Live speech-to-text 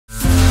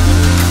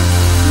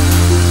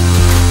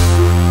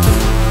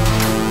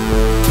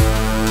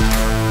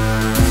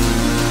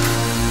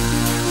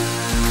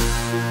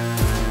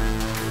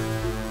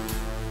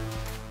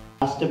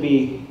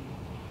be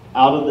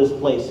out of this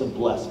place of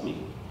bless me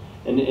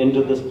and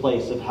into this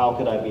place of how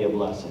could I be a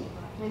blessing.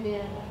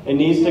 Amen. It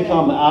needs to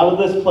come out of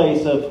this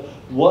place of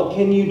what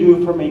can you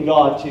do for me,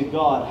 God, to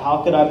God,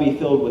 how could I be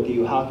filled with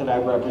you? How could I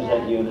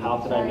represent you? And how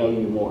could I know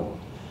you more?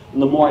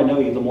 And the more I know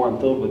you, the more I'm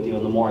filled with you,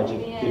 and the more I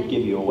could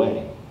give you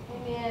away.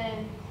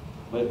 Amen.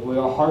 But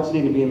our hearts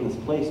need to be in this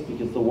place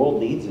because the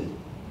world needs it.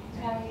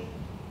 Right.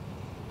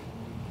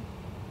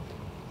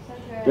 So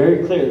true.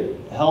 Very clear.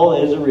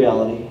 Hell is a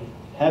reality.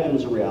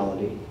 Heaven's a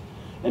reality.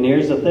 And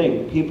here's the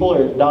thing. People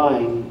are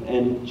dying,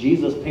 and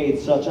Jesus paid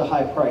such a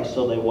high price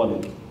so they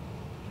wouldn't.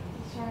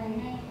 That's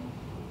right.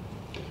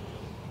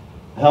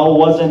 Hell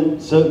wasn't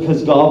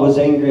because God was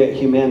angry at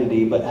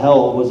humanity, but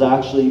hell was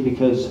actually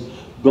because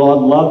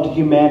God loved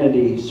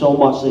humanity so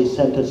much they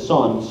sent His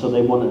Son so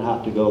they wouldn't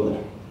have to go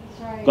there.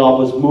 That's right. God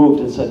was moved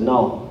and said,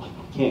 no, you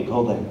can't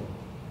go there.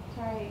 That's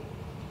right.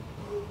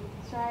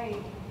 That's right.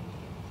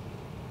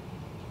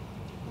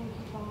 Thank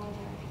you, Father.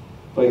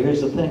 But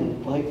here's the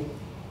thing, like,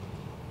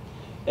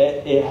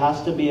 it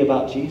has to be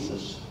about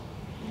Jesus.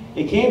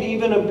 It can't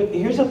even,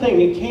 here's the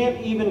thing, it can't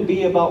even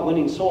be about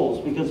winning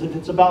souls, because if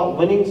it's about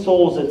winning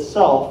souls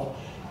itself,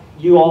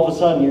 you all of a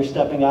sudden you're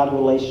stepping out of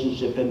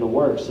relationship into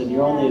works, and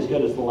you're only as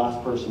good as the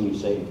last person you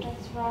saved.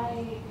 That's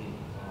right.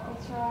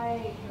 That's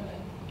right.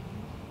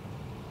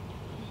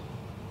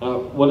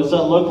 What does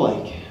that look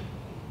like?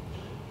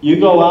 You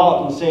go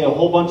out and say a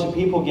whole bunch of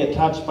people get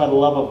touched by the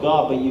love of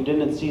God, but you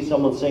didn't see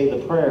someone say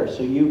the prayer,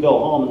 so you go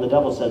home and the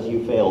devil says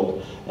you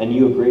failed, and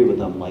you agree with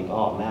them, like,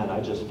 oh man,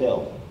 I just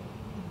failed.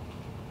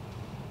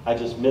 I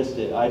just missed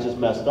it. I just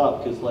messed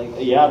up. Because, like,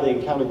 yeah, they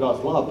encounter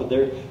God's love, but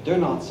they're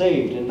not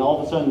saved. And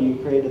all of a sudden you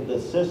created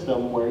this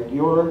system where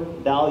your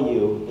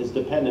value is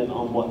dependent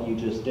on what you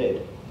just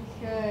did.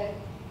 That's good.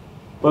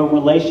 But in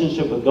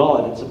relationship with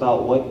God, it's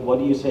about what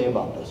do you say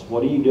about this?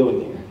 What are you doing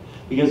here?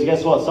 Because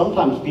guess what?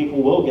 Sometimes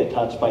people will get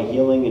touched by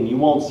healing and you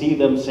won't see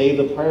them say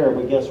the prayer,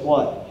 but guess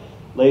what?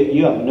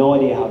 You have no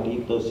idea how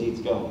deep those seeds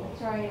go.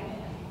 That's right.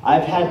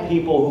 I've had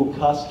people who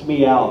cussed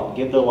me out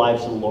give their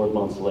lives to the Lord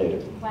months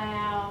later.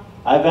 Wow.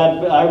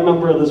 I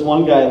remember this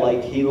one guy,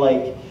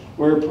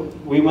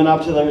 we went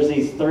up to, there's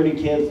these 30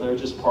 kids that are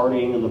just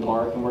partying in the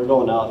park, and we're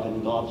going up,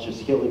 and God's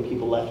just healing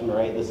people left and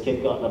right. This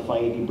kid got in a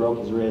fight, he broke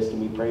his wrist, and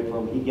we prayed for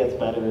him, he gets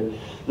better.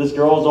 This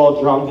girl's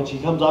all drunk, and she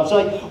comes up, she's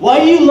like,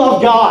 why do you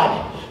love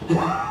God?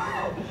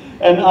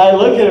 And I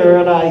look at her,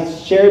 and I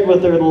shared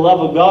with her the love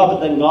of God, but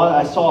then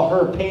I saw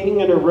her painting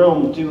in her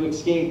room to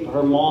escape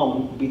her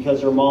mom, because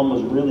her mom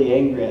was really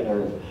angry at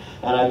her.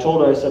 And I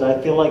told her, I said, I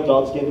feel like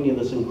God's given you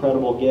this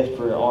incredible gift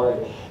for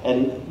art.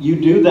 And you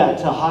do that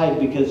to hide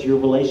because your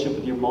relationship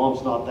with your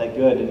mom's not that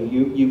good. And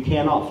you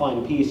cannot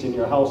find peace in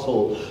your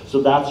household. So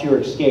that's your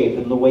escape.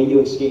 And the way you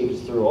escape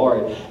is through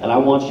art. And I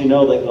want you to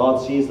know that God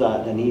sees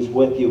that. And He's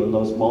with you in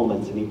those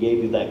moments. And He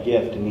gave you that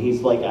gift. And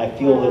He's like, I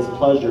feel His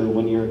pleasure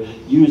when you're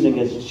using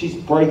it. She's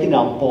breaking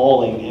down,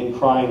 bawling and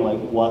crying like,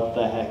 what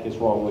the heck is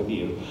wrong with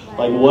you?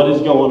 Like, what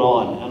is going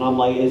on? And I'm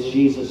like, it's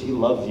Jesus. He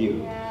loves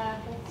you.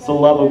 It's the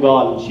love of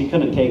God, and she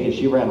couldn't take it.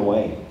 She ran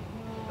away.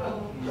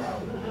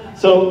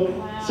 So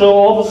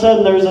all of a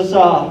sudden there's this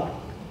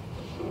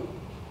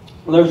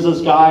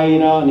guy,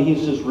 and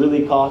he's just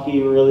really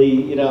cocky,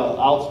 really,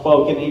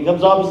 outspoken. He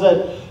comes up and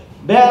said,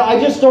 man, I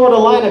just stored a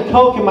line of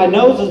Coke and my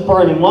nose is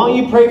burning. Why don't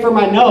you pray for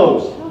my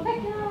nose? Oh my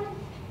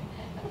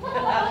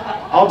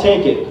God. I'll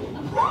take it.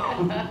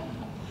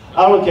 I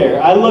don't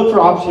care. I look for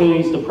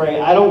opportunities to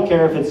pray. I don't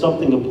care if it's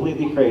something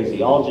completely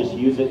crazy. I'll just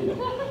use it.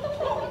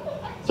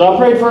 So I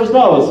prayed for his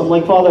nose. I'm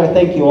like, Father, I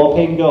thank you. All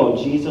pain go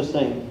in Jesus'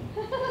 name.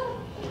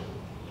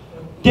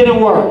 Didn't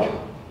work.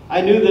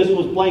 I knew this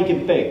was blank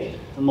and fake.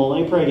 I'm like,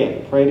 let me pray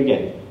again. Pray it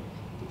again.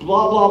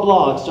 Blah, blah,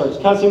 blah. It starts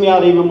cussing me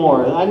out even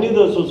more. I knew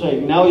this was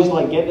fake. Now he's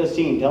like getting a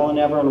scene, telling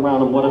everyone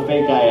around him what a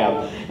fake I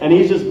am. And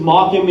he's just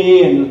mocking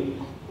me.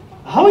 And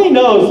how many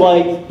knows,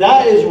 like,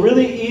 that is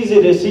really easy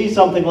to see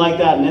something like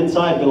that and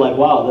inside be like,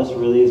 wow, this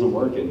really isn't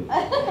working.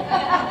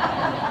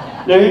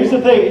 Now here's the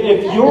thing,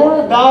 if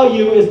your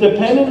value is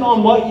dependent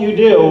on what you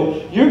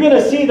do, you're going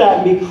to see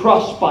that and be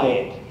crushed by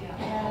it.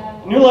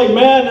 And you're like,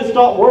 man, it's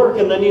not work,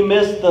 and then you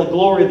miss the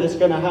glory that's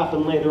going to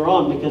happen later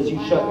on because you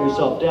shut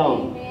yourself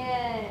down.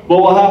 But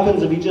what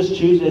happens if you just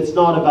choose, it's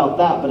not about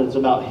that, but it's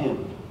about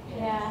Him.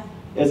 Yeah.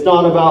 It's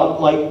not about,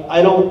 like,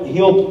 I don't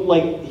heal,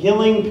 like,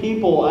 healing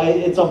people,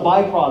 it's a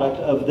byproduct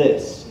of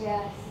this.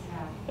 Yes.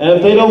 And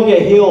if they don't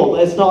get healed,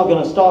 it's not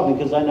going to stop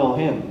because I know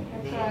Him.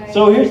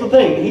 So here's the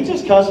thing, he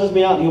just cusses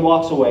me out and he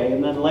walks away,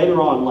 and then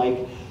later on,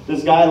 like,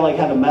 this guy, like,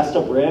 had a messed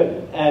up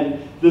rib,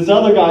 and this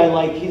other guy,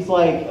 like, he's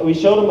like, we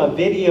showed him a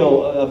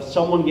video of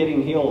someone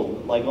getting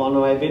healed, like, on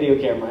my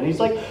video camera, and he's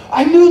like,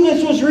 I knew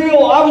this was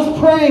real, I was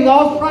praying,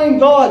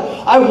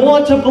 God, I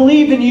want to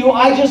believe in you,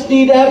 I just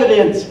need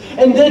evidence,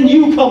 and then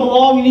you come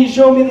along and you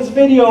show me this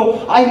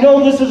video, I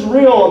know this is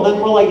real, and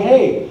then we're like,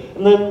 hey,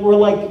 and then we're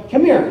like,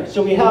 come here,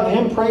 so we have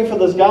him pray for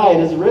this guy,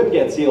 and his rib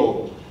gets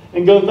healed.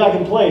 and goes back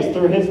in place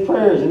through his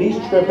prayers, and he's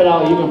tripping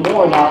out even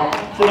more now.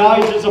 So now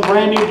he's just a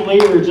brand new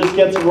believer, just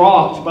gets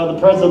rocked by the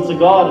presence of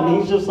God, and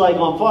he's just like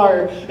on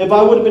fire. If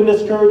I would have been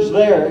discouraged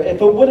there, if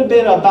it would have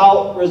been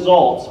about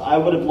results, I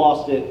would have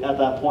lost it at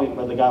that point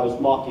where the guy was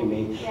mocking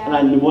me, and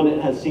I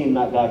wouldn't have seen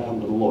that guy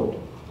come to the Lord.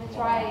 That's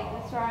right.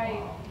 That's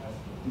right.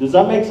 Does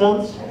that make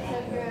sense? That's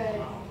so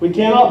good. We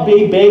cannot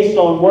be based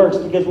on works,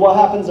 because what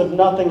happens if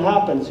nothing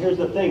happens? Here's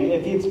the thing.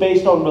 If it's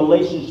based on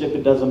relationship,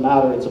 it doesn't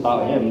matter. It's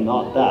about him,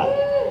 not that.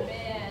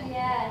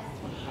 Yes.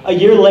 A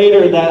year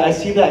later, that I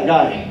see that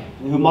guy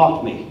who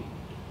mocked me.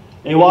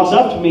 And he walks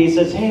up to me, he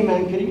says, "Hey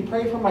man, could you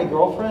pray for my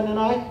girlfriend and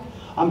I?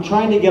 I'm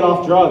trying to get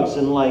off drugs."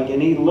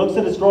 And he looks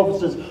at his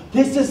girlfriend and says,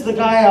 "This is the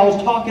guy I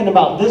was talking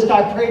about. This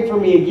guy prayed for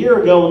me a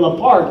year ago in the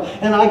park,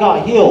 and I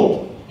got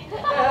healed."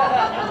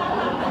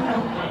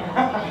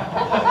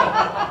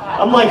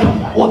 I'm like,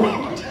 what?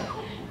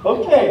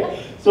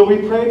 Okay. So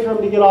we prayed for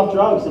him to get off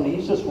drugs, and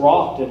he's just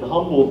rocked and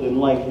humbled,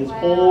 and like his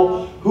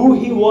whole, who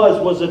he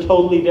was a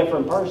totally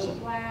different person.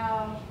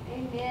 Wow.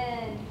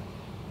 Amen.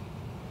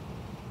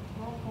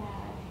 Love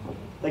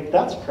that. Like,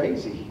 that's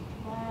crazy.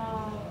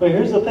 Wow. But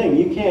here's the thing,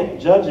 you can't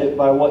judge it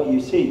by what you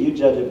see, you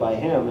judge it by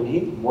him, and he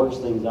works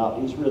things out.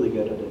 He's really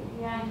good at it.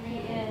 Yeah, he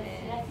is.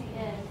 Yes, he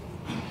is.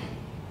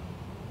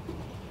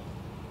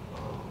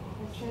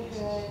 That's so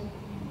good.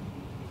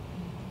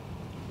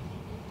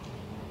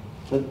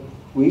 But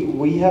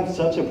we have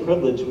such a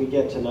privilege, we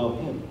get to know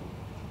him.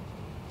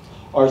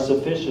 Our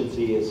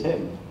sufficiency is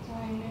him.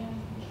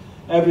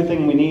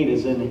 Everything we need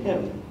is in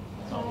him.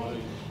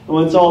 And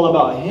when it's all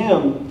about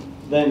him,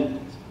 then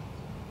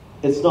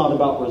it's not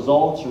about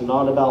results or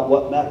not about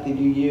what method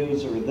you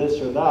use or this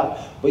or that,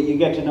 but you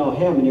get to know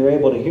him and you're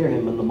able to hear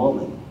him in the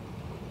moment.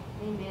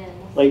 Amen.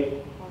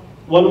 Like,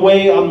 one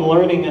way I'm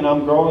learning and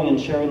I'm growing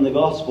and sharing the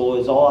gospel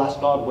is I'll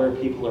ask God where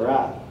people are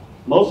at.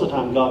 Most of the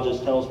time, God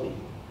just tells me.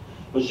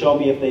 He'll show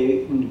me if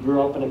they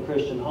grew up in a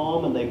Christian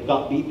home and they've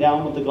got beat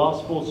down with the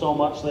gospel so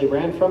much they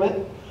ran from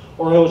it.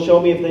 Or he'll show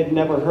me if they've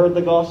never heard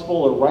the gospel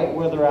or right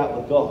where they're at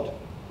with God.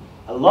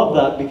 I love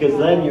that, because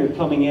then you're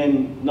coming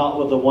in not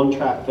with a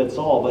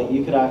one-track-fits-all, but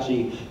you could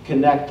actually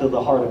connect to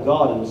the heart of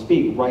God and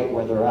speak right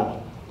where they're at.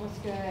 That's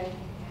good.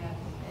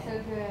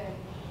 So good.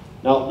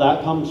 Now,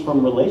 that comes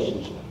from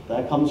relationship.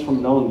 That comes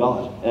from knowing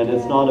God. And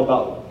it's not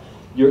about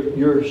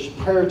your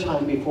prayer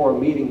time before a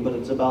meeting, but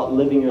it's about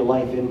living your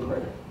life in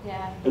prayer.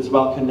 Yeah. It's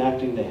about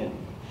connecting to him.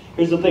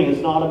 Here's the thing,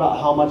 it's not about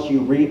how much you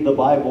read the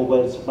Bible,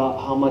 but it's about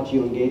how much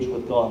you engage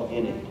with God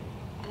in it.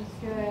 That's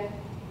good.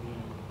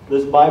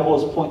 This Bible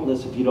is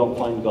pointless if you don't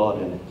find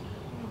God in it.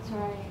 That's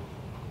right.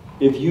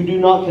 If you do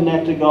not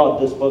connect to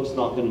God, this book's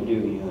not going to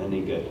do you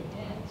any good.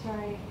 That's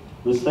right.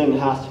 This thing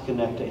has to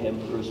connect to him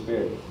through his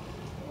Spirit.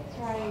 That's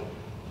right.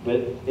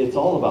 But it's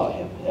all about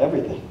him,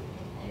 everything.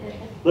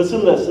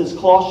 Listen to this. This is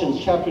Colossians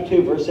chapter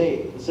 2, verse 8.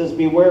 It says,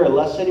 "Beware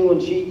lest anyone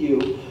cheat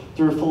you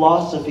through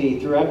philosophy,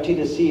 through empty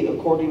deceit,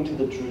 according to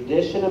the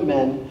tradition of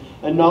men,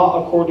 and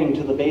not according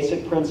to the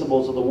basic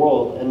principles of the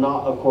world, and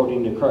not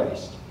according to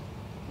Christ."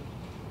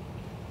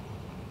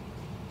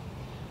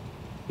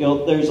 You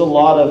know,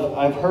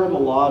 I've heard a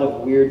lot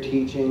of weird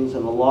teachings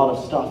and a lot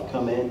of stuff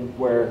come in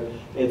where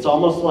it's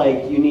almost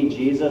like you need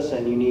Jesus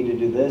and you need to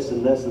do this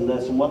and this and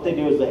this. And what they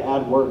do is they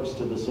add works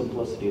to the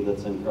simplicity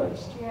that's in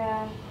Christ.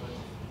 Yeah.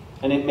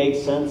 And it makes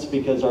sense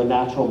because our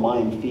natural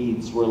mind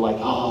feeds. We're like,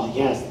 oh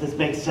yes, this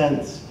makes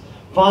sense.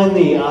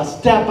 Finally, a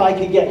step I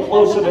could get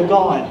closer to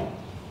God.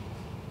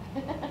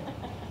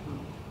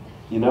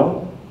 You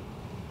know?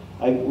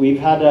 We've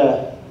had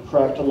to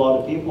correct a lot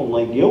of people and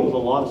like deal with a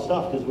lot of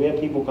stuff because we have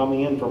people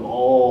coming in from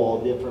all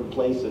different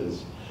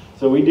places.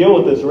 So we deal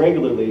with this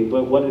regularly,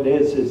 but what it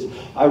is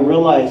I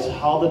realize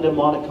how the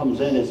demonic comes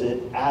in is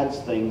it adds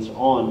things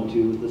on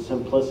to the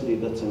simplicity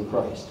that's in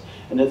Christ.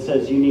 And it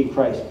says you need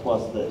Christ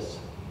plus this.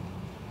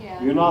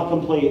 Yeah. You're not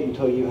complete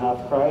until you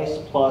have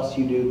Christ, plus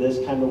you do this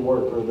kind of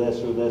work or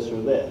this or this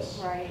or this.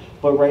 Right.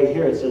 But right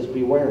here it says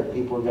beware,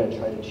 people are going to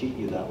try to cheat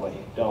you that way.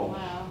 Don't.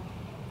 Wow.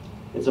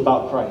 It's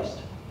about Christ.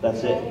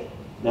 That's it.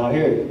 Now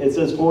here, it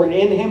says, "For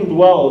in him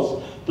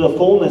dwells the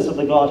fullness of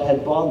the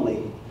Godhead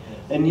bodily,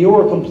 and you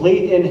are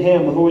complete in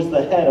him who is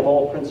the head of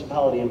all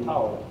principality and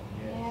power."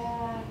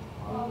 Yeah.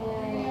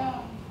 Amen.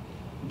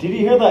 Did you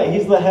hear that?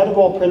 He's the head of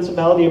all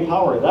principality and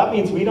power. That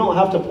means we don't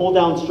have to pull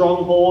down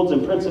strongholds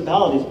and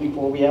principalities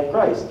before we have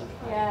Christ.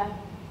 Yeah.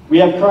 We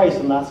have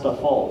Christ and that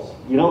stuff falls.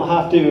 You don't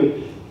have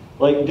to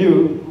like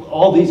do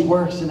all these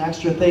works and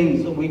extra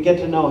things. We get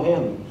to know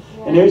him.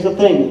 Yeah. And here's the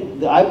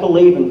thing. I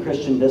believe in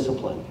Christian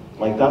discipline.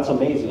 Like, that's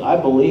amazing. I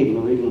believe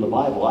in reading the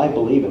Bible. I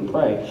believe in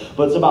praying.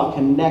 But it's about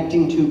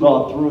connecting to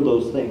God through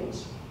those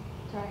things.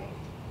 That's right.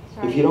 That's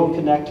right. If you don't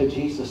connect to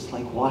Jesus,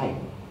 like, why?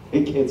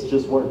 It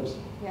just works.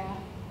 Yeah.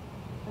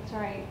 That's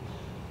right.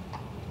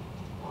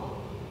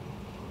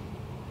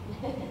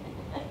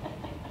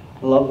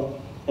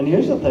 And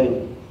here's the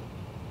thing.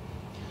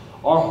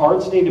 Our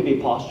hearts need to be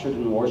postured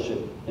in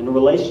worship. In a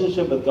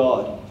relationship with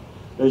God,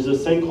 there's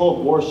this thing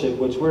called worship,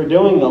 which we're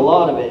doing a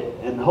lot of it,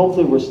 and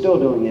hopefully we're still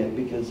doing it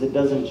because it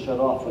doesn't shut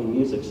off when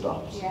music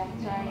stops. Yeah,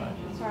 that's right.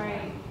 That's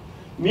right.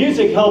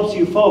 Music helps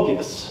you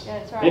focus.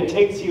 That's right. It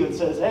takes you and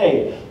says,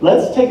 hey,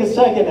 let's take a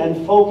second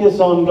and focus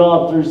on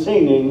God through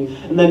singing.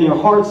 And then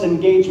your heart's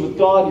engaged with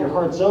God, your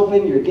heart's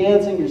open, you're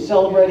dancing, you're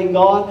celebrating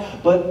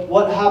God. But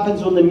what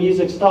happens when the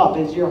music stops?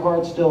 Is your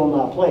heart still in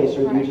that place?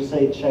 Or do you just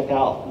say, check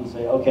out and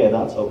say, okay,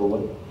 that's over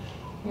with.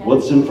 Yeah.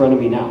 What's in front of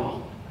me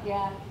now?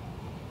 Yeah.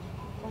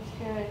 That's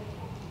good.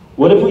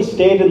 What if we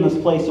stayed in this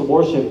place of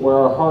worship where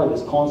our heart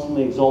is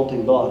constantly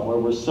exalting God, where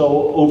we're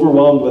so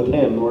overwhelmed with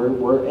Him, where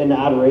we're in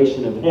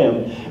adoration of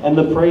Him, and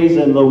the praise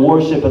and the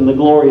worship and the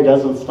glory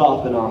doesn't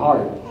stop in our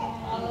heart?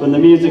 When the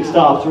music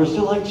stops, we're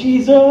still like,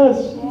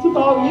 Jesus, it's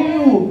about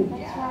you.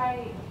 That's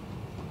right.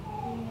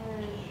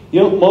 Amen. You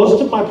know,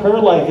 most of my prayer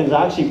life is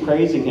actually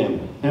praising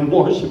Him and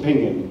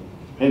worshiping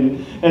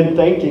Him and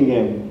thanking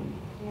Him.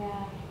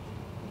 Yeah.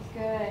 It's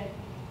good.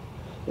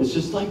 It's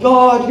just like,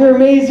 God, you're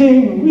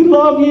amazing. We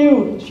love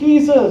you.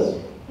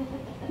 Jesus,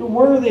 you're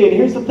worthy. And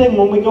here's the thing,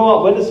 when we go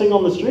out witnessing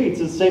on the streets,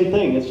 it's the same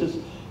thing.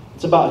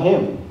 It's about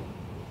Him.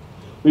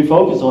 We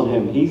focus on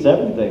Him. He's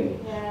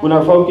everything. Yeah. When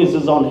our focus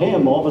is on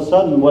Him, all of a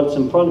sudden what's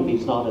in front of me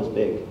is not as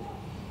big.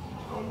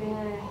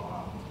 Amen.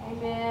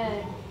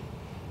 Amen.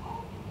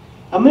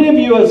 How many of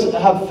you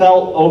have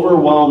felt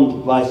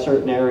overwhelmed by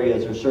certain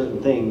areas or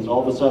certain things?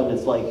 All of a sudden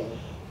it's like,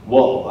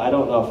 whoa, I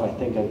don't know if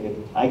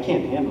I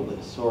can't handle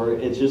this. Or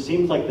it just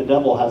seems like the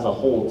devil has a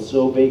hold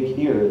so big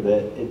here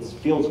that it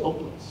feels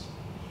hopeless.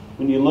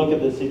 When you look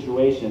at the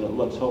situation, it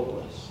looks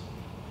hopeless.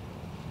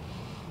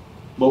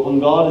 But when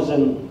God is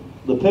in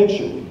the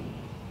picture,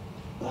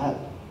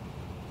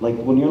 like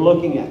when you're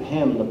looking at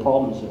Him, the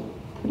problems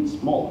are pretty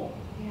small.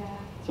 Yeah.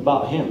 It's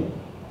about Him.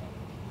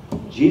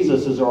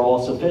 Jesus is our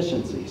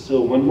all-sufficiency.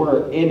 So when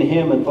we're in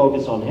Him and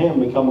focus on Him,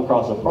 we come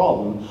across a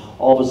problem,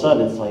 all of a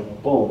sudden it's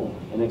like, boom,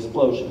 an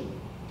explosion.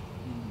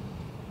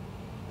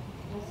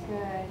 That's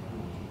good.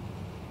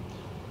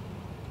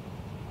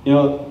 You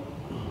know,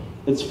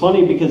 it's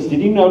funny because did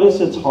you notice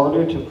it's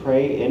harder to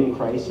pray in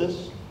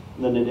crisis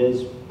than it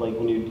is like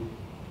when you...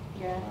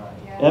 Yeah.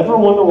 Yeah. Ever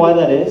wonder why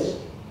that is?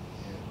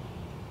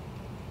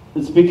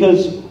 It's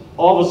because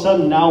all of a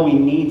sudden now we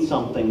need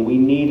something. We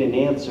need an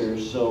answer,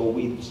 so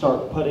we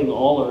start putting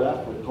all our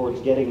effort towards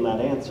getting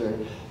that answer,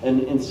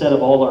 and instead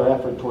of all our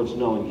effort towards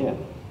knowing Him.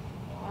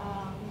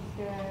 Wow,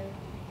 that's good.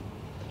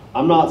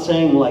 I'm not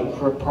saying like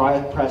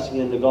pressing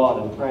into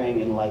God and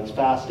praying and like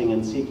fasting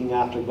and seeking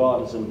after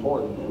God is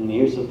important. And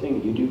here's the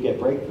thing, you do get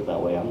breakthrough that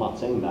way. I'm not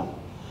saying that.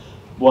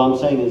 What I'm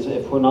saying is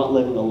if we're not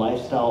living a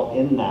lifestyle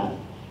in that,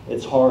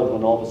 it's hard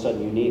when all of a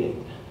sudden you need it.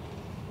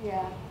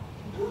 Yeah.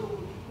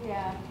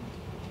 Yeah.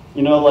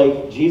 You know,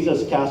 like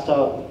Jesus cast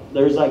out,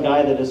 there's that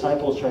guy the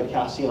disciples tried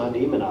casting a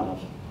demon out of,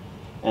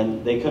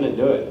 and they couldn't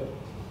do it.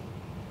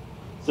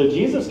 So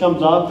Jesus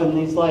comes up and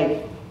he's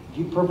like,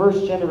 you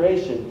perverse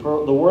generation.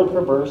 The word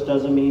perverse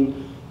doesn't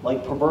mean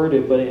like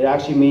perverted, but it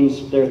actually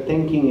means their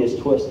thinking is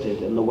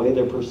twisted and the way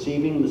they're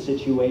perceiving the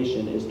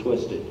situation is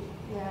twisted.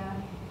 Yeah.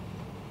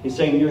 He's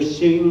saying you're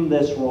seeing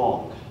this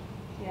wrong.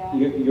 Yeah.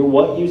 You're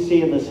what you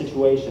see in the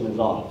situation is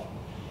off.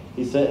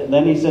 He said.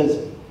 Then he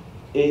says,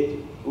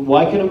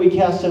 why couldn't we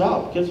cast it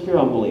out? Because of your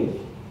unbelief.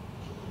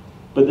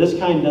 But this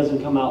kind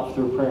doesn't come out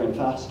through prayer and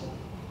fasting.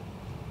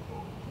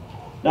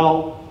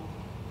 Now,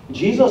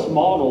 Jesus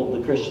modeled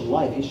the Christian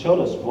life. He showed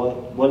us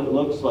what it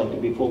looks like to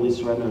be fully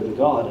surrendered to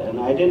God. And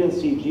I didn't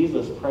see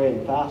Jesus pray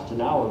and fast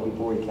an hour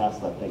before He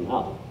cast that thing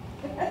out.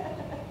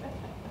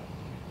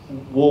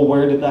 Well,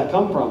 where did that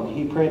come from?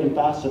 He prayed and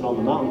fasted on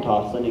the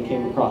mountaintops, then He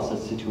came across that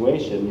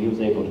situation, He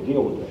was able to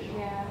deal with it.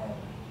 Yeah.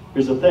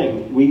 Here's the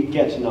thing, we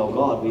get to know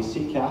God, we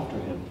seek after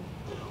Him.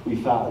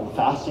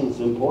 Fasting is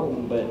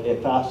important, but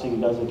if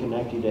fasting doesn't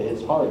connect you to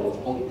His heart, it's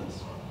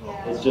pointless.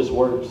 Yeah. It's just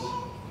words.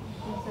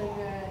 That's so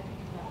good.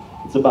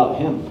 It's about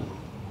Him.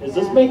 Is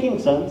this making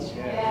sense?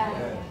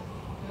 Yeah.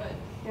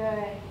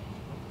 Good.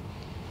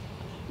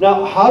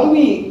 Now, how do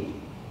we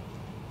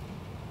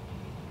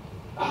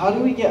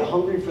get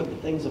hungry for the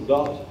things of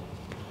God?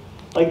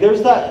 Like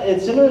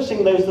it's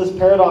interesting, there's this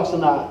paradox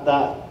in that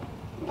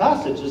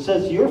passage. It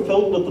says, you're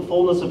filled with the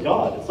fullness of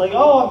God. It's like,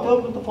 oh, I'm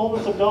filled with the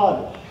fullness of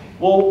God.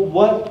 Well,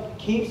 what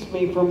keeps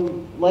me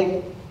from,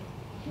 like,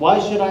 why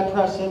should I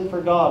press in for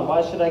God?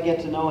 Why should I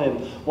get to know Him?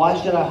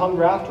 Why should I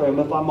hunger after Him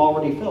if I'm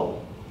already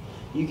filled?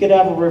 You could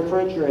have a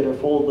refrigerator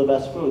full of the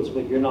best foods,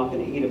 but you're not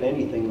going to eat of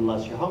anything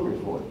unless you're hungry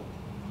for it.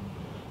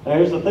 Now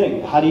here's the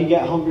thing. How do you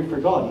get hungry for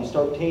God? You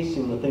start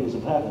tasting the things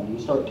of heaven. You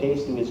start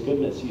tasting His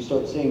goodness. You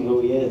start seeing who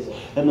He is.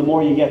 And the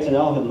more you get to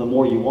know Him, the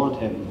more you want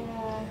Him.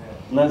 Yeah.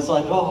 And that's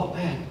like, oh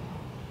man,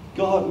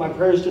 God, my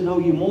prayer is to know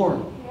You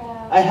more.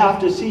 Yeah. I have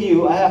to see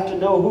You. I have to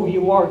know who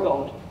You are,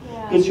 God.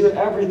 Yeah. Because You're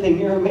everything.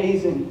 You're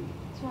amazing.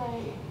 That's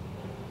right.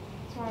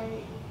 That's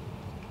right.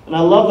 And I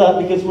love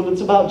that because when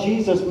it's about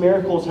Jesus,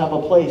 miracles have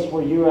a place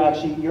where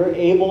you're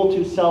able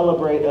to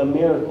celebrate a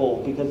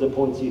miracle because it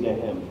points you to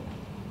Him.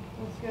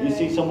 That's good.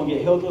 You see someone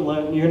get healed,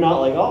 and you're not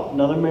like, oh,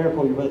 another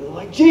miracle. You're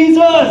like,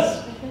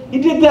 Jesus! He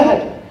did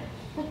that!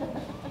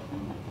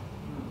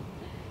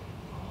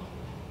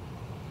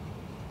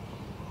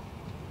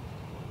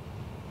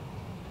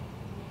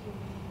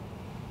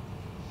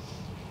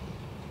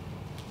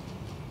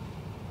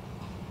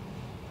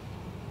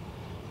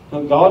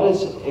 Now, God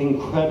is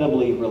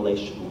incredibly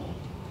relational.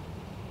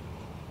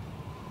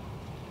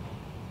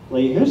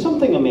 Like, here's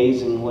something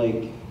amazing.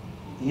 Like,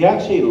 He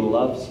actually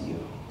loves you.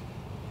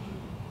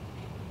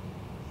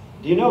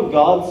 Do you know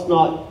God's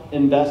not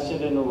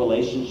invested in a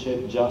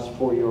relationship just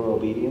for your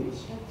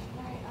obedience? That's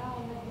right.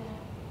 Oh,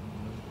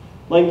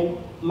 I love that.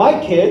 Like,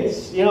 my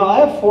kids, you know,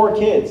 I have 4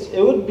 kids.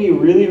 It would be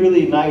really,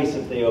 really nice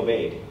if they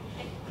obeyed.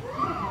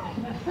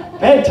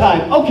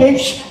 Bedtime. Okay,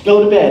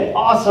 go to bed.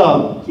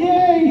 Awesome.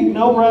 Yay.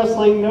 No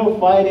wrestling, no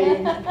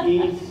fighting.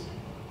 Peace.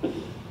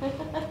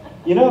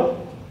 You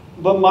know,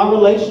 but my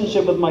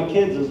relationship with my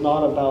kids is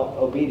not about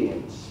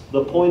obedience.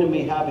 The point of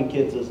me having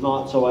kids is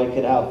not so I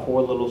could have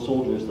 4 little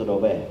soldiers that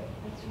obey.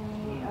 That's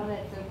right. Oh,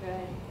 that's so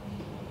good.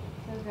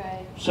 So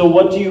good. So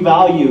what do you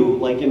value,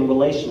 like, in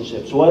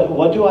relationships?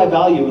 What do I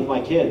value with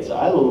my kids?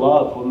 I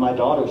love when my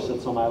daughter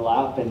sits on my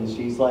lap and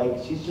she's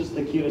just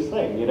the cutest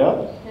thing, you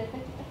know?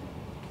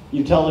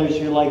 You tell her,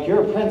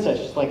 you're a princess.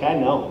 She's like, I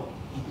know.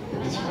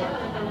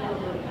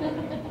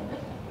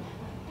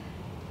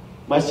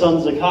 My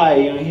son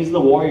Zakai, you know, he's the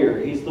warrior.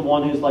 He's the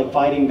one who's like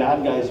fighting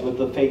bad guys with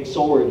the fake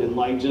sword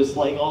and just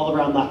all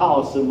around the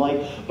house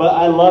but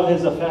I love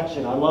his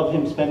affection. I love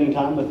him spending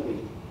time with me.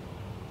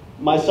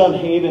 My son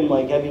Hayden,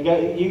 have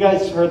you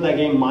guys heard that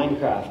game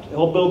Minecraft?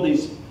 He'll build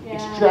these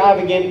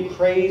extravagant,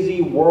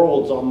 crazy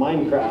worlds on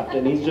Minecraft,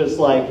 and he's just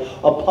like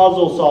a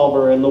puzzle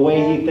solver, and the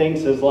way he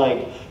thinks is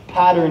like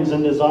patterns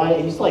and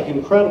design. He's like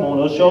incredible,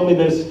 and he'll show me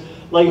this.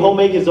 Like, he'll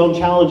make his own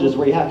challenges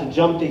where you have to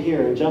jump to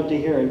here and jump to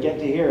here and get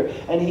to here.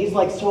 And he's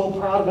like so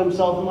proud of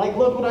himself and like,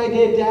 look what I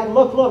did, Dad,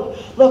 look.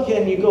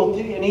 And you go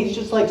through, and he's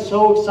just like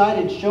so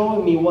excited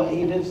showing me what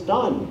he has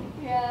done.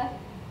 Yeah.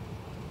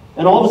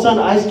 And all of a sudden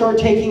I start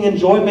taking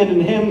enjoyment in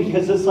him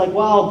because it's like,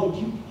 wow,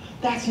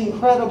 that's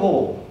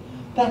incredible.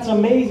 That's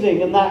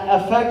amazing. And that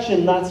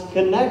affection, that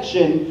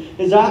connection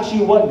is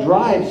actually what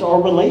drives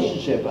our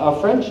relationship, our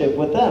friendship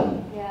with them.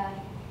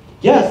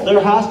 Yes, there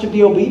has to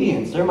be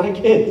obedience. They're my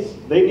kids.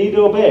 They need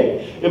to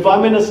obey. If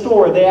I'm in a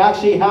store, they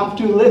actually have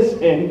to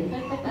listen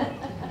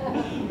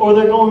or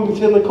they're going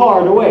to the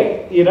car to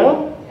wait, you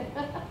know?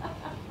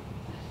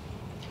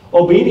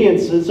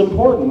 Obedience is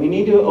important. We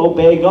need to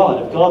obey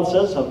God. If God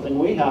says something,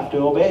 we have to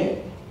obey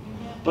it.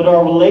 But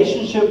our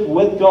relationship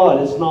with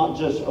God is not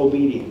just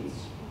obedience.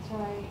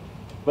 That's right.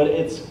 But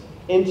it's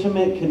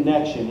intimate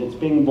connection. It's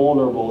being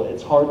vulnerable.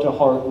 It's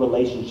heart-to-heart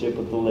relationship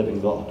with the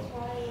living God.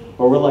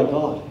 Where we're like,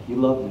 God, you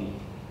love me.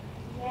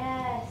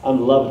 Yes.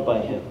 I'm loved by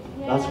Him.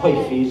 Yes. That's why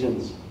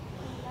Ephesians.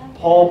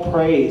 Paul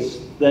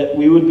prays that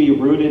we would be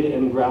rooted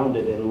and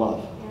grounded in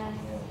love. Yes.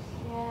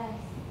 Yes.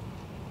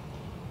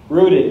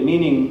 Rooted,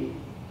 meaning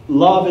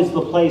love is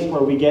the place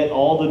where we get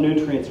all the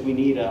nutrients we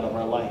need out of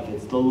our life.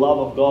 It's the love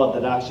of God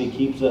that actually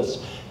keeps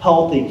us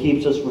healthy,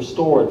 keeps us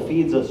restored,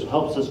 feeds us,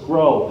 helps us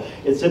grow.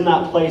 It's in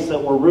that place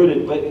that we're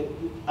rooted. But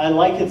I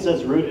like it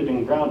says rooted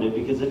and grounded,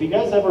 because have you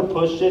guys ever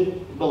pushed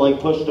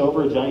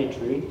over a giant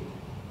tree?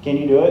 Can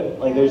you do it?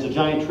 Like, there's a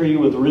giant tree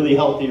with really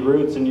healthy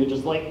roots and you're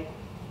just like,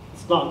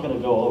 it's not going to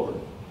go over.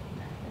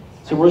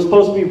 So we're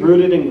supposed to be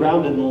rooted and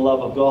grounded in the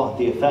love of God,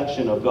 the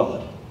affection of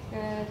God.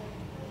 Good.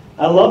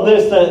 I love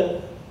this,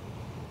 that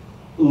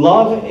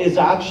love is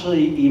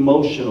actually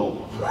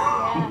emotional.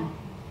 Yeah.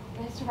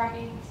 That's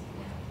right.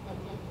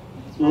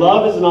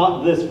 Love is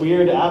not this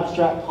weird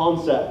abstract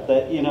concept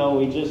that,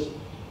 we just,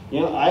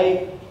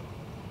 I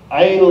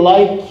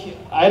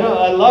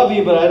love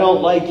you, but I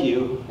don't like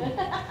you.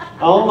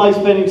 I don't like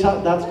spending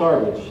time. That's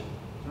garbage.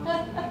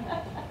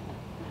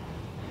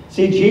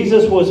 See,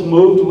 Jesus was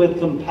moved with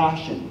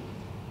compassion.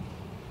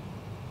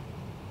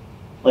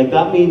 Like,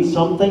 that means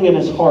something in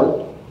his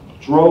heart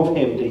drove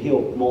him to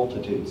heal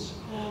multitudes.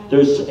 Yeah.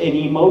 There's an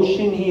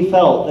emotion he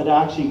felt that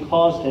actually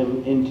caused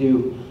him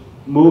into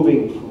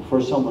moving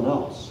for someone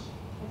else.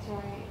 That's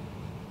right.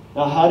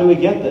 Now, how do we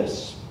get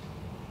this?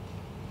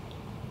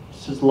 It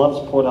says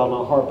love's poured out in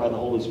our heart by the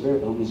Holy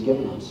Spirit whom He's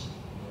given us.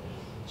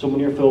 So when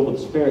you're filled with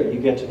the Spirit, you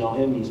get to know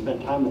Him, you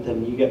spend time with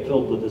Him, you get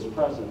filled with His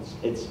presence.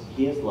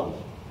 He is love.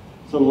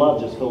 So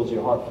love just fills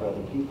your heart for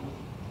other people.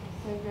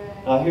 So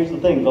good. Now here's the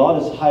thing,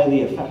 God is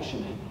highly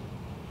affectionate.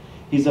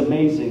 He's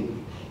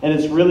amazing. And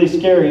it's really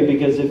scary,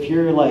 because if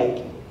you're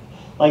like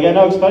I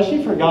know,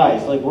 especially for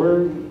guys,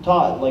 we're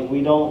taught,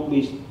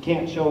 we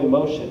can't show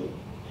emotion,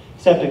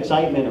 except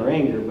excitement or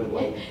anger, but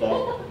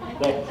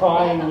that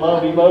crying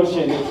love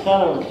emotion, it's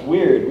kind of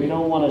weird. We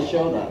don't want to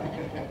show that.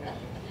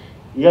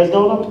 You guys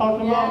know what I'm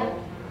talking about?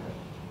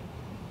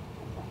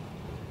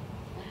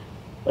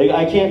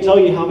 I can't tell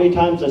you how many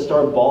times I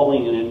start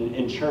bawling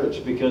in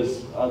church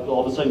because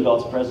all of a sudden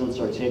God's presence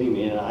starts hitting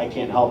me and I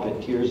can't help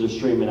it. Tears are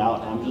streaming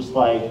out. And I'm just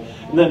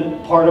and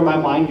then part of my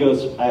mind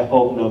goes, I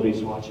hope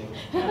nobody's watching.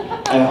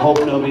 I hope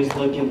nobody's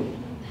looking.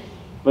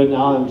 But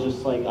now I'm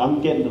just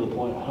I'm getting to the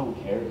point, I don't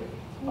care.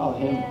 It's about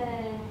Him.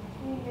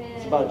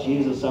 It's about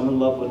Jesus. I'm in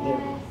love with Him.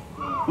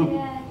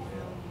 Yes.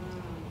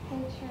 So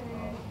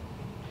true.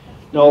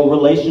 No,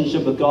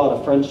 relationship with God,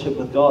 a friendship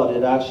with God,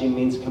 it actually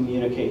means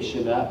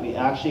communication. It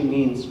actually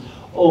means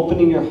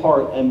opening your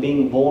heart and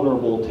being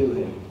vulnerable to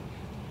Him.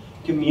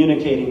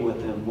 communicating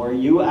with Him, where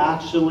you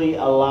actually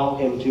allow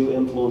Him to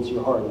influence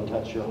your heart and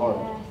touch your heart.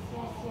 Yes,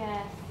 yes,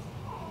 yes.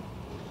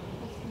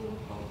 That's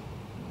beautiful.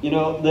 You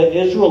know, the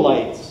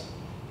Israelites,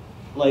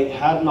 like,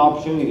 had an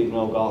opportunity to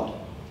know God.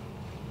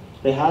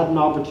 They had an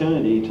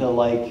opportunity to,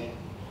 like,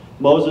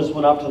 Moses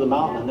went up to the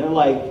mountain, and they're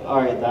like,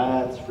 all right,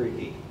 that's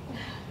freaky.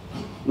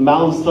 The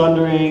mountain's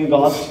thundering,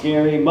 God's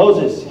scary.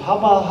 Moses,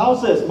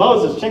 how's this?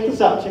 Moses, check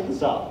this out, check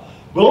this out.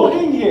 We'll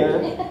hang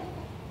here.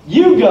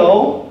 You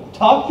go,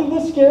 talk to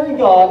the scary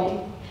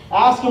God,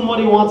 ask Him what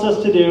He wants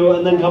us to do,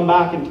 and then come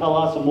back and tell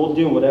us, and we'll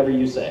do whatever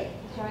you say.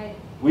 That's right.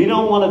 We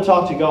don't want to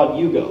talk to God,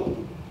 you go.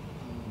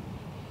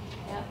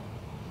 Yep.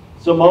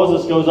 So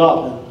Moses goes up,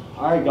 and,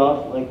 all right,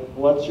 God, like,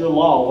 what's your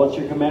law? What's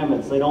your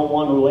commandments? They don't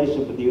want a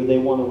relationship with you. They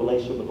want a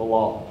relationship with the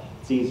law.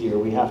 It's easier.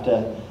 We have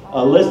to,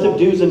 a list of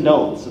do's and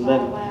don'ts. And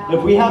then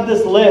if we have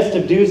this list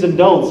of do's and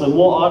don'ts, then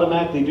we'll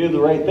automatically do the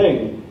right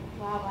thing.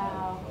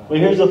 Wow. But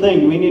here's the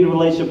thing. We need a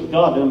relationship with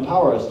God to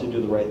empower us to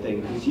do the right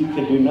thing, because you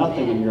can do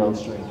nothing in your own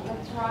strength.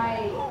 That's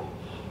right.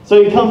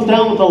 So He comes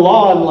down with the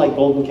law and, like,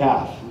 golden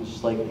calf. It's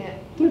just like,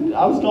 dude,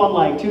 I was gone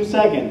like 2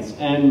 seconds.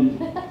 And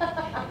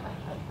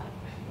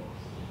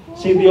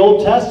see, the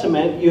Old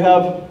Testament, you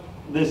have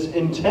this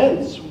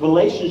intense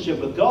relationship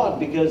with God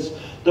because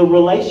the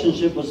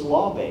relationship was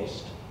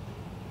law-based.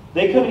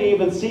 They couldn't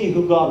even see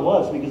who God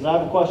was, because I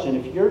have a question.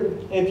 If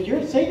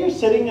you're say you're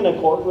sitting in a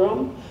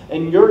courtroom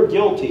and you're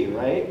guilty,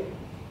 right?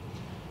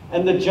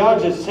 And the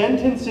judge is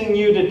sentencing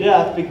you to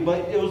death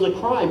because it was a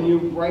crime you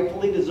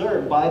rightfully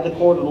deserved by the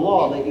court of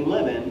law that you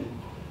live in.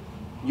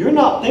 You're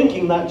not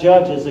thinking that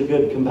judge is a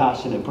good,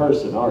 compassionate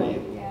person, are you?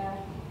 Yeah.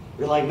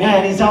 You're like,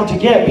 man, he's out to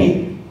get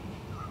me.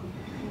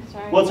 That's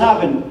right. What's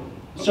happened?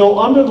 So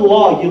under the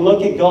law, you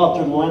look at God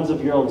through the lens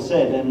of your own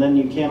sin, and then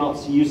you cannot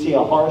see. You see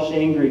a harsh,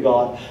 angry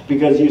God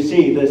because you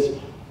see this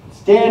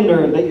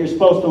standard that you're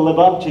supposed to live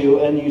up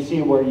to, and you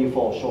see where you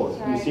fall short.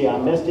 Right. You see, I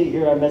missed it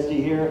here, I missed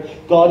it here.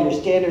 God, your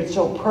standard's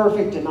so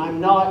perfect, and I'm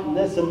not, and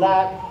this and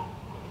that.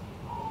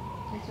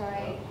 That's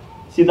right.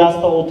 See, that's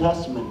the Old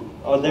Testament.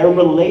 Their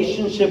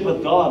relationship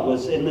with God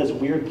was in this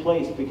weird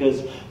place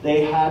because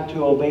they had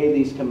to obey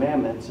these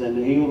commandments.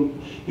 And he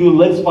who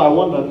lives by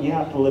one, but you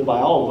have to live by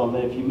all of them.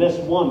 And if you miss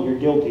one, you're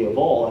guilty of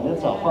all. And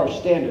it's a harsh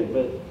standard.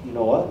 But you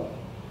know what?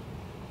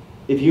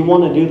 If you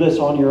want to do this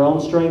on your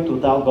own strength,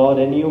 without God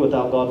in you,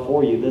 without God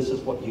for you, this is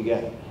what you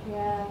get.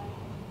 Yeah.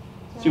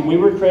 See, we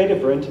were created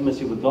for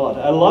intimacy with God.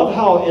 I love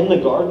how in the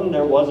garden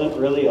there wasn't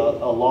really a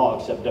law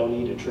except don't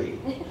eat a tree.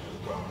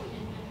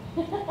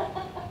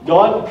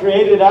 God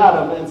created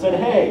Adam and said,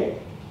 hey,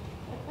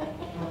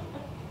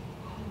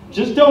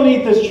 just don't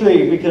eat this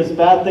tree because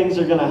bad things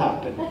are going to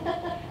happen.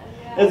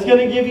 It's going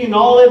to give you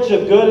knowledge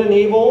of good and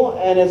evil,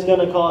 and it's going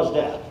to cause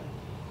death.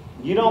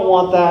 You don't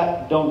want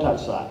that, don't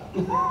touch that.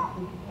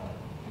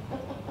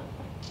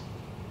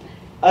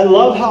 I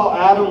love how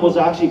Adam was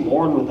actually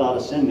born without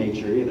a sin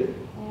nature either.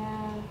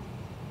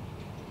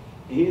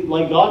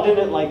 God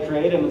didn't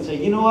create him and say,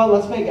 you know what,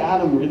 let's make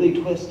Adam really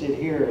twisted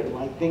here and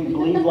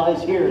believe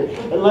lies here.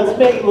 And let's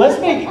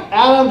make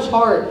Adam's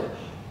heart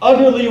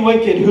utterly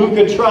wicked. Who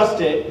could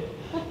trust it?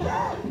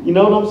 You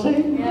know what I'm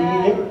saying?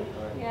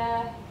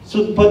 Yeah.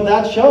 So, but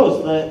that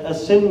shows that a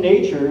sin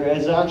nature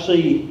is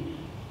actually,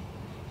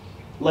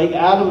 like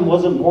Adam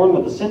wasn't born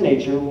with a sin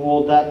nature.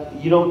 Well, that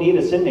you don't need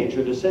a sin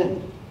nature to sin.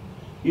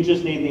 You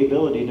just need the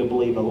ability to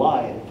believe a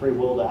lie and free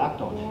will to act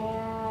on it.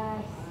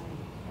 Yes.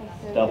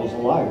 That's so Devil's a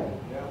good. liar.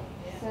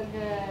 So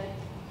good.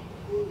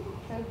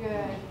 So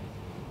good.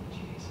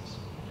 Jesus.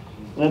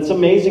 And it's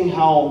amazing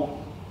how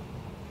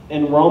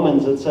in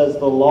Romans it says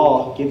the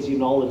law gives you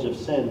knowledge of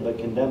sin but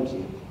condemns you.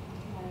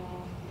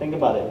 Wow. Think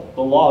about it.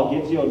 The law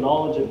gives you a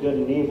knowledge of good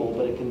and evil,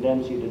 but it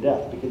condemns you to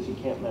death because you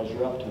can't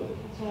measure up to it.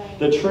 That's right.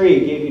 The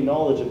tree gave you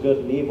knowledge of good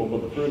and evil,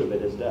 but the fruit of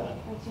it is death.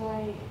 That's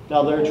right.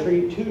 Now there are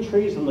two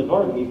trees in the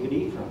garden you could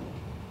eat from.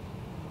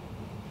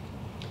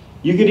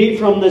 You could eat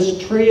from this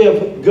tree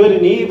of good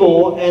and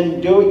evil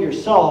and do it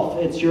yourself.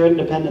 It's your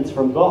independence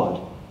from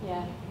God.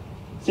 Yeah.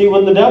 See,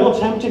 when the devil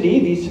tempted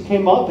Eve, he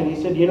came up and he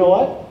said, you know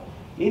what?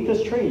 Eat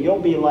this tree. You'll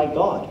be like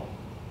God.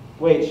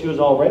 Wait, she was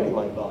already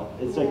like God.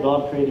 It said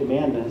God created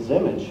man in his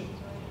image.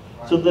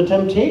 So the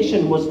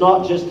temptation was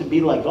not just to be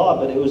like God,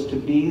 but it was to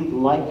be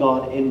like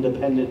God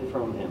independent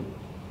from him.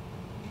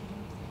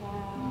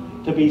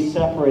 Wow. To be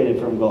separated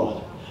from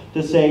God.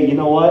 To say, you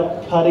know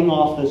what? Cutting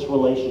off this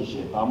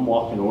relationship. I'm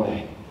walking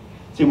away.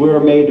 See, we were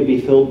made to be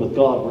filled with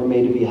God. We're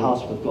made to be a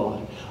house with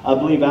God. I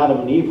believe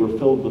Adam and Eve were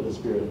filled with the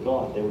Spirit of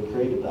God. They were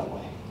created that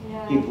way.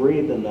 Yeah. He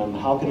breathed in them.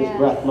 How could his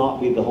breath not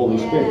be the Holy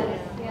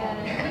Spirit?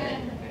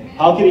 Yes.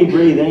 How could he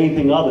breathe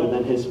anything other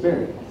than his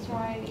Spirit? That's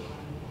right.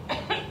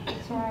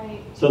 That's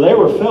right. So they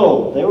were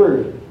filled. They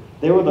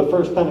were the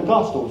first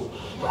Pentecostals.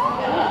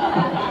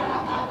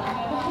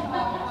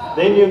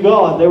 They knew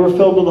God. They were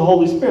filled with the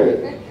Holy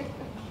Spirit.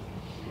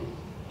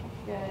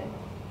 Good.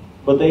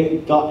 But they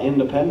got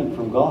independent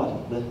from God.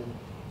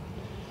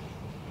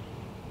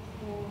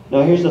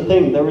 Now here's the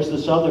thing. There was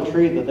this other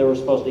tree that they were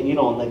supposed to eat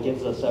on that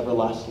gives us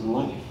everlasting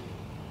life.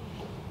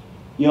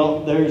 You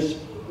know, there's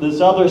this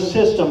other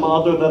system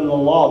other than the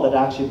law that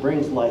actually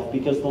brings life,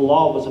 because the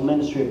law was a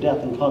ministry of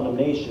death and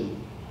condemnation.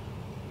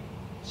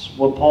 It's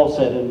what Paul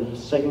said in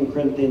 2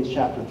 Corinthians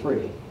chapter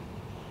 3.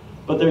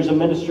 But there's a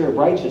ministry of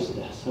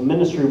righteousness, a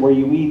ministry where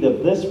you eat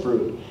of this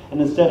fruit,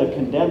 and instead of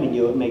condemning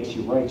you, it makes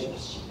you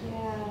righteous.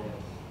 Yeah.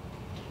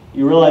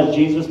 You realize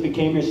Jesus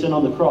became your sin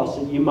on the cross,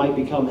 that you might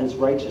become his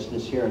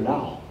righteousness here and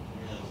now.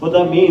 What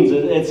that means,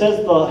 it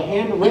says the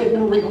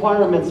handwritten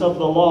requirements of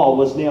the law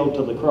was nailed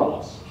to the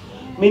cross.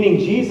 Meaning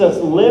Jesus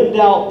lived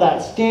out that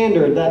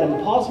standard, that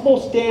impossible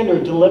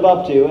standard to live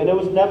up to, and it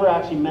was never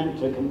actually meant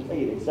to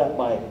complete except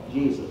by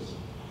Jesus.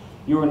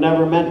 You were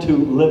never meant to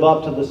live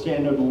up to the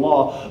standard of the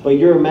law, but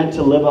you're meant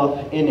to live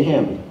up in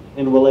him,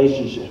 in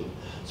relationship.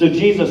 So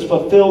Jesus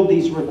fulfilled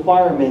these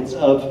requirements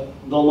of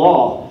the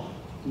law,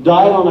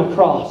 died on a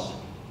cross.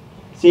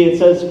 See, it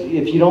says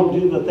if you don't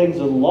do the things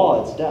of the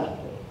law, it's death.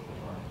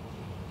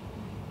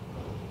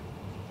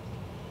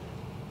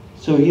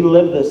 So he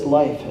lived this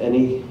life,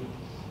 and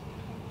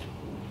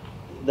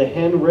the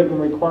handwritten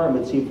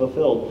requirements he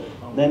fulfilled.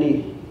 Then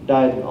he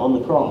died on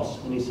the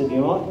cross, and he said, you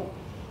know what?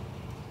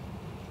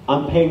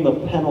 I'm paying the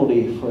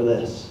penalty for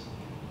this.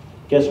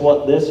 Guess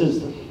what? This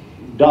is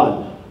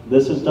done.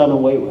 This is done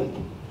away with.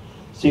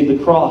 See,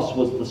 the cross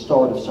was the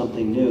start of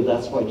something new.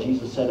 That's why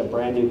Jesus said, a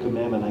brand new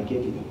commandment I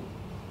give you.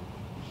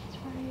 That's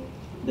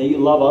right. That you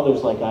love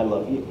others like I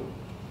love you.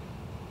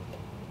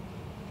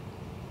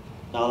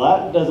 Now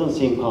that doesn't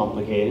seem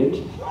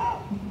complicated.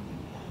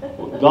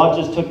 God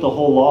just took the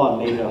whole law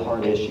and made it a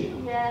hard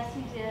issue. Yes,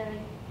 he did.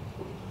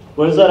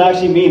 What does that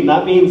actually mean?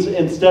 That means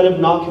instead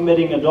of not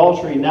committing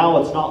adultery, now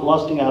it's not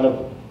lusting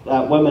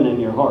at women in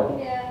your heart.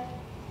 Yeah.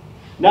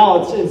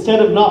 Now it's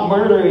instead of not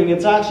murdering,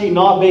 it's actually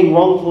not being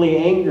wrongfully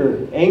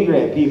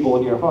angry at people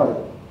in your heart.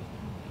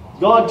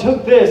 God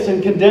took this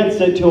and condensed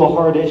it to a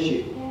hard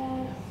issue.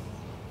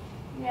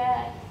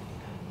 Yes.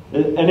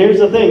 And here's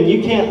the thing,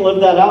 you can't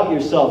live that out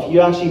yourself.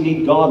 You actually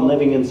need God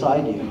living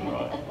inside you.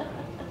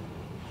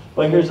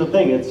 But here's the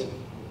thing, it's,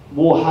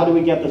 well, how do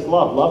we get this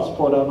love? Love's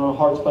poured out in our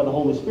hearts by the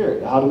Holy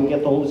Spirit. How do we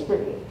get the Holy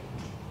Spirit?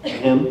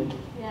 Him.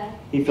 Yeah.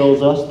 He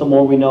fills us. The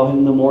more we know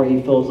him, the more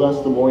he fills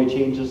us. The more he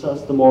changes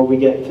us. The more we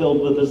get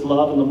filled with his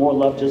love, and the more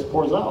love just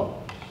pours out.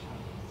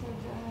 So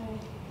good.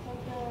 So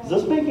good. Is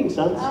this making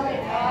sense? Oh,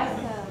 it's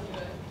awesome.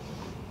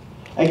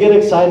 I get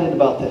excited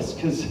about this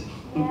because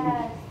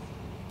Yes.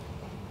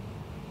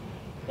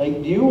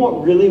 like, do you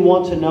really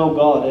want to know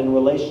God in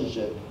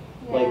relationship?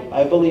 Yes. Like,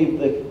 I believe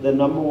the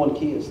number one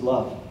key is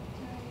love.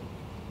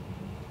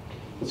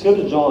 Let's go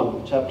to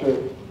John, 1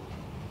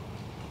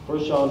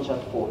 John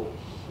chapter 4.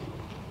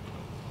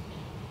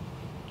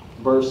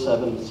 Verse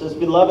 7. It says,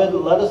 Beloved,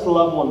 let us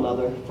love one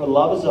another, for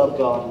love is of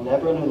God, and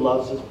everyone who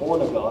loves is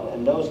born of God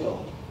and knows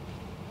God.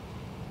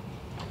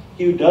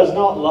 He who does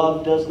not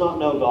love does not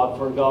know God,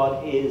 for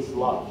God is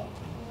love.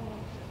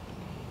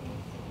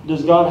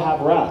 Does God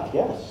have wrath?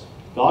 Yes.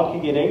 God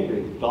can get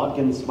angry. God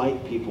can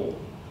smite people.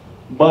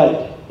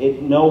 But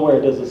it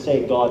nowhere does it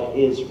say God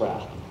is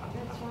wrath.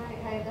 That's right.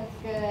 Hey, that's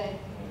good.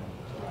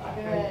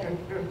 That's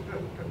good.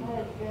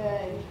 That's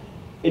good.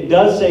 It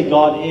does say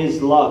God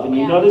is love. And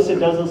you Yeah. notice it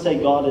doesn't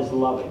say God is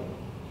loving.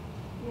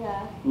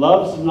 Yeah.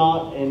 Love's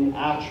not an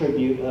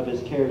attribute of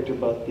his character,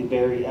 but the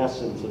very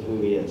essence of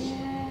who he is. Yes.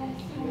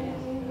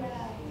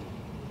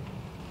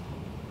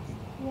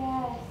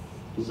 Hallelujah.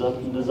 Yes.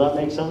 Does that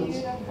make sense?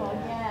 Beautiful.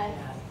 Yes.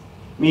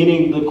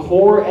 Meaning the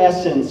core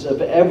essence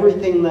of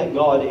everything that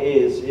God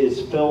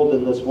is filled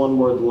in this one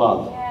word,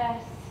 love.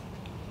 Yes.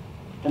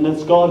 And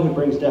it's God who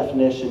brings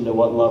definition to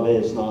what love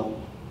is, not...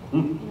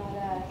 Not us.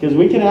 Because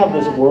we can have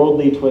this Yeah.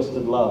 worldly,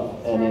 twisted love,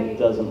 and Right. it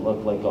doesn't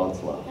look like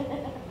God's love.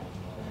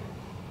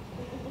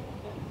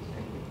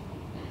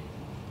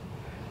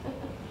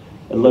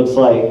 It looks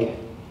like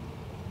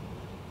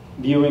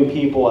viewing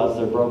people as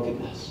their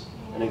brokenness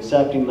and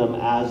accepting them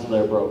as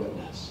their brokenness.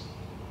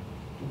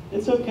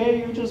 It's okay,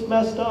 you're just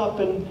messed up,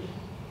 and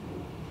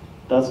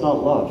that's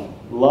not love.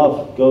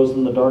 Love goes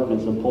in the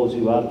darkness and pulls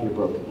you out of your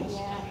brokenness.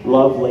 Yeah.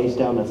 Love lays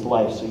down its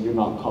life so you're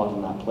not caught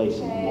in that place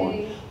anymore.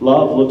 Right.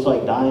 Love looks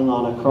like dying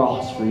on a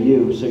cross for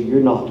you so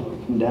you're not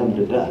condemned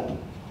to death.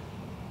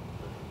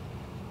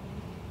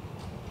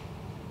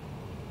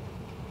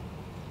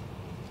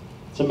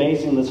 It's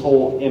amazing, this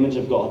whole image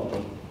of God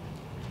thing.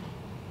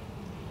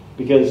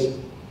 Because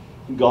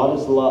God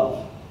is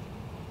love.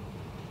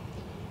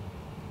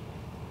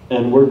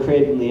 And we're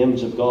created in the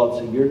image of God,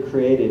 so you're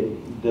created.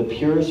 The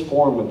purest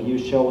form of you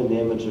showing the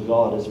image of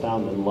God is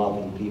found in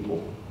loving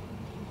people.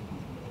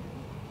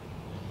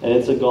 And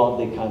it's a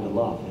godly kind of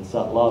love. It's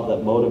that love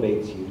that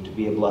motivates you to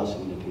be a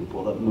blessing to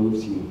people, that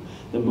moves you,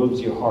 that moves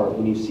your heart.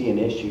 When you see an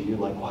issue, you're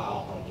like,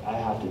 wow, like I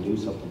have to do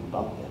something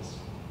about this.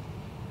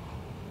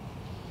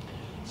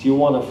 So you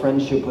want a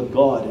friendship with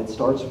God, it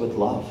starts with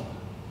love.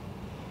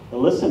 Now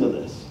listen to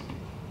this.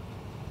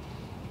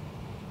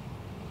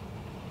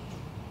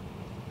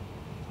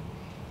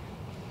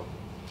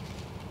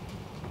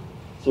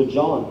 So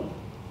John,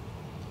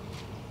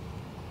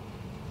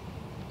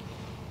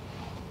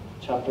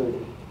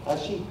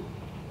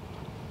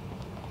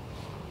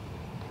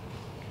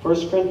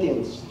 1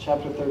 Corinthians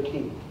chapter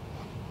 13.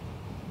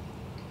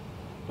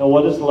 Now,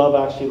 what does love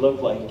actually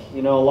look like?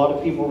 You know, a lot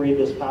of people read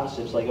this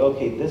passage like,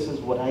 okay, this is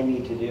what I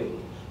need to do.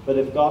 But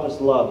if God is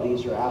love,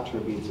 these are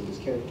attributes of his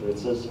character. It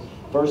says,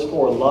 verse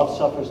 4, love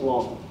suffers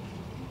long.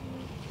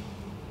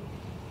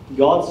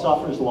 God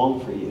suffers long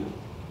for you.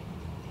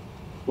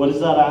 What does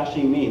that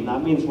actually mean?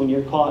 That means when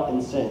you're caught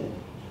in sin,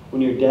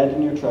 when you're dead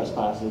in your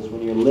trespasses,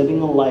 when you're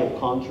living a life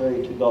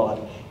contrary to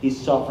God, he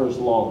suffers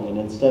long. And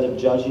instead of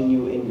judging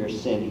you in your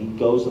sin, he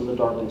goes in the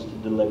darkness to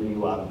deliver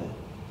you out of it.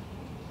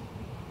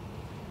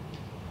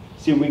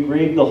 See, we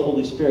grieve the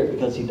Holy Spirit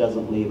because he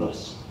doesn't leave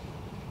us.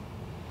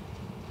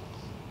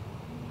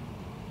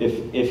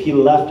 If he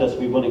left us,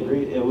 we wouldn't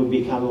grieve. It would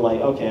be kind of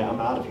like, okay, I'm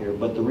out of here.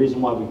 But the reason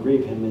why we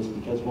grieve him is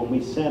because when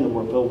we sin and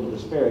we're filled with the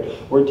Spirit,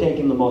 we're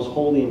taking the most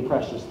holy and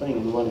precious thing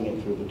and running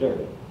it through the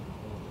dirt.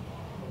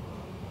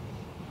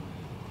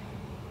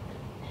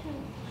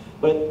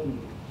 But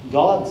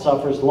God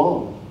suffers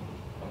long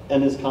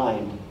and is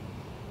kind.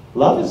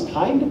 Love is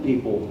kind to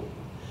people.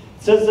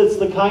 It says it's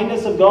the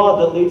kindness of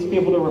God that leads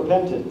people to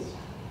repentance.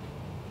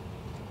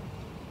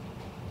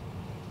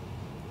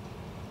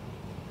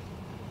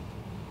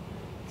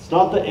 It's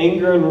not the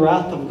anger and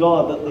wrath of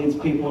God that leads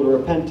people to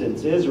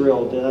repentance.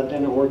 Israel, that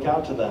didn't work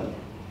out to them.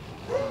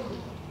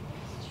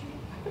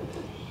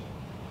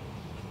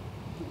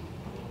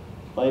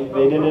 Like,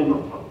 they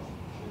didn't...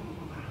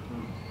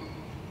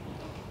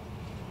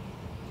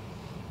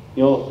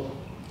 You know...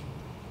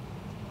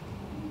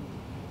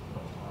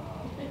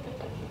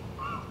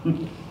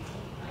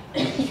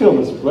 I just feel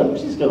this. I'm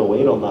just going to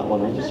wait on that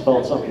one. I just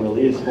felt something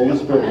release. Holy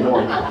Spirit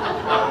more.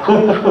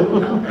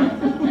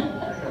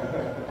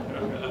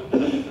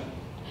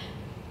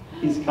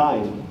 He's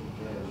kind.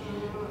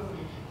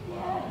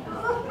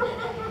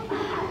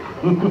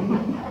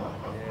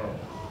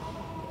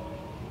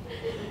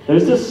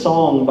 There's this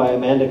song by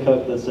Amanda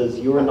Cook that says,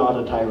 "You are not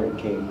a tyrant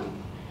king.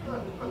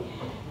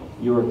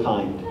 You are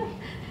kind."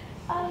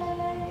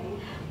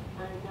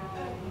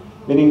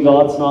 Meaning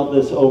God's not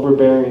this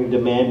overbearing,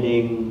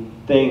 demanding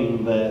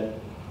thing that,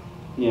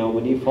 you know,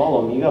 when you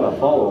follow him, you got to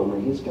follow him, or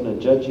he's going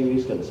to judge you,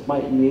 he's going to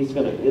smite you,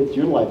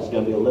 your life's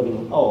going to be a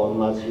living hell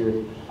unless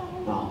you're,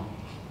 no.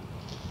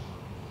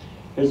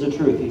 Here's the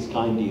truth, he's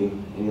kind to you,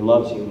 and he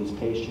loves you, and he's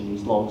patient,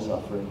 he's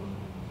long-suffering.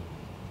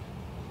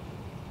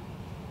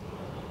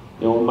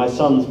 You know, when my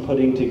son's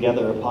putting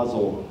together a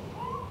puzzle,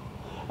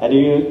 I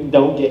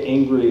don't get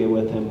angry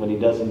with him when he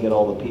doesn't get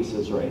all the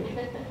pieces right.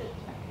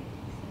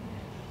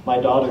 My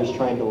daughter's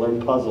trying to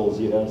learn puzzles,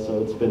 you know,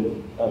 so it's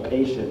been a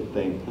patient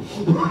thing.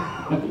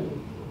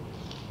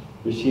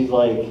 But she's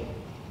like,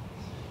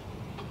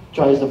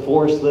 tries to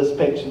force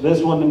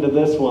this one into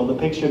this one. The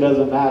picture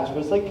doesn't match, but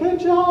it's like, good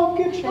job,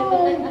 good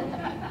job.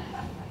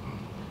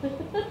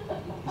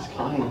 He's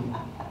kind.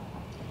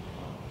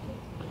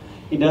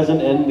 He doesn't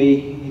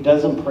envy, he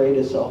doesn't parade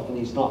himself, and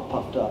he's not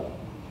puffed up.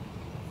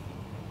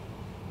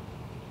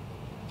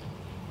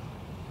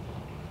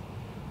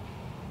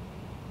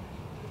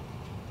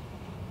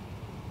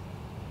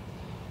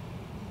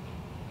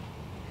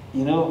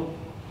 You know,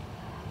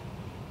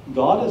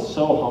 God is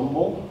so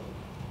humble.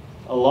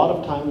 A lot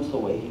of times the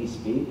way he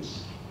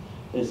speaks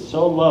is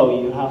so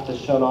low you have to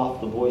shut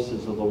off the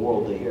voices of the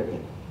world to hear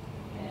him.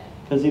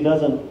 Because he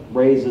doesn't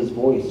raise his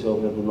voice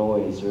over the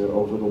noise or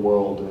over the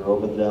world or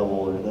over the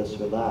devil or this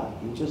or that.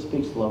 He just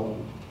speaks low.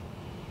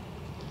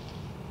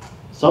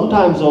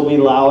 Sometimes they'll be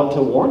loud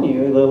to warn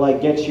you. They'll like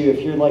get you,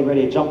 if you're like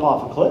ready to jump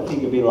off a cliff, he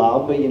could be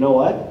loud. But you know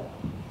what?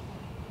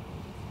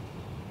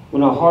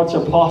 When our hearts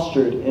are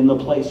postured in the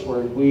place where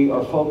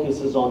our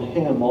focus is on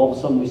him, all of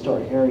a sudden we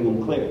start hearing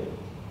him clear.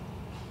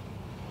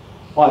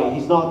 Why?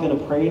 He's not going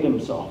to parade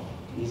himself.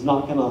 He's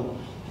not going to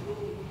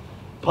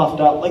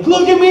puffed up like,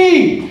 look at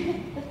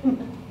me!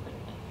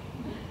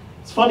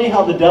 It's funny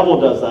how the devil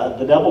does that.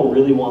 The devil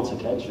really wants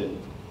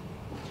attention.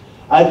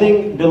 I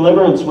think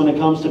deliverance, when it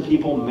comes to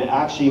people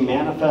actually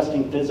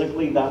manifesting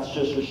physically, that's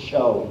just a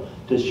show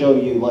to show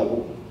you, like,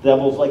 the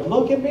devil's like,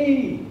 look at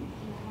me!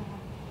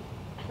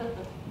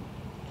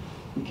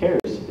 Who cares?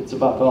 It's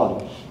about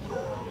God.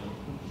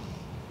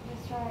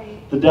 That's right.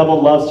 The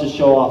devil loves to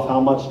show off how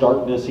much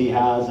darkness he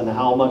has and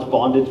how much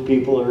bondage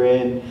people are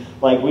in.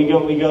 Like we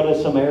go to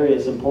some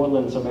areas in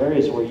Portland, some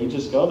areas where you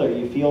just go there,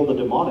 you feel the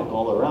demonic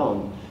all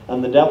around.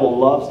 And the devil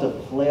loves to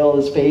flail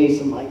his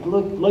face and like,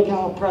 look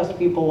how oppressed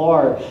people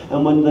are.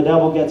 And when the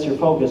devil gets your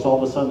focus,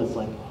 all of a sudden it's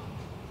like,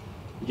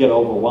 you get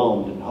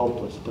overwhelmed and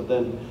helpless. But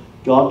then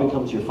God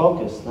becomes your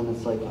focus, then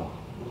it's like, oh,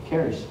 who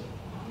cares?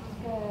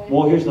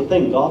 Well, here's the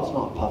thing. God's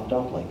not puffed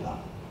up like that.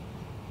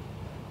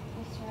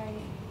 That's right.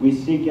 We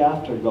seek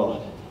after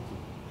God.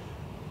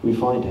 We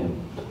find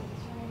him. That's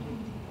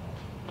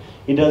right.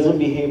 He doesn't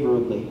behave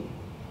rudely.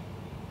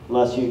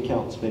 Unless you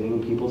count spitting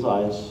in people's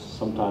eyes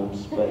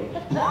sometimes. But,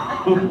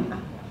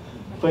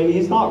 but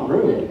he's not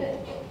rude.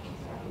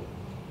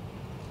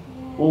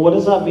 Well, what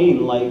does that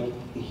mean? Like,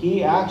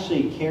 he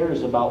actually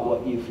cares about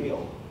what you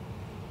feel.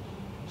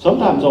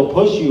 Sometimes he'll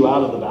push you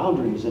out of the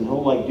boundaries and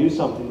he'll like do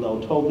something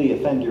that'll totally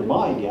offend your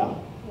mind, yeah?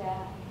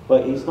 Yeah.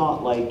 But he's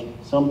not like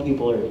some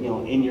people are,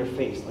 in your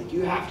face. Like,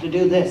 you have to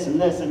do this and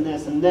this and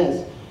this and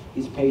this.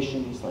 He's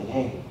patient. He's like,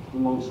 hey,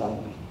 come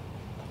alongside me.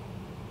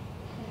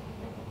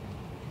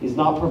 He's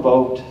not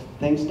provoked.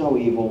 Thinks no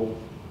evil.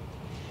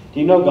 Do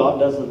you know God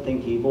doesn't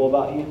think evil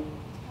about you?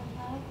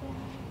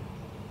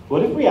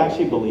 What if we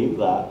actually believed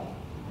that?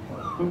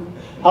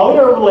 How would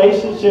our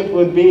relationship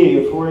would be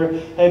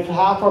if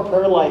half our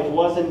prayer life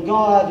wasn't,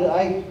 God,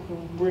 I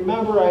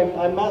remember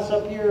I mess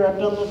up here, I've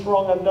done this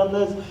wrong, I've done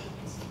this.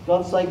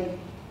 God's like,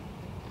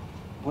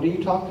 what are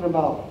you talking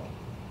about?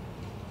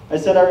 I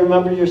said, I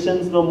remember your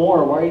sins no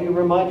more. Why are you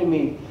reminding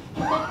me?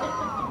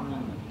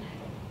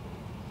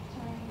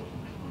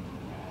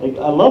 Like,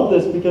 I love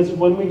this because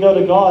when we go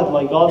to God,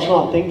 like, God's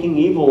not thinking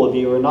evil of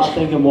you or not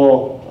thinking,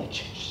 well,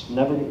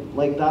 never,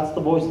 like, that's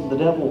the voice of the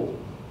devil.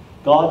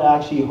 God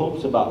actually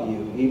hopes about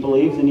you. He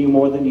believes in you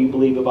more than you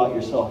believe about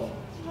yourself.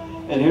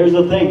 And here's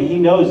the thing. He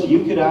knows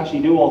you could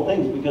actually do all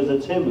things because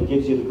it's Him who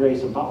gives you the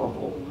grace and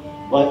powerful.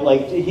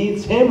 Like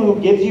it's Him who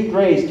gives you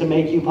grace to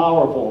make you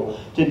powerful,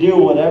 to do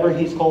whatever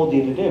He's called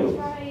you to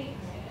do.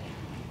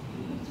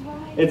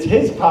 It's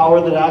His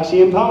power that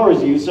actually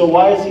empowers you. So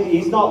why is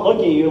He's not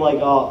looking at you like,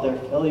 oh, they're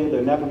failure,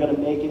 they're never going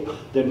to make it,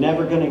 they're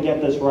never going to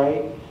get this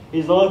right.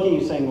 He's looking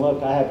at you saying,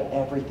 look, I have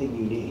everything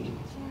you need.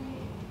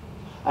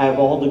 I have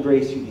all the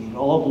grace you need,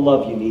 all the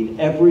love you need,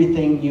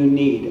 everything you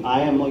need. I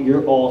am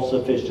your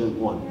all-sufficient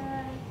one.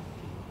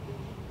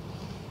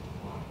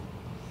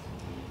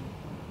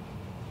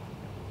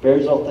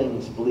 Bears all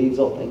things, believes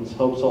all things,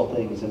 hopes all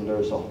things,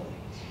 endures all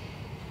things.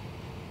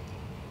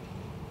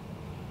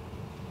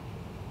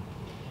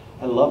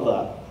 I love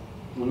that.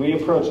 When we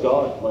approach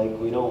God, like,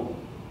 we don't...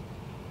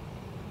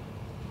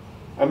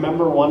 I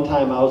remember one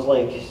time I was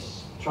like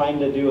trying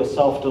to do a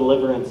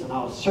self-deliverance and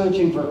I was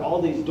searching for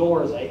all these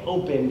doors I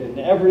opened and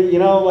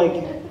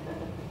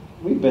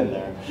we've been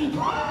there.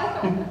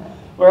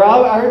 Where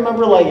I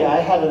remember, like, I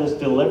had this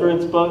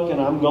deliverance book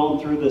and I'm going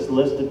through this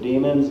list of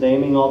demons,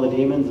 naming all the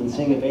demons and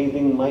seeing if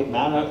anything might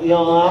matter.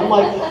 I'm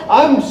like,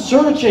 I'm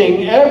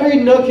searching every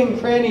nook and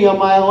cranny of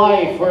my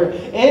life for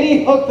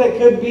any hook that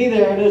could be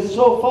there. And it's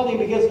so funny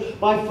because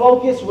my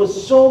focus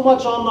was so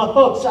much on the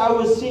hooks. I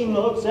was seeing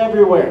the hooks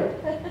everywhere.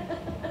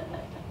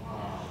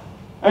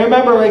 I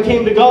remember I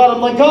came to God,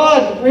 I'm like,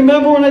 God,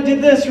 remember when I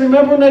did this,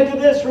 remember when I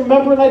did this,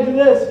 remember when I did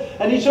this.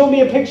 And He showed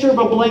me a picture of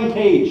a blank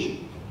page.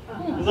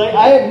 He's like,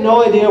 I have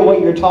no idea what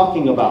you're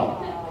talking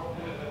about.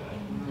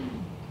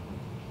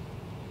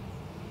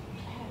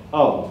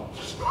 Oh.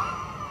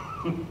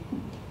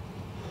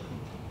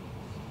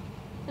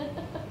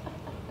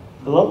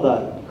 I love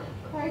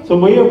that. So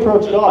when we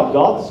approach God,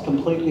 God's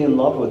completely in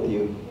love with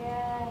you.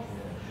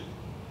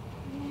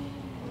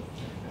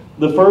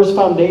 The first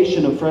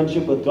foundation of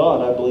friendship with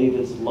God, I believe,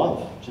 is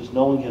love. Just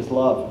knowing His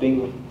love,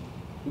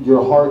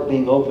 your heart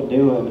being open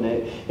to Him. And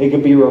it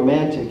could be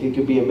romantic, it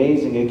could be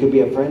amazing, it could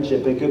be a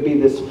friendship, it could be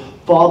this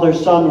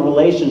father-son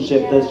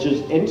relationship that's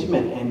just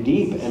intimate and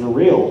deep and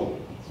real.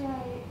 That's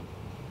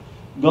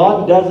right.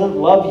 God doesn't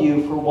love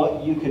you for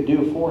what you could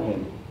do for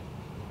Him.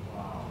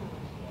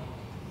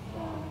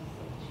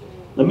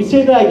 Let me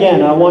say that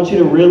again. I want you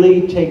to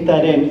really take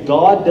that in.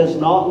 God does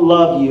not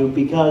love you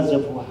because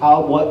of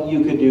what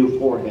you could do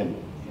for Him.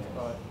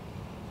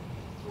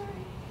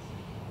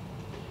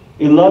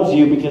 He loves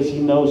you because He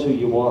knows who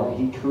you are.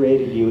 He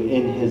created you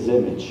in His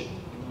image.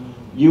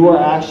 You are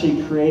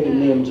actually created in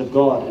the image of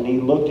God. And He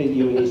looked at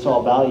you and He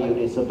saw value and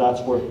He said,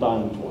 that's worth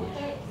dying for.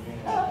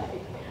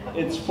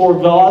 It's for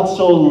God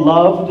so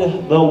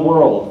loved the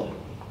world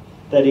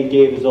that He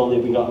gave His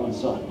only begotten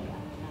Son.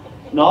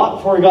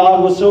 Not for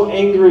God was so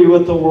angry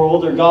with the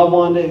world or God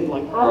wanted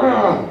like,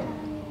 argh!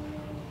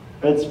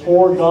 It's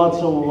for God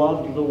so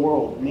loved the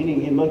world.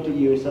 Meaning He looked at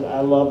you and said, I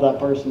love that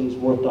person. He's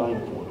worth dying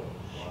for.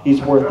 He's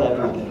worth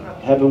everything.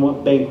 Heaven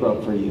went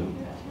bankrupt for you.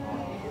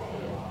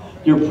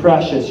 You're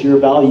precious. You're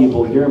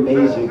valuable. You're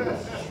amazing.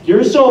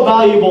 You're so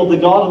valuable the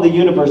God of the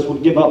universe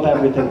would give up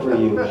everything for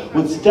you.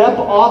 Would step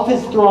off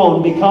His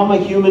throne, become a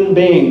human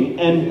being,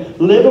 and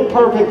live a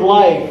perfect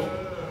life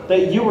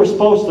that you were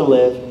supposed to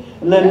live.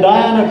 And then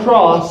die on a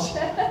cross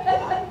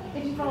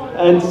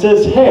and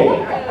says, hey,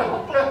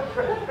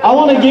 I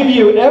want to give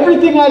you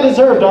everything I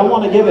deserved. I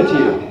want to give it to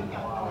you.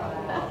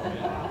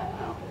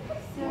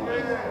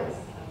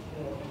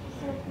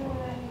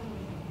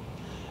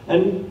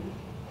 And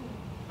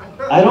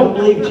I don't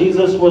believe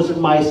Jesus was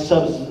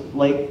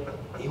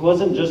He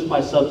wasn't just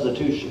my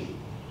substitution.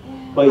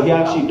 But He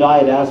actually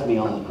died as me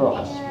on the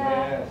cross.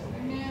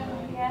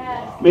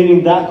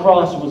 Meaning that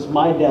cross was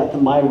my death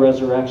and my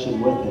resurrection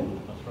with Him.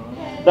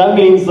 That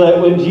means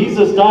that when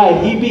Jesus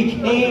died, He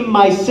became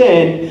my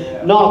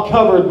sin, not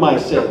covered my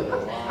sin.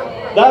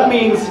 That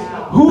means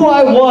who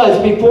I was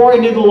before I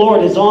knew the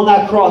Lord is on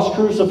that cross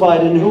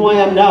crucified, and who I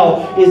am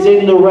now is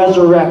in the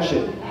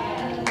resurrection.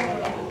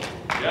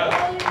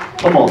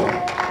 Come on.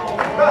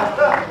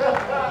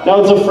 Now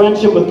it's a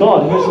friendship with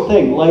God. Here's the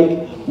thing,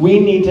 we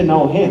need to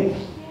know Him.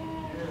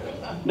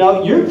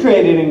 Now you're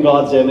created in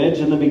God's image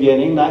in the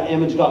beginning. That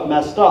image got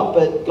messed up,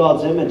 but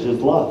God's image is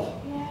love.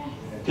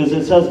 Because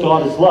it says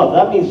God is love.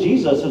 That means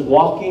Jesus is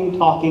walking,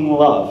 talking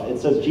love. It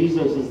says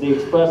Jesus is the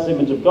express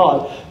image of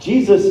God.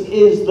 Jesus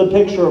is the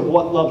picture of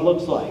what love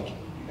looks like.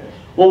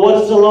 Well, what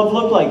does the love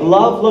look like?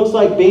 Love looks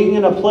like being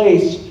in a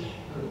place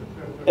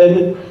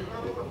and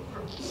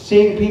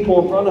seeing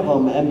people in front of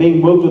them and being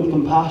moved with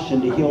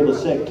compassion to heal the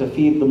sick, to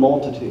feed the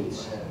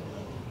multitudes.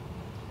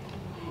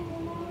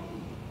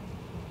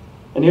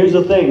 And here's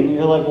the thing.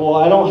 You're like, well,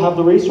 I don't have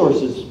the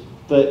resources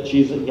that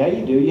Jesus... Yeah,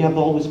 you do. You have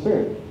the Holy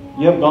Spirit.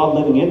 You have God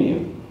living in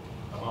you.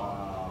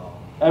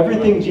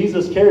 Everything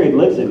Jesus carried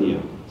lives in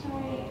you.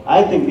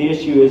 I think the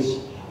issue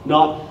is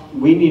not...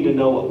 We need to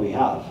know what we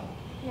have.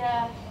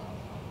 Yeah.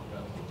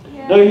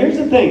 Now, here's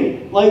the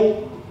thing. Like,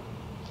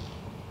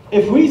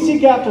 if we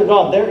seek after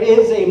God, there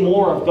is a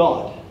more of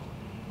God.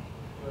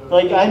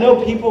 Like, I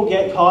know people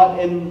get caught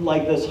in,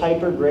 like, this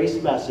hyper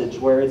grace message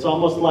where it's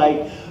almost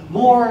like,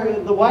 more,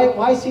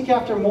 why seek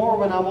after more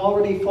when I'm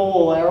already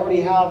full? I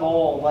already have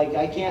all. Like,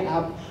 I can't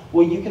have...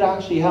 Well, you could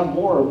actually have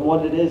more.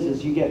 What it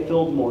is you get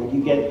filled more.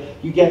 You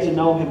get to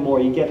know Him more.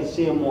 You get to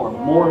see Him more.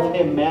 Yes. More of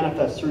Him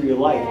manifests through your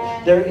life.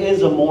 Yes. There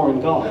is a more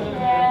in God.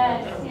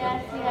 Yes,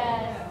 yes,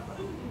 yes.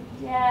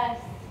 Yes.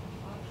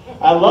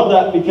 I love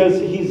that because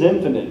He's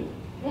infinite.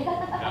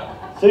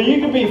 So you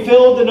can be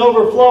filled and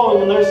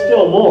overflowing and there's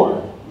still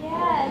more.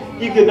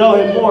 Yes. You can know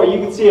Him more. You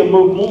can see Him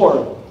move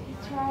more.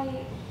 That's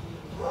right.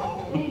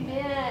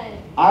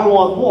 Amen. I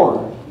want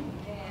more.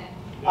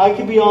 I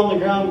could be on the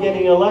ground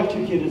getting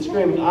electrocuted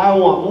screaming, I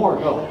want more.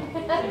 Go.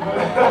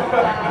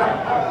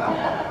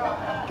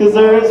 Because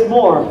there is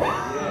more.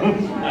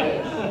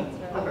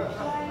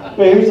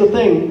 But here's the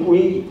thing.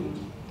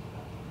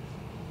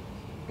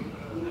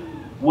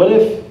 What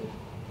if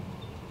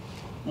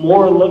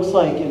more looks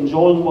like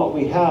enjoying what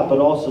we have, but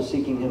also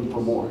seeking Him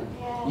for more?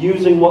 Yes.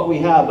 Using what we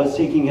have, but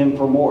seeking Him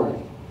for more.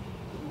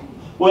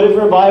 What if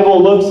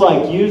revival looks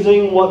like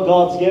using what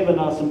God's given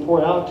us and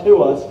poured out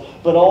to us,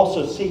 but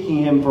also seeking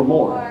Him for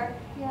more?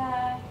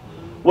 Yeah.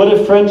 What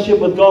if friendship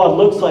with God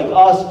looks like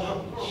us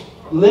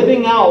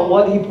living out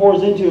what He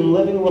pours into and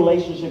living a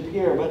relationship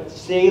here, but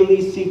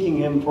daily seeking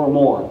Him for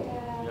more?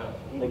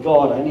 Yeah. Like,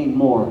 God, I need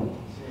more.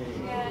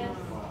 Yes.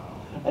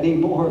 I need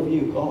more of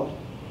you, God.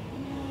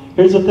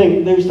 Here's the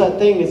thing. There's that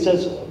thing. It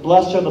says,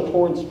 blessed are the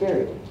poor in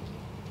spirit.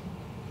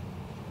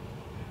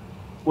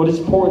 What does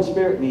poor in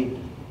spirit mean?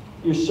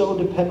 You're so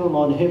dependent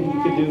on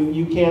Him,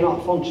 you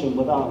cannot function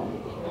without Him.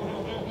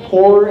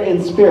 Poor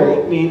in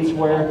spirit means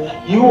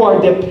where you are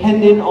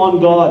dependent on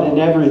God in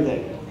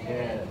everything.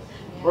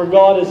 Where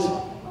God is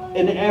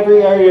in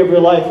every area of your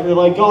life. You're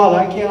like, God,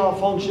 I cannot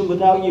function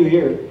without you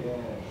here.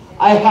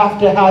 I have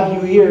to have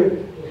you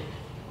here.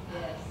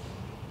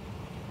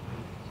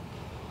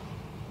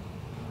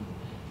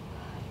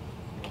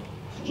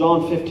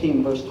 John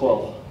 15, verse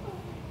 12.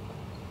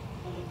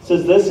 It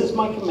says, this is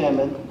my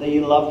commandment, that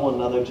you love one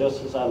another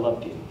just as I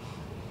loved you.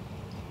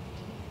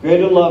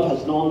 Greater love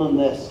has no one than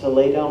this, to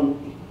lay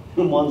down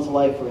one's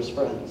life for his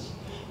friends.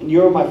 And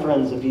you are my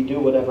friends if you do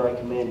whatever I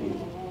command you.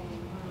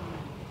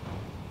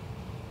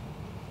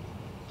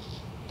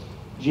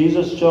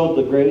 Jesus showed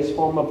the greatest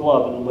form of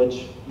love in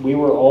which we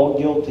were all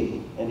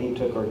guilty, and He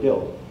took our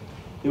guilt.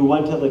 He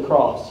went to the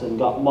cross and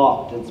got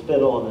mocked and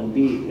spit on and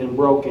beat and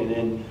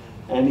broken,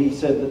 and He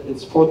said, that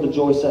it's for the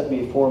joy set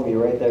before me,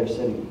 right there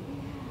sitting.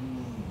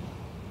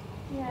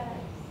 Yes.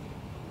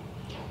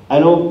 I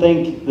don't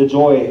think the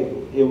joy,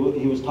 He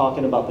was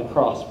talking about the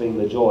cross being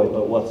the joy,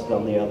 but what's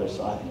on the other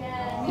side.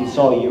 Yes. He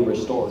saw you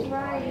restored. That's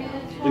right.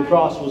 That's The right.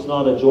 cross was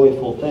not a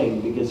joyful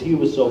thing because He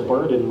was so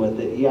burdened with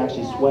it. He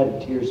actually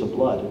sweated tears of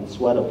blood and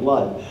sweat of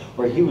blood,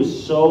 where He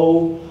was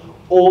so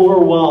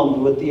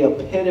overwhelmed with the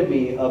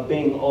epitome of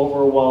being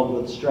overwhelmed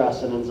with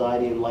stress and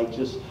anxiety and like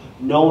just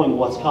knowing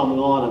what's coming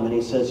on Him. And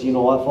He says, you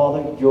know what,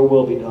 Father? Your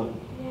will be done.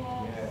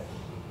 Yes.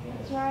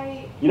 That's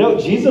right. You know,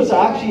 Jesus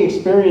actually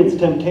experienced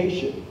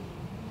temptation.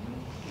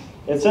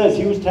 It says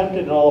He was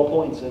tempted at all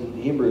points in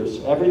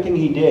Hebrews. Everything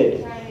He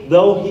did, Right.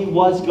 though He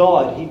was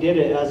God, He did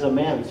it as a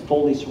man,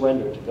 fully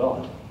surrendered to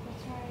God.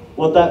 That's right.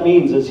 What that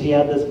means is He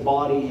had this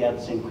body, He had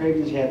the same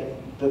cravings, He had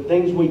the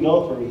things we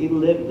go through. He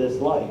lived this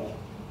life.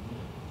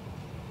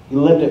 He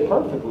lived it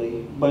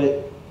perfectly, but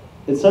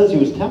it says He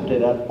was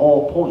tempted at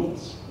all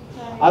points.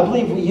 That's right. I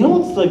believe, you know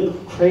what's the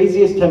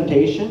craziest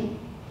temptation?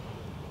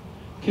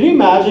 Can you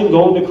imagine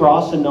going to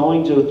cross and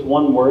knowing just with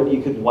one word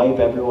you could wipe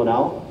everyone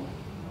out?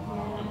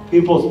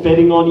 People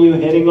spitting on you,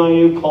 hitting on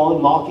you,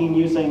 calling, mocking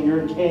you, saying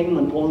you're a king,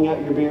 and pulling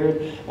out your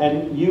beard,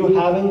 and you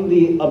having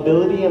the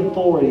ability and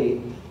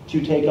authority to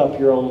take up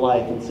your own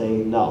life and say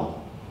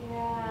no.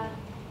 Yeah.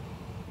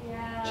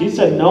 Yeah. She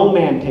said, no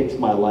man takes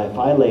my life.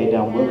 I lay it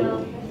down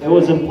willingly. It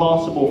was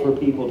impossible for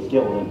people to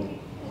kill Him.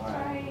 That's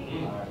right.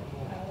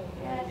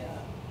 Yes.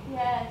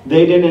 Yes.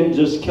 They didn't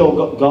just kill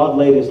God. God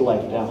laid His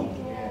life down.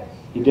 Yes.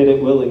 He did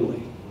it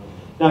willingly.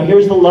 Now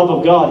here's the love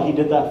of God. He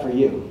did that for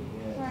you.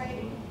 That's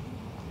right.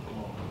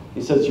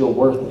 He says you're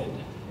worth it.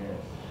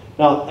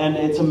 Now, and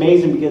it's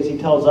amazing because He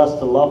tells us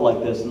to love like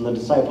this, and the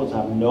disciples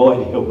have no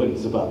idea what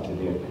He's about to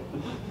do.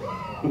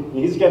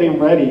 He's getting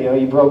ready.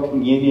 He broke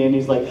communion.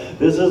 He's like,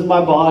 this is my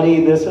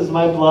body. This is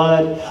my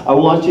blood. I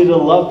want you to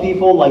love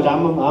people like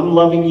I'm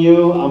loving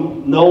you.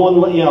 No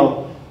one,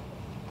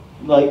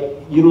 like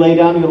you lay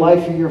down your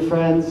life for your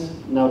friends.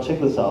 Now check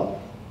this out.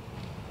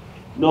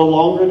 No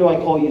longer do I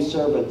call you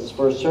servants,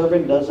 for a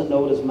servant doesn't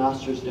know what his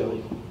master's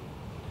doing.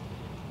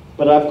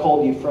 But I've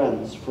called you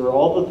friends, for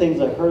all the things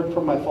I heard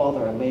from my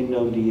Father I made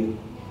known to you.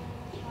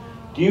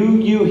 Do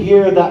you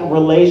hear that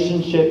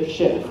relationship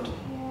shift?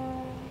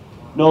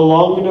 No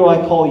longer do I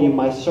call you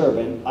my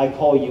servant, I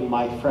call you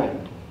my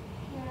friend.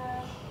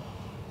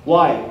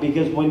 Why?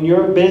 Because when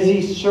you're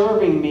busy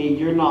serving me,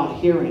 you're not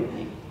hearing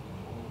me.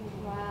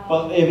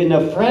 But if in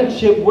a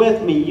friendship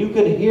with me, you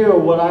could hear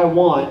what I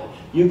want.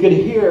 You could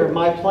hear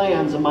my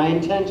plans and my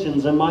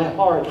intentions and my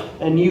heart,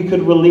 and you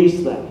could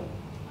release them.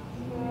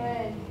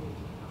 Good.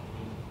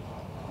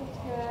 That's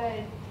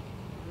good.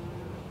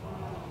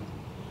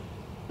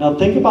 Now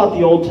think about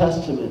the Old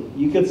Testament.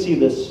 You could see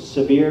this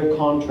severe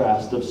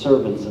contrast of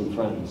servants and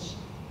friends.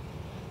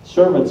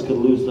 Servants could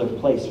lose their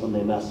place when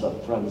they mess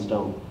up. Friends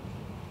don't.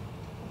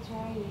 That's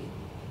right.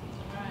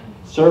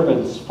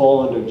 Servants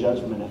fall under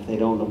judgment if they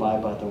don't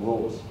abide by the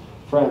rules.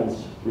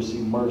 Friends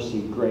receive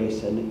mercy,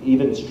 grace, and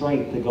even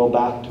strength to go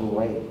back to a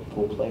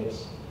rightful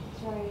place.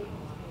 That's right.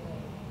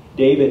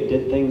 David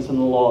did things in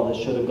the law that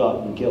should have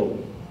gotten him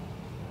killed.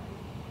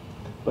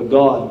 But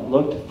God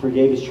looked,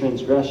 forgave his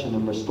transgression,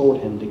 and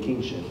restored him to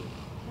kingship.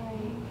 Right.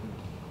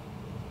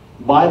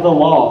 By the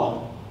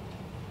law,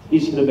 he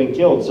should have been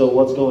killed. So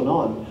what's going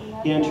on?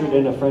 He entered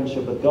in a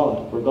friendship with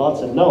God, where God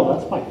said, no,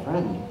 that's my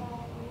friend.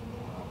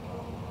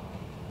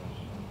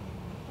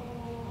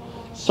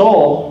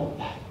 Saul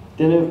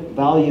didn't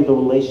value the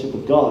relationship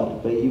with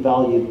God, but he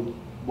valued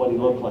what he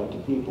looked like to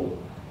people.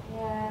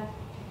 Yeah.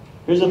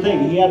 Here's the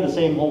thing. He had the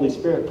same Holy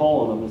Spirit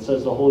fall on him. It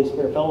says the Holy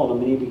Spirit fell on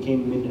him and he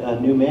became a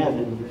new man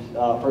in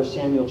 1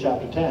 Samuel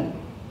chapter 10.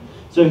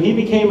 So he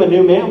became a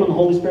new man when the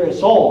Holy Spirit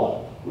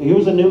Saul. He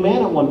was a new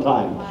man at one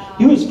time. Wow.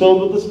 He was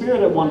filled with the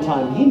Spirit at one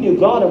time. He knew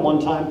God at one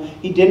time.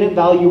 He didn't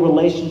value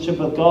relationship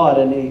with God,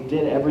 and he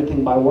did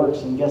everything by works.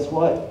 And guess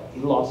what?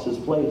 He lost his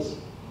place.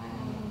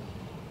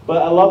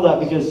 But I love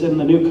that because in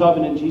the new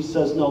covenant, Jesus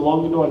says, no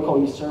longer do I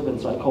call you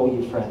servants, I call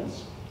you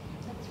friends.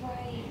 That's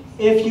right.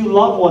 If you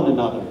love one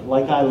another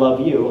like I love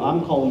you,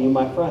 I'm calling you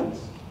my friends.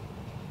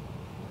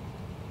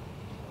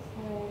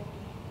 Good.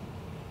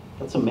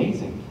 That's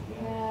amazing.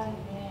 Yeah.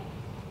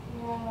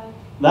 Yeah.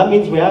 That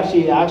means we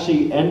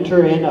actually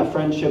enter in a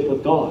friendship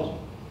with God.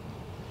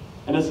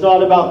 And it's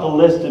not about the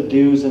list of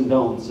do's and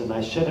don'ts, and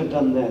I should have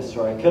done this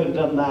or I could have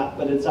done that,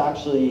 but it's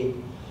actually,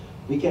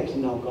 we get to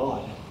know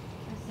God.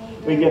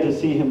 We get to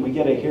see him. We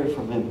get to hear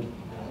from him.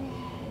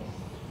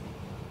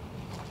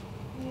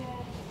 Yes.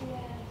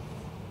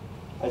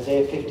 Yes.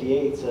 Isaiah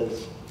 58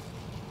 says,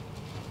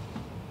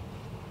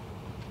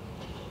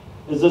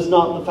 is this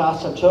not the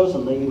fast I've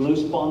chosen, that you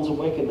loose bonds of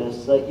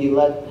wickedness, that you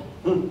let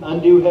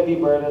undo heavy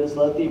burdens,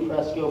 let the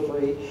oppressed go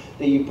free,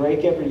 that you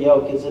break every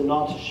yoke? Is it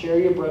not to share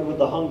your bread with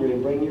the hungry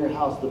and bring to your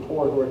house the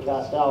poor who are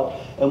cast out?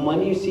 And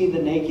when you see the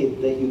naked,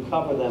 that you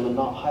cover them and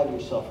not hide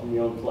yourself from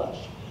your own flesh.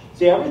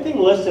 See, everything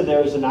listed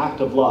there is an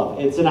act of love.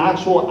 It's an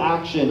actual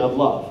action of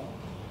love.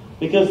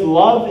 Because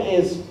love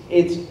is,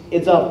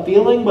 it's a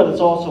feeling, but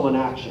it's also an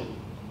action.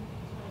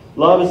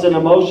 Love is an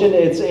emotion.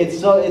 It's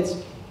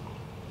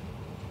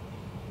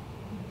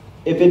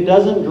if it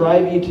doesn't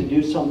drive you to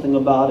do something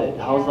about it,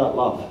 how's that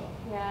love?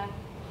 Yeah.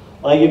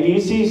 Like if you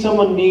see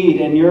someone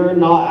need and you're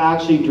not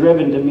actually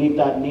driven to meet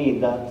that need,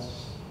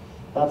 that's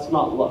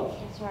not love.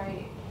 That's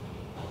right.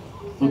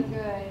 So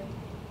good.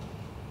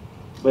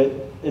 But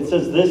it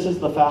says, this is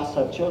the fast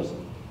I've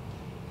chosen.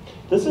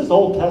 This is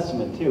Old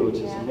Testament too, which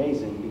is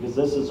amazing, because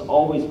this has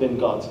always been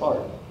God's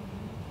heart.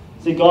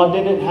 See, God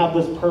didn't have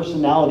this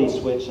personality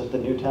switch at the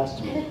New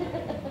Testament.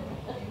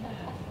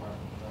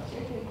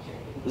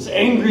 This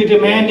angry,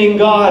 demanding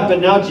God, but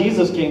now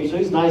Jesus came, so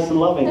he's nice and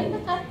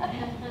loving.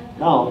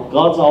 No,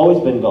 God's always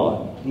been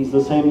God. He's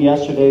the same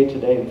yesterday,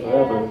 today, and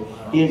forever.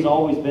 He has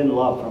always been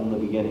love from the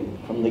beginning,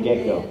 from the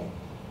get-go.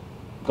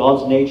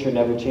 God's nature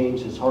never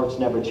changed. His heart's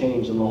never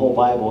changed. And the whole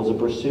Bible is a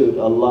pursuit,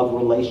 a love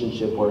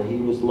relationship where he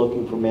was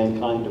looking for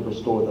mankind to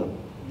restore them.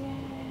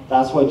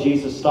 That's why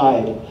Jesus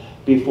died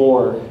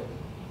before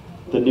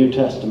the New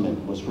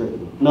Testament was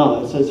written.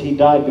 No, it says he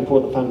died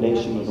before the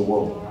foundation of the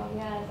world.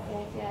 Yes,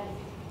 yes, yes.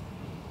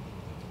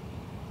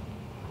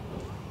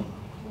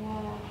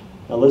 Yeah.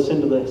 Now listen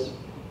to this.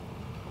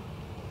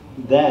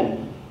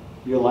 Then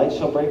your light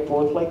shall break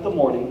forth like the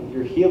morning.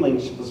 Your healing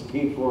shall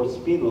speed forth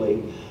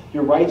speedily.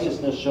 Your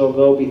righteousness shall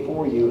go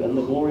before you, and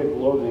the glory of the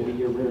Lord will be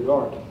your rear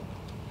guard.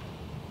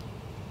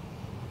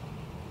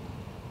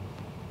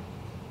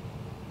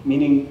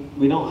 Meaning,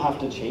 we don't have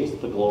to chase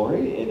the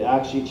glory. It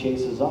actually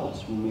chases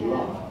us when we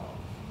love.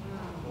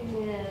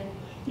 Amen.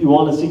 You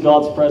want to see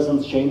God's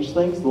presence change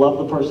things? Love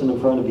the person in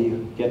front of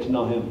you. Get to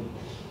know him.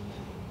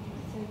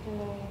 So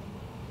good.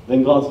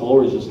 Then God's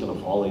glory is just going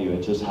to follow you.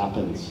 It just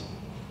happens.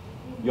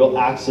 You'll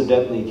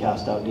accidentally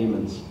cast out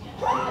demons.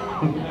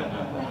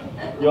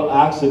 You'll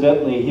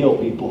accidentally heal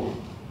people.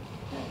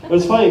 It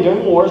was funny,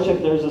 during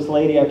worship, there's this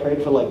lady I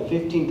prayed for like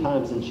 15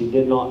 times and she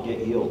did not get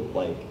healed.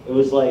 Like, it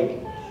was like,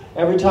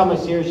 every time I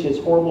see her, she has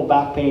horrible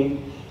back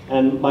pain.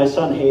 And my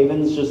son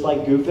Haven's just like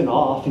goofing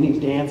off and he's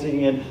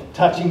dancing and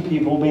touching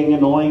people, being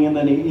annoying. And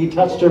then he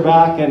touched her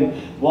back and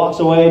walks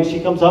away. And she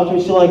comes up to me,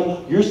 she's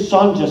like, your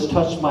son just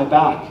touched my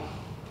back.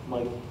 I'm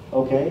like,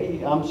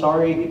 okay, I'm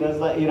sorry he does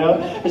that, you know?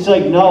 It's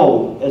like,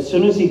 no, as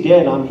soon as he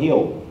did, I'm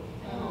healed.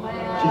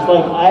 She's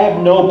like, I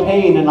have no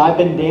pain and I've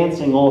been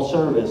dancing all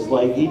service.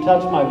 Like, he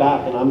touched my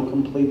back and I'm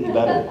completely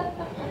better.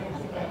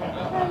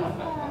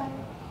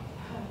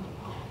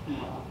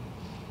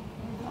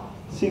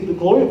 See, the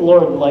glory of the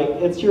Lord, like,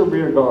 it's your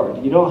rear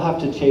guard. You don't have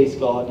to chase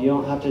God. You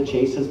don't have to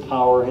chase His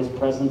power, His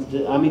presence.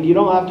 I mean, you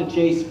don't have to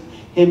chase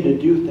Him to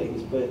do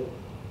things, but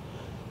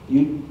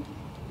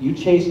you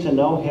chase to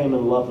know Him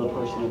and love the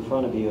person in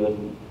front of you,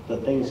 and the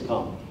things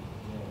come.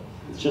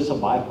 It's just a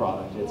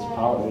byproduct. It's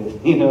power.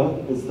 You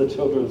know, it's the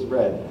children's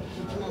bread.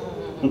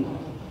 It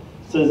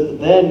says,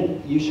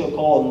 then you shall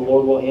call and the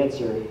Lord will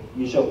answer.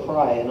 You shall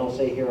cry and He'll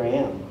say, here I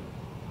am.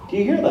 Do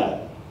you hear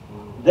that?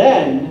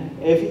 Then,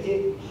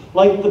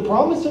 like, the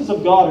promises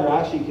of God are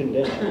actually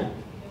conditional.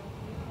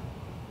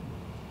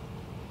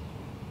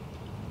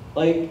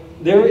 Like,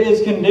 there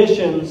is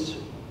conditions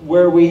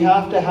where we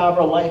have to have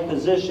our life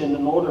positioned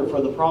in order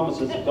for the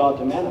promises of God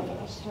to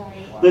manifest.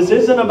 This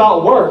isn't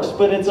about works,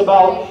 but it's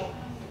about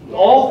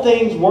all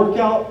things work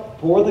out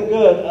for the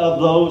good of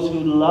those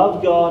who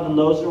love God and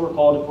those who are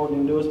called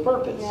according to His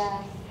purpose.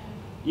 Yes.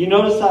 You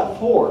notice that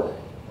for.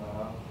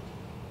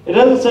 It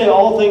doesn't say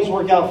all things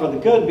work out for the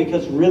good,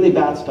 because really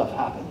bad stuff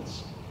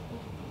happens.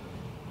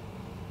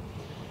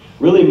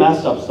 Really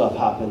messed up stuff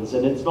happens,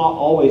 and it's not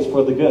always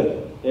for the good.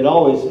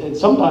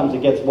 Sometimes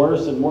it gets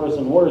worse and worse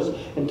and worse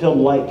until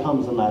light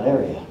comes in that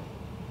area.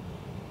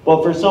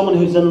 But for someone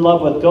who's in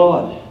love with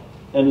God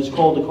and is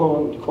called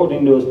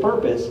according to His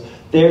purpose,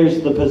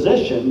 there's the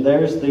position,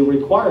 there's the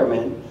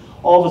requirement.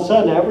 All of a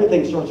sudden,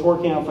 everything starts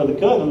working out for the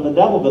good, and the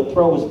devil could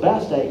throw his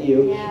best at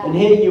you and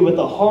hit you with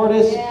the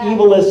hardest,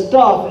 evilest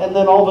stuff, and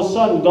then all of a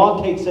sudden,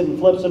 God takes it and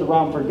flips it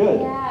around for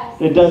good.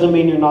 Yes. It doesn't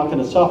mean you're not going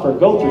to suffer,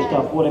 go through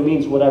stuff. What it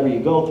means, whatever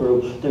you go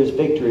through, there's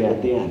victory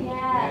at the end.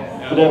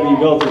 Yes. Whatever you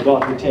go through,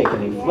 God can take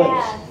and He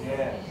flips.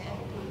 Yes.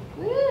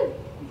 Woo.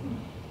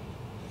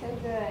 So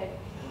good.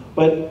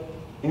 But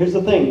here's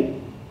the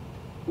thing.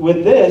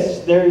 With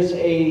this, there's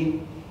a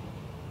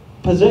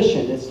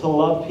position. It's to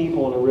love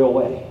people in a real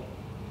way.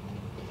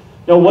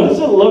 Now, what does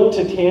it look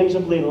to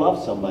tangibly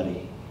love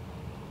somebody?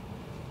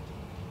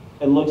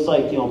 It looks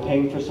like,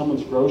 paying for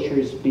someone's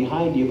groceries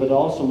behind you, but it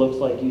also looks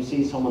like you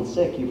see someone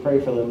sick, you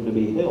pray for them to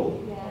be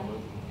healed. Yeah.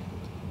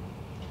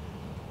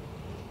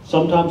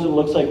 Sometimes it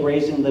looks like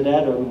raising the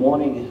dead or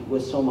mourning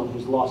with someone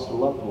who's lost a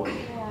loved one.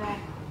 Yeah.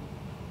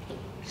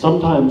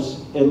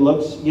 Sometimes it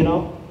looks,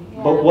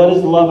 but what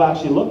does love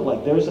actually look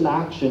like? There's an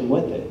action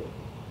with it.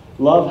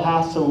 Love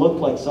has to look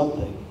like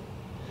something.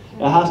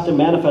 It has to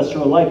manifest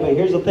through a life. But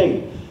here's the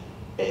thing.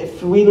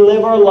 If we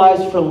live our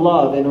lives for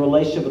love in a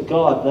relationship with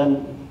God,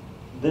 then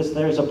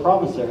there's a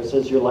promise there. It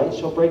says, your light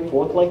shall break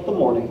forth like the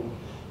morning.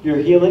 Your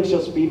healing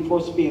shall speed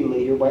forth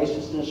speedily. Your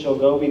righteousness shall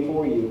go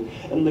before you.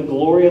 And the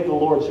glory of the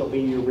Lord shall be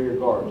your rear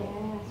guard. Yes.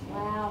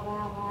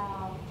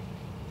 Wow.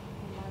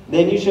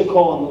 Then you shall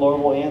call and the Lord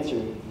will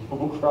answer.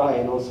 He'll cry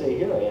and He'll say,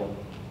 here I am.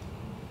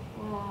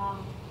 Wow.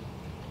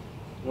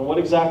 And what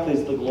exactly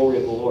is the glory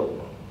of the Lord?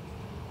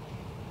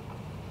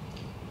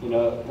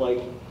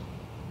 Like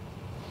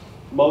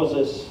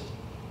Moses,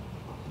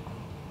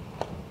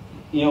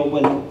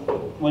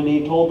 when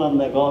he told them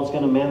that God's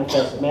going to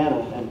manifest manna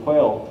and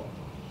quail,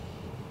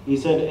 He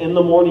said, in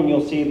the morning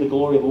you'll see the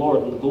glory of the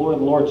Lord. And the glory of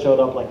the Lord showed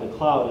up like a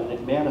cloud, and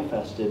it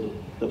manifested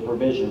the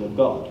provision of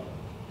God.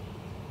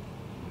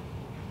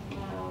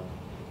 Wow.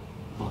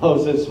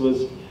 Moses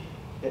was,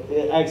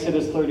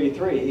 Exodus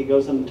 33, he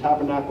goes in the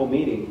tabernacle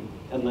meeting,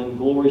 and then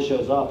glory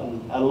shows up.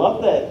 And I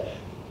love that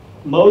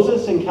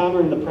Moses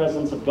encountering the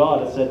presence of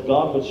God, it said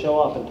God would show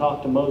up and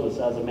talk to Moses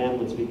as a man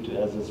would speak to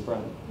as his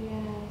friend. Yes.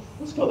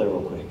 Let's go there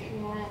real quick.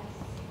 Yes.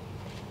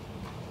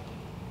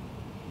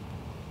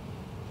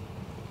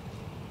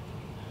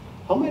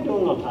 How am I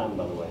doing on time,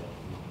 by the way?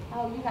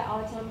 Oh, you got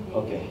all the time to do.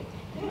 Okay.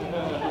 This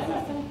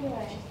is so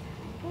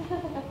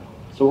good.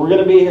 So we're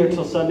going to be here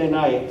till Sunday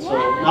night. So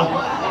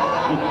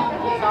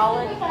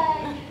Solid.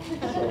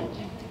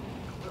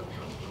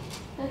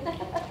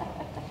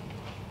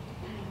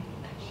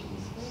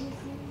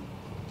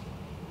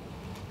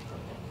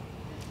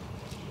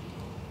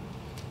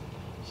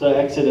 So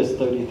Exodus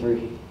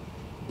 33.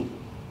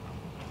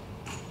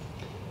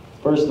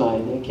 Verse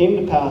 9. It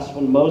came to pass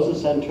when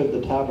Moses entered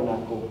the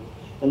tabernacle,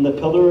 and the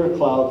pillar of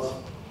clouds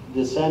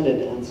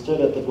descended and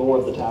stood at the door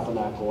of the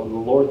tabernacle, and the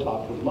Lord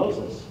talked with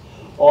Moses.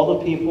 All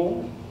the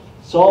people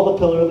saw the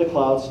pillar of the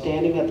cloud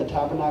standing at the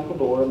tabernacle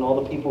door, and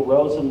all the people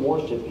rose and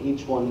worshipped,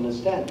 each one in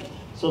his tent.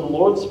 So the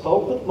Lord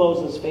spoke with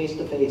Moses face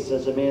to face,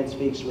 as a man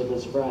speaks with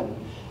his friend.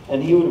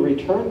 And he would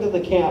return to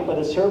the camp, but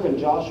his servant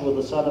Joshua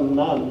the son of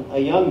Nun, a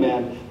young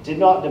man, did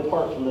not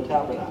depart from the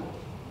tabernacle.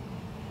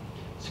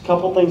 There's a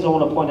couple things I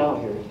want to point out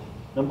here.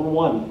 Number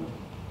one,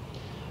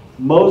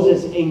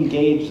 Moses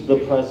engaged the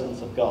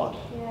presence of God.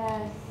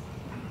 Yes.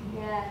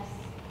 Yes.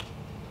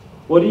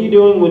 What are you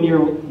doing when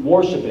you're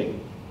worshiping?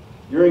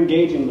 You're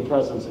engaging the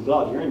presence of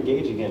God. You're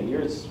engaging Him.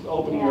 You're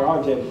opening your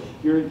heart to Him.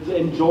 You're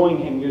enjoying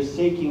Him. You're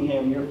seeking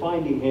Him. You're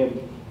finding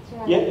Him.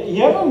 Right.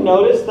 You ever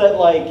notice that,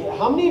 like,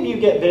 how many of you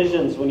get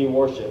visions when you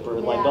worship, or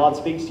like God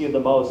speaks to you the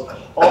most?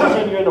 All of a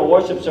sudden you're in a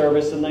worship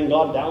service and then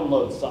God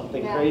downloads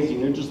something crazy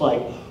and you're just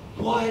like,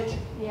 what?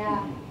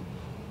 Yeah.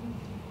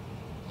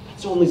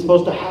 It's only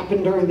supposed to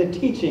happen during the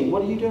teaching.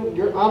 What are you doing?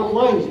 You're out of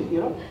line,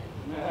 you know?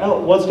 No,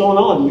 what's going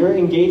on? You're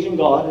engaging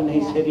God and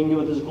He's hitting you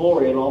with His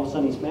glory, and all of a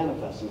sudden He's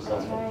manifesting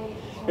something. Right.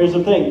 Here's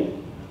the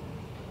thing.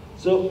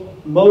 So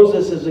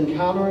Moses is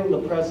encountering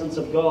the presence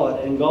of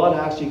God, and God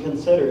actually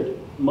considered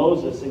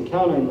Moses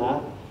encountering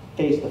that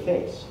face to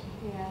face.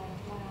 Yeah.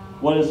 Wow.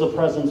 What is the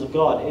presence of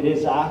God? It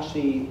is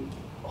actually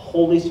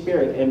Holy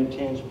Spirit in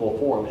tangible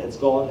form. It's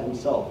God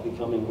Himself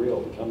becoming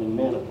real, becoming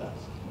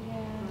manifest.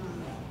 Yeah.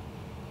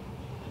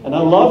 And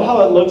I love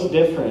how it looks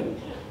different.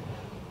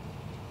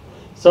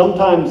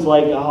 Sometimes,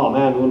 like, oh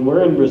man, when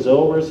we're in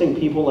Brazil, we're seeing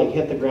people like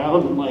hit the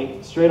ground and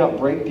like straight up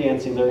break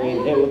dancing. They're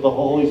getting hit with the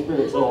Holy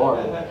Spirit so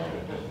hard.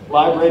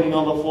 Vibrating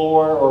on the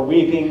floor or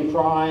weeping,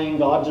 crying,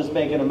 God just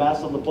making a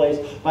mess of the place.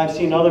 But I've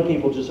seen other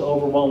people just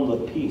overwhelmed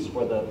with peace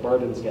where the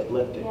burdens get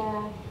lifted.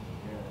 Yeah.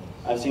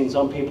 I've seen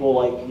some people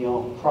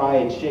like, cry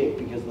and shake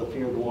because the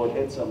fear of the Lord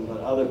hits them.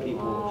 But other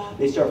people,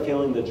 they start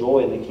feeling the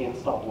joy and they can't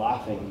stop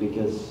laughing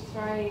because That's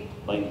right.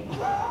 like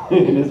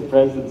in His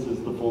presence is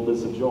the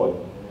fullness of joy.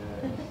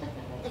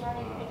 That's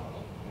right.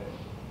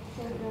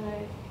 So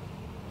good.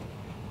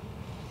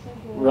 So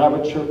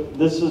good.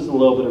 This is a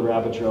little bit of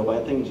rabbit trail, but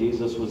I think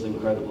Jesus was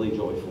incredibly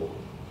joyful.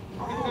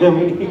 I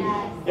mean,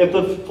 if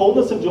the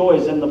fullness of joy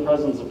is in the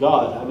presence of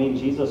God, I mean,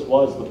 Jesus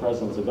was the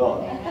presence of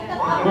God.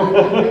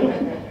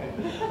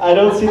 I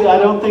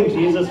don't think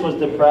Jesus was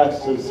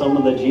depressed as some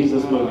of the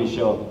Jesus movies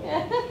show.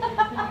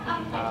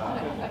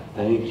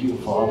 Thank you,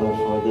 Father,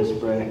 for this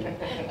bread.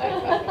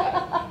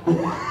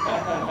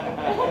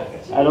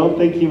 I don't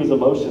think He was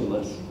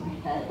emotionless.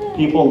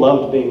 People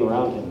loved being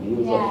around Him.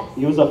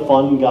 He was a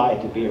fun guy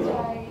to be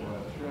around.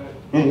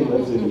 He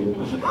lives in you.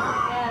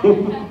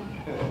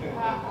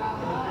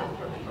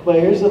 But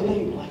here's the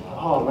thing, like,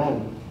 oh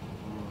man.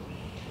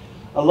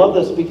 I love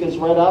this because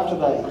right after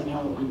that,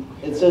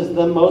 it says,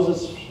 then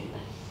Moses,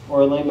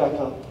 or lay back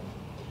up.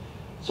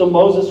 So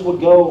Moses would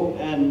go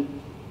and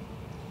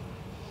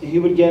he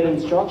would get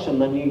instruction,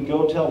 then he'd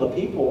go tell the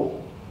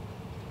people.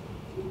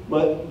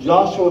 But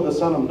Joshua, the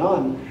son of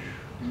Nun,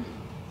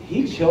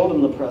 he chilled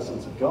in the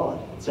presence of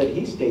God. It said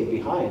he stayed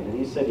behind. And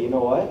he said, you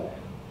know what?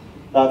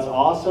 That's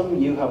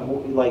awesome. You have,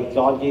 like,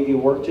 God gave you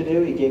work to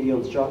do. He gave you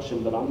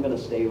instruction, but I'm going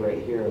to stay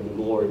right here in the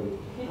glory.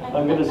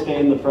 I'm going to stay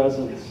in the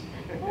presence.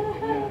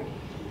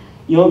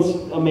 You know what's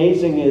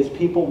amazing is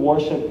people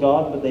worship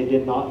God, but they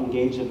did not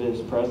engage in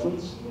His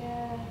presence.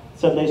 Yeah.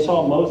 So they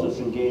saw Moses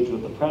engage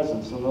with the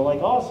presence, and they're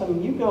like,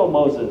 awesome, you go,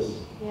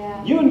 Moses.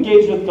 Yeah. You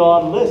engage with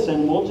God,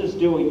 listen, we'll just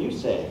do what you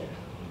say.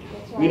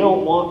 That's right. We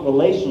don't want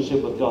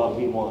relationship with God,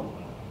 we want.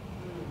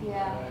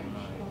 Yeah.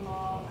 The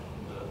law.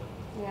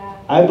 Yeah.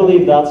 I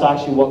believe that's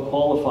actually what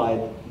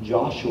qualified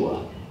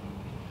Joshua.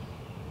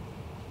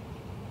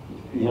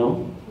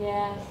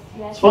 Yes.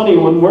 It's funny,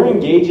 when we're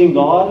engaging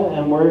God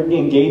and we're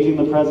engaging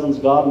the presence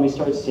of God and we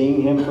start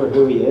seeing Him for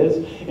who He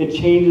is, it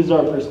changes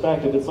our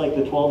perspective. It's like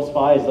the 12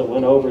 spies that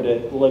went over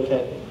to look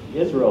at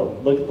Israel,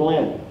 look at the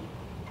land.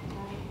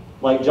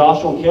 Like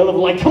Joshua and Caleb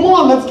were like, come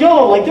on, let's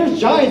go. Like, there's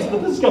giants,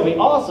 but this is going to be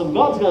awesome.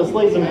 God's going to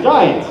slay some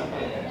giants.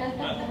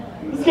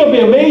 This is going to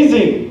be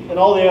amazing. And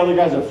all the other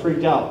guys are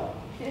freaked out.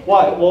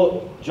 Why?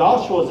 Well,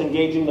 Joshua's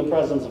engaging the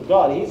presence of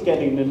God. He's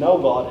getting to know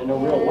God in a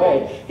real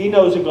way. He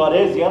knows who God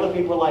is. The other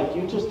people are like,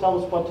 you just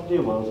tell us what to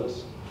do,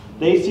 Moses.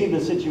 They see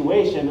the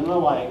situation and they're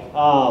like,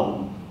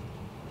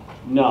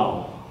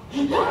 no.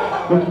 That's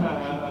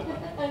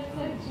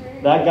so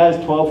true. That guy's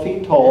 12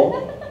 feet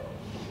tall.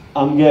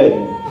 I'm good.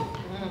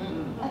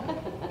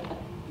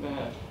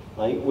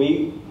 Like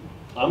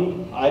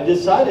I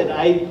decided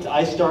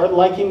I started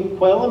liking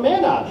quail and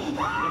manna.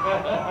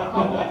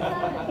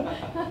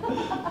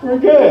 We're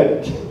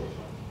good.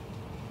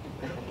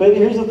 But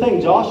here's the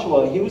thing,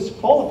 Joshua, he was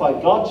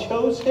qualified. God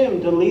chose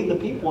him to lead the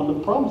people into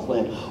the promised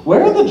land.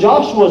 Where are the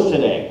Joshuas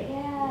today?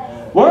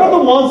 Yes. Where are the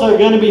ones that are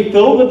going to be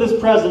filled with His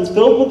presence,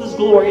 filled with His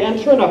glory,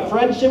 entering a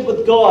friendship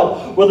with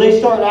God, where they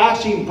start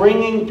actually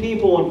bringing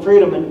people and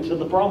freedom into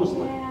the promised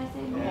land?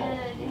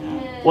 Yes.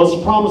 Amen. What's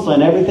the promised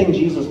land? Everything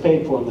Jesus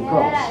paid for on the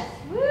cross. Yes.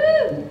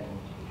 Woo.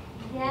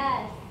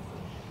 Yes.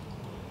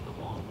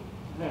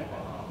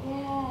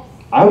 Yes.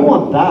 I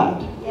want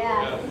that.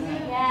 Yes.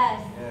 Yes.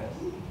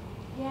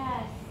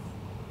 Yes.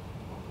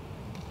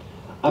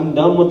 I'm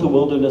done with the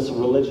wilderness of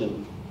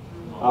religion.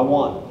 I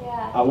want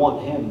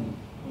Him.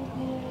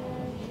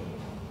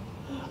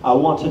 I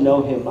want to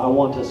know Him. I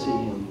want to see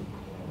Him.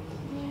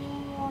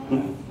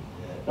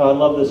 Oh, I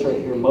love this right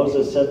here.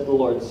 Moses said to the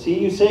Lord, see,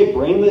 you say,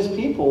 bring this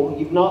people.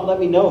 You've not let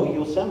me know who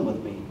you'll send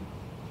with me.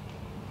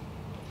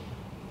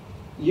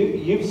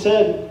 You've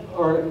said,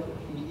 or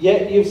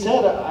yet you've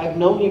said, I've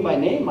known you by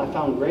name. I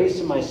found grace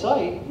in my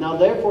sight. Now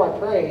therefore I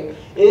pray,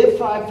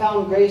 if I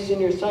found grace in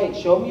your sight,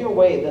 show me your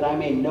way that I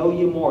may know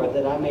you more,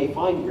 that I may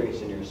find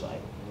grace in your sight.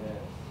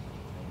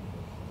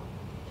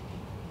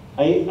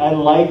 I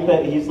like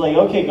that he's like,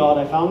 okay, God,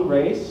 I found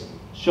grace.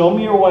 Show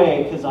me your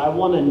way because I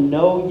want to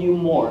know you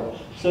more.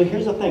 So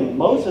here's the thing.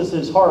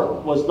 Moses'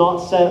 heart was not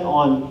set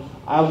on,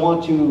 I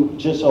want to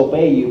just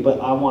obey you,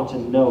 but I want to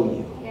know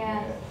you.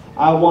 Yes.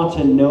 I want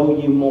to know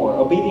you more.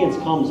 Obedience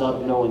comes out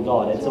of knowing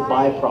God. It's a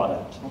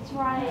byproduct. That's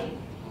right.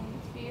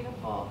 It's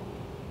beautiful.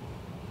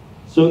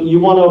 So you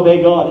want to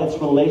obey God. It's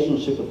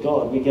relationship with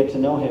God. We get to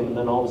know Him, and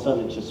then all of a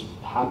sudden it just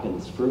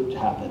happens. Fruit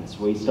happens.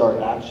 We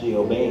start actually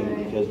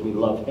obeying because we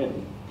love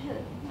Him.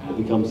 It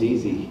becomes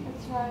easy.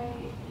 That's right.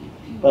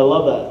 But I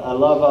love that. I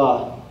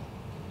love,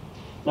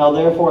 now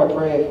therefore I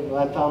pray,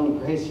 I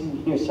found grace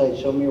in your sight,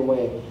 show me your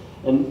way.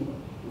 And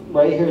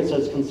right here it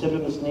says, consider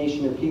this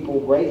nation your people.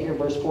 Right here,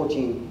 verse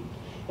 14.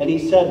 And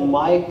he said,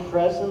 my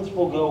presence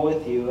will go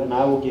with you, and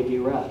I will give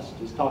you rest.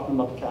 He's talking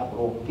about the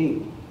capital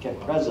P.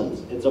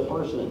 Presence. It's a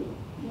person.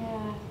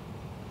 Yeah.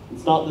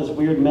 It's not this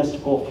weird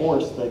mystical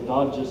force that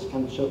God just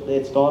kind of showed.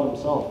 It's God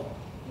Himself.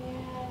 Yes.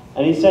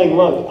 And He's saying,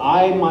 look,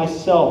 I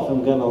myself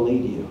am going to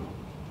lead you.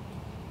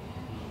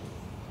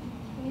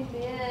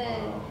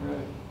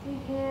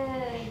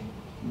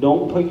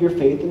 Don't put your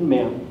faith in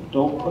man.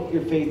 Don't put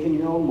your faith in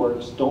your own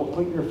works. Don't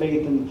put your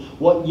faith in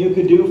what you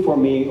could do for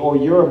me or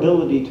your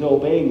ability to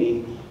obey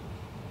me.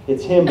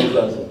 It's Him who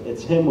does it.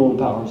 It's Him who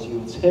empowers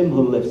you. It's Him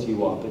who lifts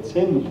you up. It's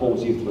Him who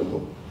pulls you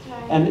through.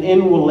 And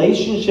in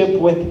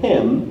relationship with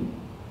Him,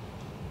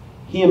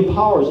 He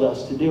empowers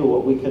us to do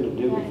what we couldn't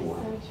do before.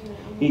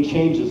 He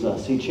changes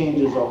us. He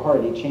changes our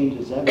heart. He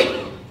changes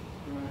everything.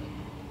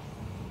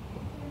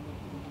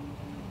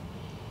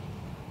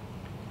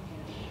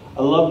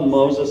 I love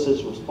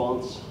Moses'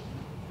 response.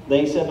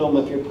 They said to him,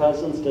 if your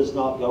presence does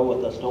not go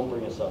with us, don't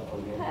bring us up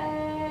from here.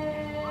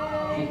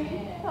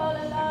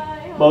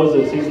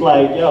 Moses, he's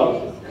like,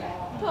 yo,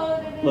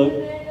 look,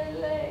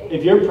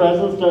 if your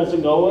presence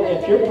doesn't go,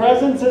 if your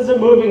presence isn't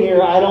moving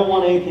here, I don't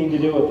want anything to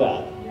do with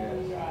that.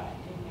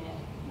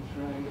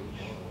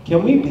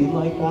 Can we be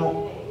like that?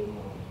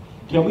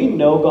 Can we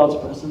know God's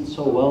presence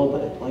so well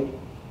that it's like,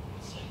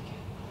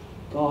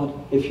 God,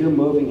 if you're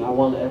moving, I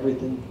want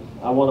everything.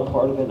 I want a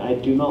part of it. And I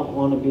do not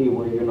want to be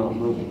where you're not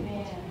moving.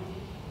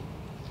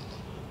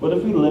 What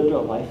if we lived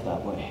our life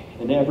that way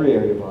in every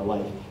area of our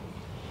life?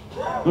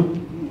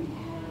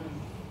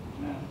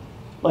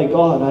 Like,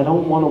 God, I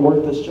don't want to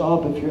work this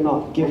job if you're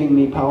not giving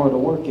me power to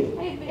work it.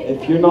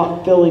 If you're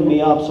not filling me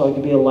up so I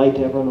can be a light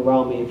to everyone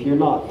around me. If you're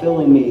not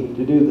filling me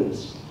to do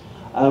this,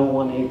 I don't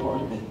want any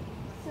part of it.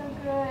 So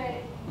good.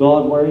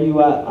 God, where are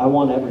you at? I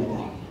want everything.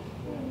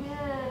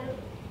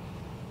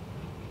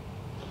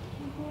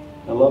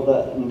 I love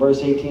that. In verse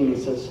 18, he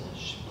says,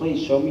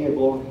 please show me your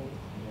glory.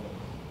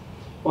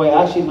 Wait,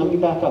 actually, let me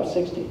back up.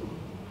 16.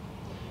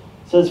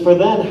 It says, for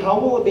then, how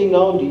will it be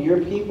known to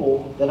your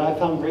people that I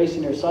found grace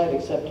in your sight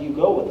except you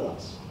go with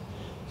us?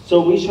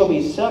 So we shall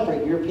be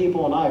separate, your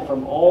people and I,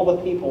 from all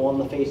the people on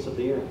the face of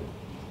the earth.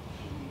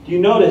 Do you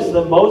notice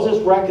that Moses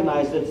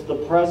recognized it's the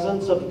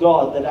presence of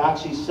God that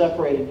actually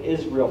separated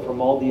Israel from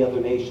all the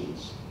other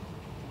nations?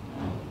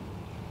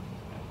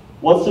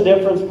 What's the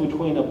difference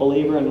between a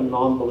believer and a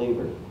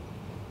non-believer?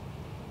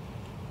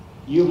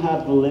 You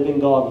have the living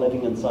God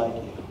living inside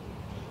you.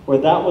 Where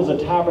that was a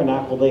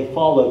tabernacle they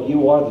followed,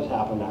 you are the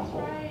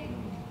tabernacle.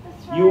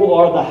 That's right. You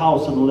are the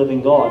house of the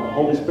living God. The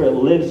Holy Spirit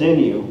lives in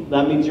you.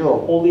 That means you're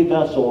a holy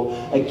vessel,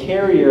 a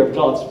carrier of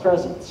God's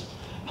presence.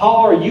 How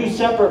are you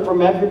separate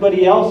from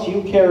everybody else?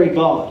 You carry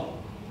God.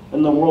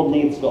 And the world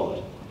needs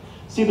God.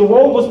 See, the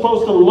world was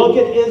supposed to look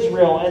at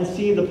Israel and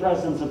see the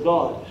presence of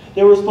God.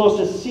 They were supposed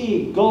to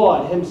see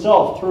God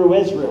Himself through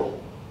Israel.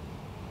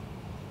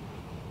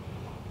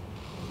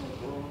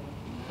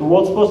 The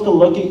world's supposed to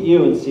look at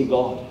you and see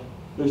God.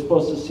 They're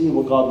supposed to see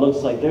what God looks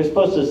like. They're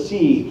supposed to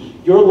see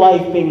your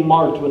life being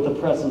marked with the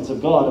presence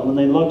of God. And when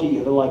they look at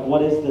you, they're like,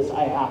 what is this?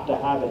 I have to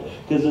have it.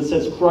 Because it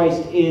says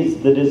Christ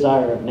is the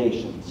desire of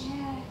nations.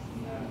 Yes.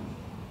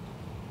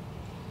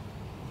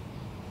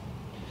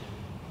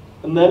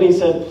 And then he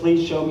said,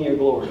 please show me your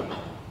glory.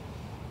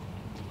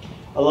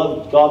 I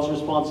love God's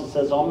response. It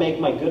says, I'll make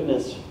my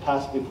goodness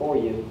pass before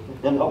you,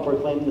 and I'll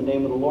proclaim the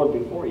name of the Lord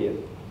before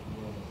you.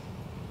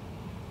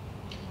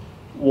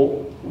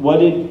 Well,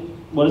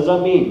 what does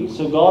that mean?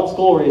 So God's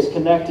glory is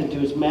connected to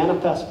His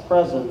manifest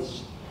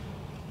presence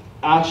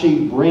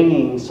actually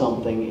bringing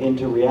something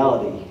into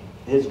reality,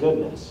 His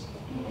goodness.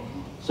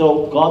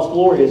 So God's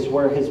glory is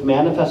where His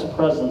manifest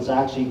presence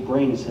actually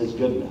brings His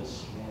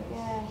goodness.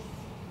 Yes.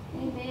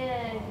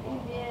 Amen.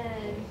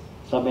 Amen.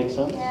 Does that make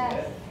sense?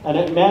 Yes. And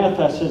it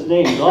manifests His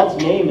name. God's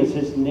name is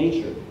His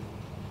nature.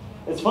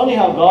 It's funny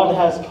how God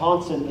has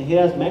He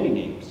has many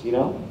names, you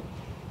know?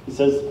 He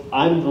says,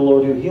 I'm the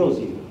Lord who heals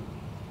you.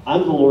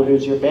 I'm the Lord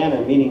who's your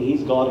banner, meaning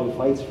He's God who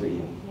fights for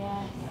you.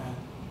 Yes.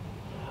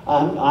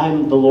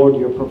 I'm the Lord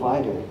your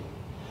provider.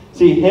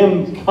 See,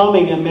 him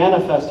coming and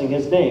manifesting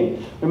his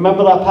name.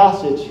 Remember that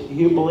passage,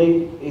 he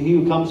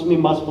who comes to me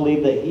must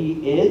believe that he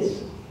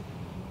is.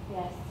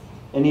 Yes.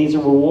 And he's a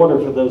rewarder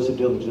for those who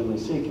diligently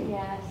seek him.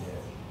 Yes.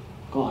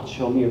 God,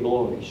 show me your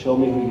glory. Show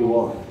me who you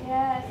are.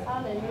 Yes.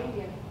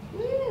 Hallelujah.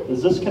 Woo.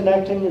 Is this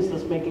connecting? Is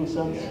this making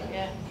sense?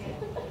 Yes.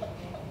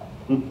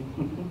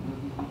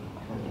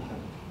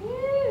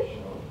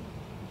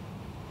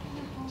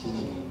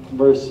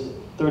 Verse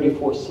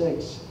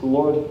 34:6. The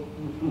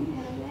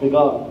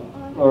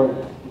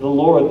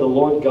Lord, the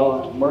Lord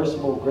God,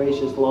 merciful,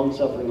 gracious,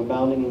 long-suffering,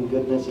 abounding in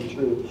goodness and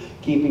truth,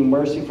 keeping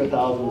mercy for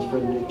thousands,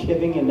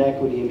 forgiving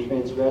iniquity and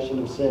transgression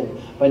of sin,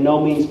 by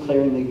no means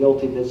clearing the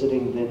guilty,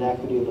 visiting the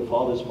iniquity of the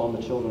fathers upon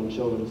the children, and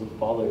children of the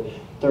father,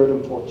 third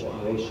and fourth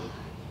generation.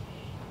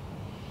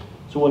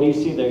 So what do you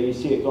see there? You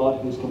see a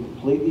God who's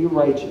completely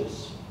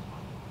righteous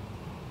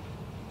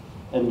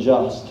and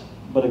just,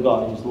 but a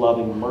God who's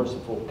loving,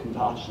 merciful,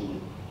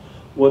 compassionate.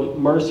 What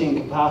mercy and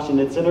compassion,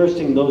 it's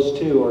interesting those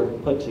two are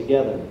put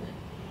together.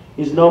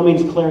 He's no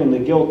means clearing the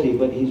guilty,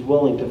 but he's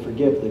willing to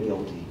forgive the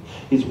guilty.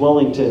 He's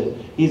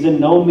in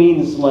no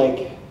means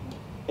like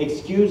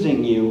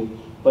excusing you,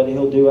 but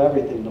he'll do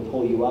everything to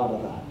pull you out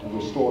of that, to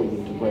restore you,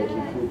 to break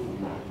you free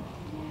from that.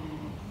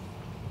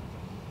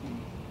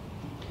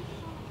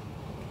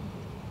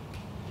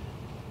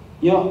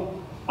 You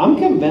know, I'm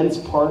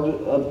convinced part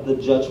of the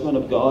judgment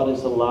of God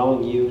is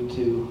allowing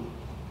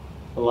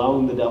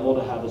the devil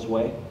to have his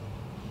way.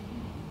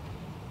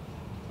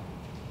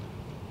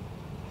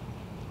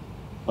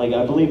 Like,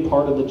 I believe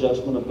part of the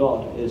judgment of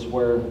God is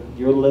where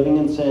you're living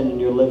in sin and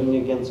you're living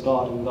against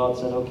God, and God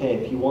said, okay,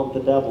 if you want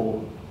the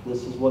devil,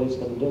 this is what he's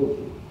going to do with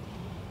you.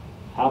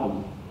 Have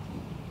him.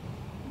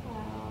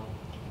 Wow.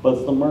 But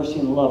it's the mercy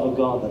and love of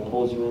God that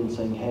pulls you in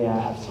saying, hey, I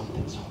have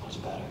something so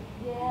much better.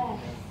 Yes.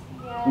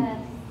 Yes.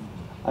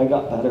 I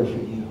got better for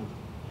you.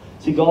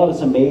 See, God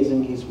is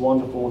amazing. He's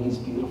wonderful. He's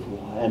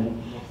beautiful.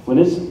 And when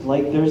it's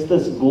like there's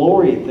this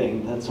glory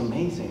thing that's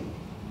amazing.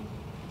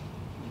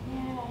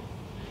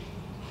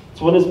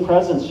 So when his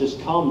presence just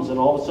comes and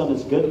all of a sudden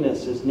his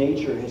goodness, his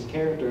nature, his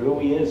character, who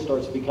he is,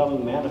 starts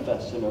becoming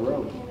manifest in a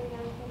room.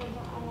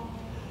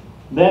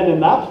 Then in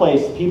that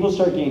place, people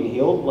start getting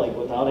healed, like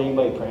without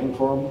anybody praying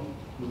for them.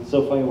 It's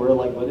so funny, we're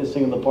like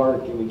witnessing in the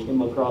park and we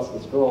came across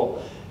this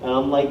girl. And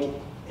I'm like,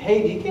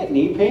 hey, do you get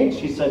knee pain?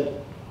 She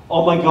said,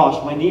 oh my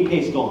gosh, my knee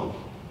pain's gone.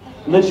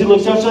 And then she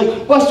looks down, she's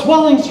like, my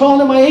swelling's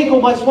gone in my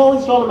ankle, my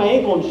swelling's gone in my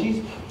ankle. And she's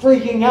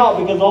freaking out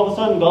because all of a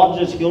sudden God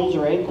just heals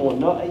her ankle. And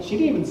no, she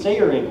didn't even say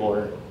her ankle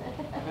hurt.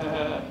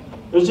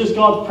 It was just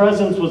God's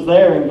presence was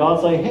there, and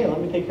God's like, hey,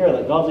 let me take care of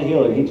that. God's a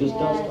healer. He just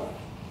does that.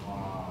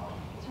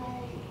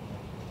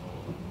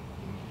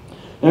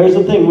 There's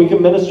the thing. We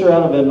can minister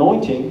out of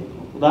anointing.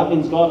 That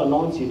means God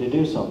anoints you to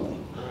do something.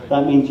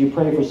 That means you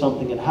pray for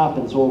something, it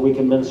happens. Or we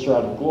can minister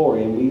out of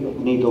glory, and we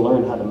need to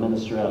learn how to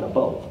minister out of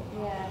both.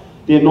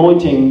 The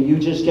anointing, you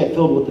just get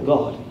filled with the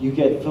God. You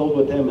get filled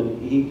with him,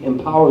 and he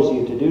empowers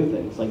you to do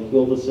things, like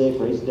heal the sick,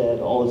 raise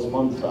dead, all this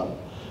fun stuff.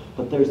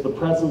 But there's the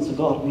presence of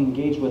God. We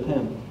engage with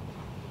him.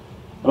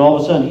 And all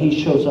of a sudden,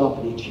 he shows up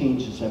and he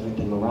changes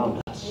everything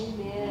around us.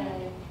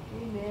 Amen.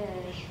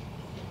 Amen.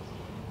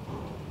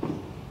 So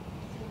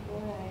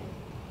good.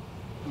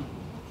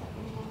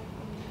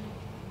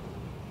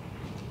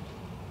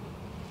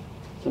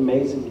 It's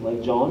amazing.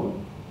 Like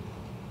John,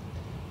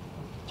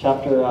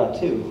 chapter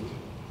 2.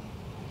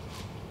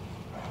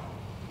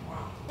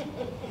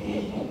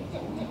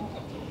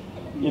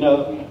 You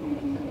know,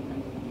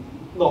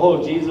 the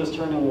whole Jesus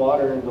turning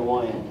water into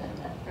wine.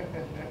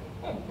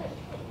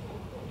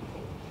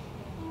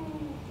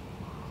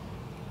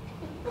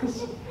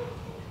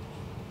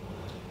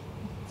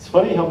 It's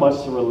funny how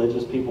much the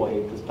religious people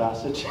hate this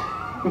passage.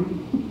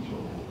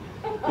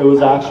 It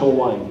was actual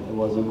wine. It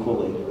wasn't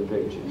Kool-Aid or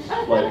grape juice.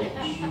 Like,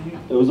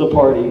 it was a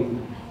party.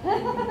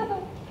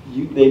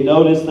 They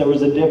noticed there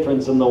was a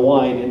difference in the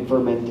wine and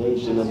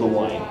fermentation of the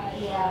wine.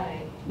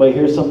 But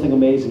here's something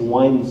amazing.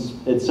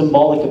 It's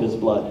symbolic of his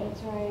blood.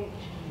 That's right.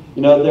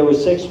 You know, there were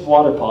 6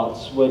 water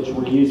pots which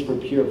were used for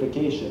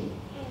purification.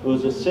 It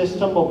was a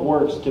system of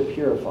works to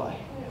purify.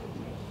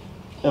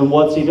 And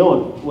what's he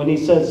doing? When he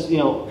says, you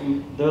know,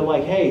 they're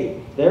like,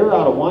 hey, they're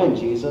out of wine,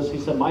 Jesus. He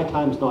said, my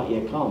time's not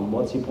yet come.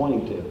 What's he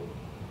pointing to?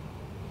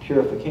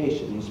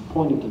 Purification. He's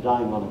pointing to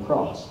dying on the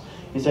cross.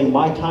 He's saying,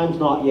 my time's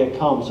not yet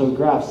come. So he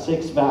grabs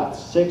 6 vats.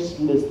 6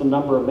 is the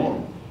number of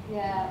man.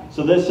 Yeah.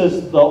 So this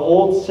is the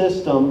old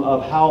system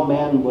of how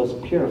man was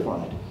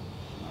purified.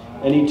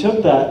 And he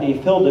took that and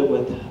he filled it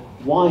with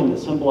wine that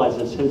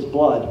symbolizes his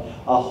blood,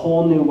 a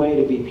whole new way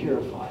to be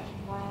purified.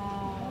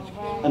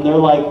 Wow. And they're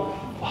like,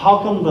 how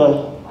come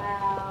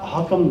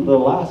the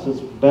last is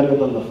better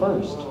than the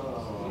first?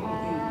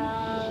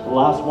 Wow. The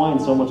last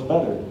wine's so much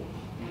better.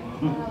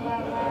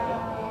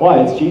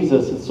 Why? It's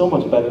Jesus. It's so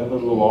much better than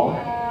the law.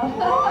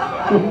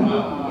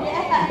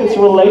 It's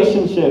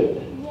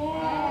relationship.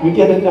 We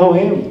get to know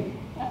him.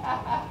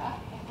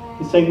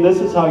 He's saying, this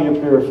is how you're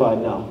purified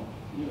now.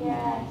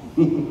 Yes.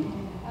 I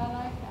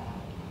like that.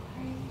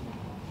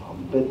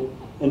 But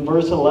in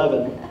verse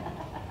 11,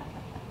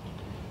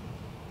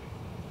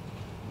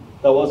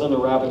 That wasn't a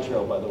rabbit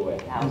trail, by the way.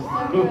 That was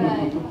so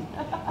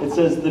good. It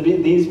says,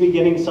 these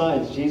beginning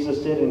signs Jesus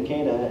did in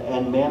Cana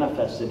and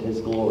manifested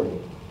his glory.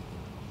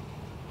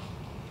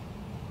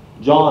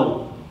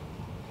 John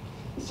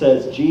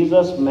says,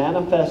 Jesus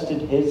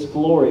manifested his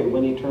glory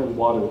when he turned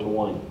water to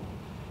wine.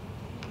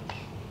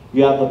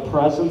 You have the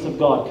presence of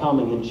God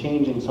coming and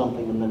changing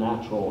something in the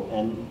natural.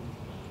 And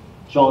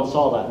John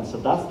saw that and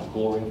said, that's the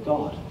glory of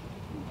God.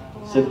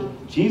 Wow. So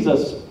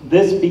Jesus,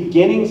 this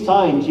beginning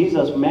sign,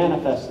 Jesus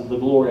manifested the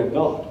glory of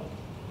God.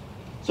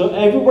 So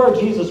everywhere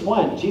Jesus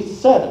went, Jesus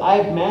said,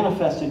 I've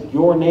manifested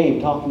your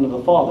name, talking to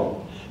the Father.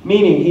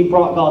 Meaning, he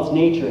brought God's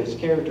nature, his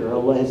character,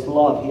 his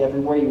love.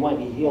 Everywhere he went,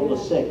 he healed the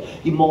sick.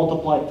 He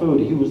multiplied food.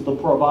 He was the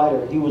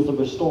provider. He was the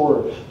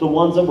restorer. The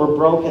ones that were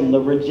broken,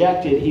 the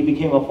rejected, he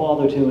became a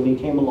father to, and he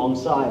came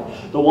alongside.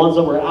 The ones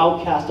that were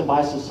outcasted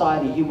by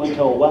society, he went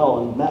to a well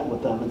and met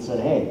with them and said,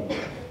 hey.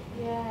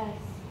 Yes.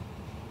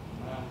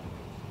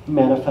 He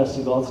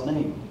manifested God's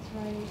name. That's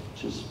right.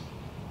 Just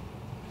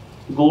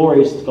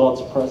glory is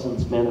God's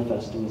presence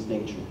manifesting his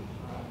nature.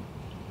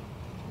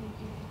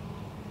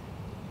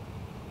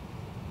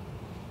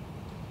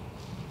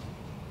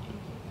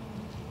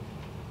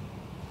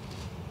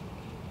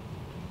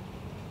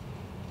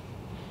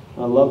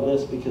 I love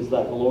this because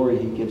that glory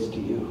he gives to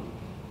you.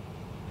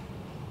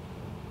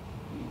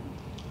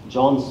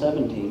 John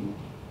 17.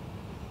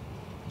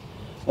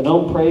 I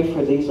don't pray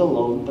for these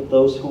alone, but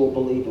those who will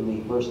believe in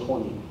me. Verse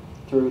 20.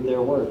 Through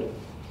their word.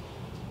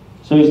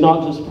 So he's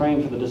not just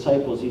praying for the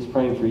disciples, he's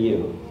praying for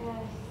you.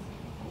 Yes.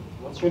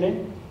 What's your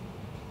name?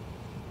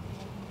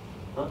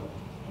 Huh?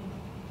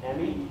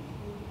 Amy?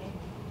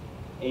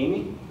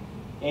 Amy?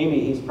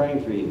 Amy, he's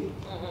praying for you.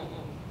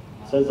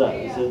 Says that.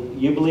 He said,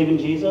 you believe in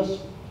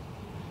Jesus?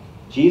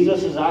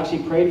 Jesus has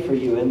actually prayed for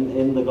you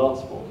in the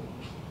gospel.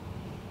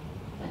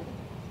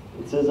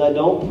 It says, I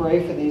don't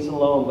pray for these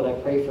alone, but I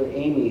pray for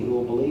Amy who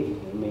will believe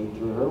in me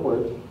through her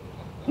word,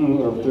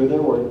 or through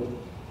their word.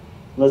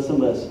 Listen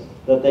to this,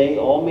 that they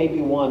all may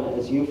be one,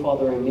 as you,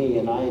 Father, in me,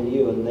 and I in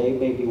you, and they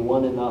may be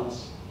one in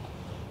us.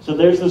 So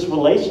there's this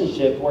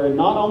relationship where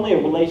not only a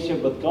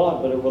relationship with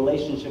God, but a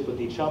relationship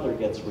with each other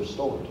gets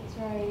restored. That's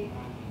right.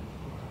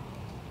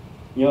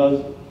 You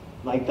know,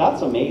 like,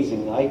 that's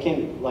amazing. I can't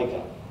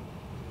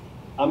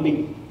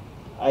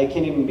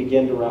even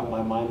begin to wrap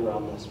my mind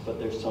around this, but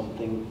there's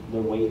something,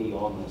 they're weighty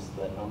on this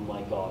that I'm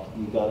like, God,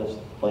 you gotta,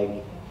 like,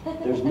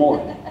 there's more.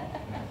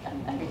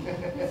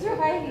 That's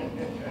right.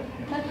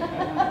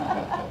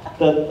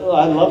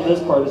 I love this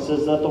part. It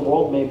says that the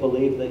world may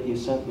believe that you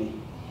sent me.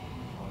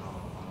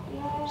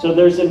 Yes. So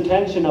there's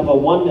intention of a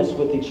oneness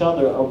with each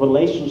other, a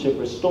relationship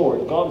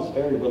restored. God is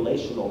very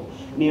relational.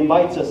 And he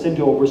invites us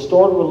into a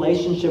restored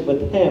relationship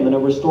with him and a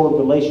restored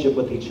relationship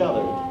with each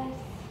other. Yes.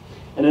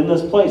 And in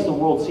this place, the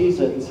world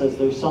sees it and says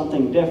there's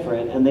something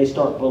different, and they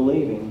start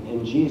believing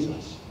in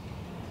Jesus.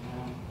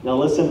 Now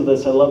listen to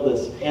this, I love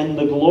this. And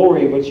the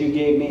glory which you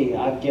gave me,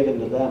 I've given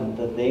to them,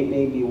 that they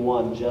may be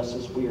one, just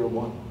as we are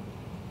one.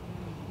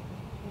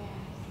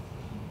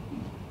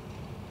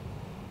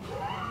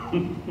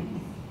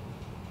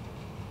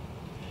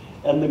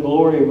 And the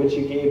glory which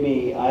you gave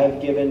me, I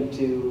have given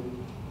to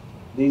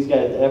these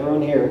guys,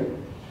 everyone here,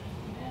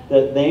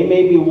 that they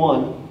may be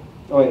one,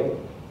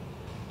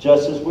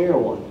 just as we are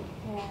one.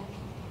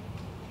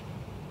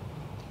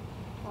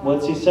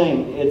 What's he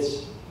saying?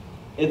 It's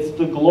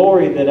the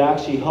glory that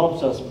actually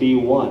helps us be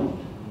one.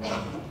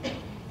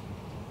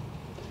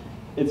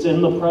 It's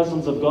in the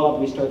presence of God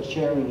we start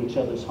sharing each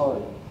other's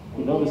heart.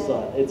 You notice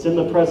that? It's in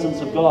the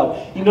presence of God.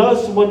 You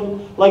notice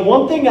when, like,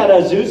 one thing at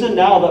Azusa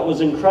now that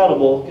was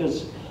incredible,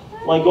 because,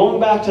 like, going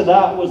back to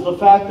that was the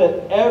fact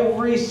that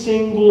every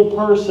single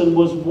person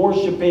was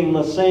worshiping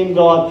the same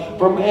God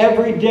from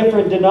every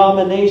different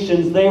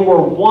denominations. They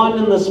were one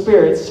in the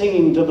Spirit,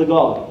 singing to the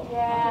God.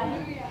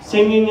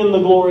 Singing in the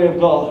glory of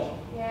God.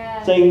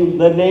 Yeah. Saying,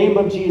 the name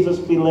of Jesus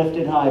be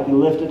lifted high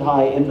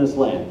in this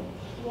land.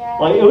 Yeah.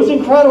 Like, it was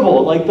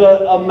incredible. Like,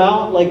 the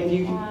amount, like,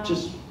 you could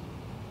just,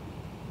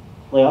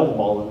 like, I was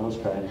bawling, I was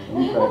crying.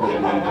 I'm crying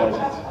in my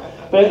presence.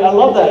 But I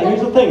love that.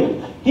 Here's the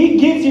thing. He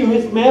gives you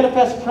his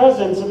manifest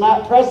presence, and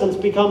that presence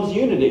becomes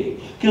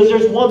unity. Because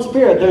there's one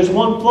Spirit, there's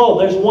one flow,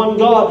 there's one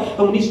God.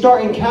 And when you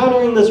start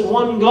encountering this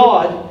one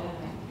God,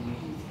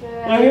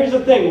 now here's the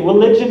thing,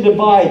 religion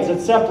divides,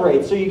 it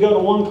separates. So you go to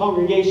one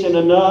congregation,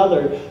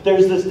 another,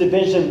 there's this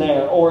division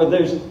there. Or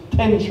there's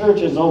 10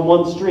 churches on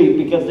one street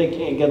because they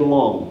can't get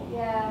along.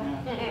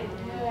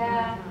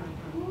 Yeah.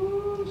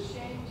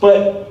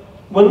 But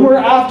when we're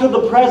after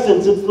the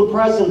presence, it's the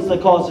presence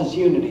that causes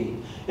unity.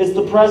 It's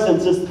the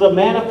presence, it's the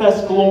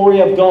manifest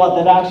glory of God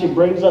that actually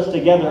brings us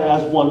together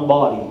as one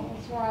body.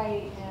 That's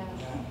right.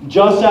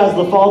 Just as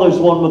the Father's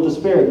one with the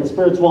Spirit, and the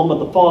Spirit's one with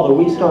the Father,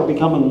 we start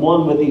becoming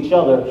one with each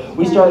other.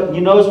 We start, you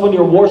notice when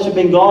you're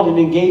worshiping God and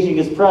engaging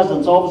his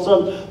presence, all of a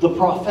sudden the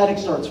prophetic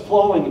starts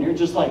flowing, and you're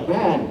just like,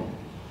 man,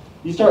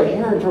 you start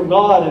hearing from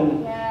God.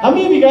 And how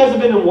many of you guys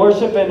have been in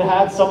worship and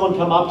had someone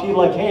come up to you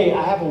like, hey,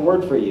 I have a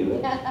word for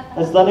you?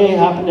 Has that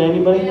happened to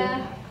anybody?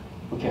 Yeah.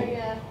 Okay.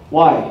 Yeah.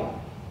 Why?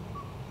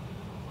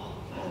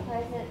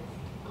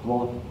 Come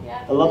on.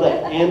 Yeah. I love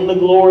that. And the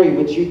glory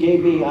which you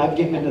gave me, I've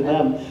given to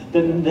them,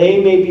 that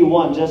they may be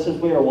one, just as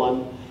we are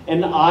one.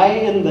 And I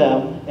and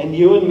them, and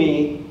you and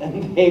me,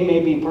 and they may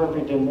be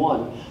perfect in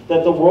one,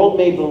 that the world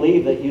may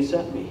believe that you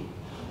sent me.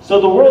 So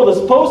the world is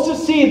supposed to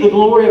see the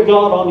glory of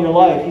God on your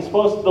life.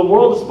 The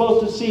world is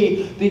supposed to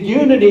see the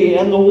unity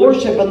and the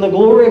worship and the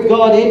glory of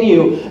God in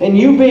you, and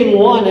you being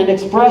one and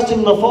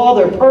expressing the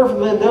Father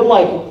perfectly. And they're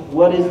like,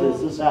 what is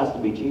this? This has to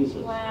be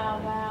Jesus.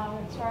 Wow,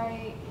 that's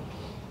right.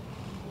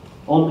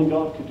 Only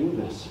God could do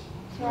this.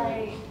 That's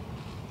right.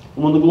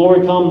 And when the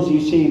glory comes,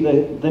 you see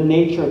the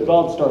nature of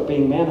God start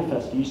being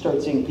manifested. You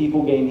start seeing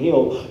people gain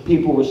healed,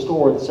 people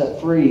restored, set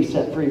free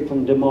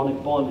from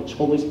demonic bondage.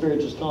 Holy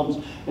Spirit just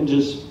comes and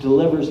just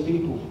delivers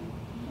people.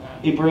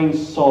 He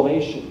brings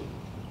salvation.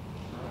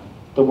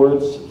 The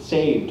word's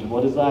saved.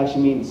 What does that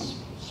actually mean?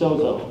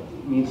 Sozo.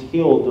 It means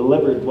healed,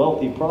 delivered,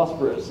 wealthy,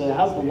 prosperous. It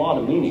has a lot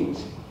of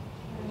meanings.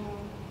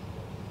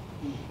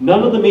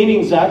 None of the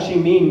meanings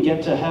actually mean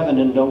get to heaven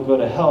and don't go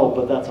to hell,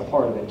 but that's a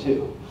part of it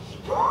too.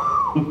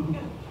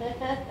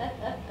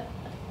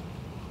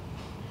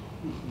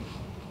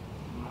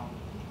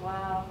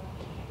 Wow.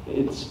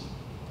 It's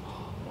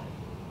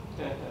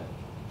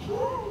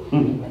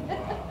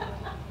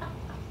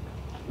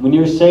when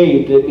you're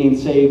saved, it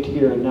means saved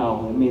here and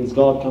now. It means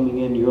God coming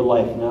in your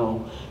life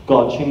now,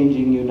 God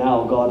changing you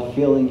now, God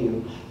filling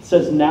you. It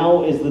says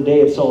now is the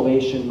day of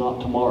salvation,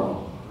 not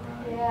tomorrow.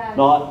 Yes.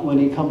 Not when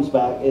He comes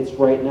back. It's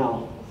right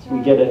now. Right.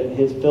 We get it.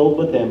 It's filled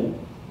with Him.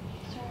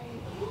 That's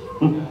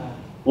right.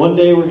 One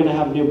day we're going to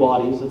have new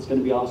bodies. It's going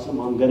to be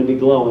awesome. I'm going to be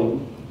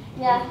glowing.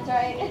 Yeah, that's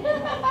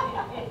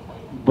right.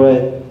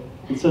 But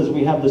it says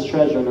we have this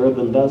treasure in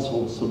earthen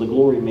vessels, so the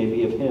glory may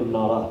be of Him,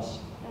 not us.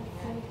 That's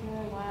so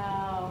good.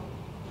 Wow.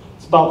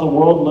 It's about the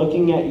world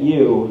looking at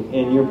you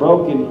in your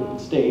broken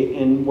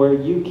state and where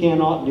you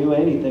cannot do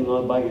anything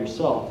by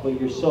yourself, but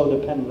you're so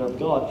dependent of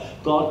God.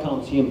 God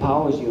comes, He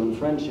empowers you in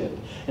friendship.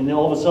 And then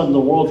all of a sudden the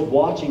world's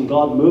watching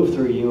God move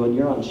through you, and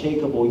you're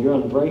unshakable, you're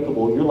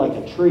unbreakable, you're like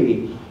a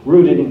tree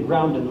rooted and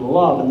grounded in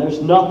love, and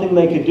there's nothing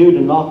they could do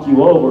to knock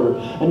you over.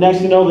 And next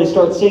thing you know, they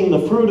start seeing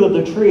the fruit of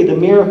the tree, the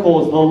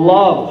miracles, the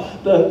love,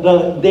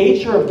 the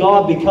nature of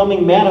God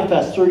becoming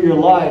manifest through your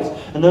lives.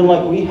 And they're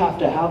like, we have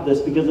to have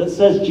this, because it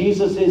says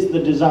Jesus is the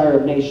desire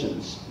of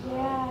nations.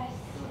 Yes.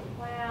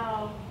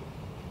 Wow.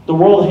 The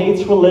world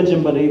hates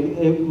religion, but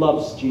it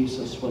loves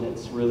Jesus when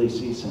it really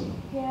sees Him.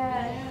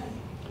 Yes.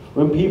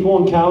 When people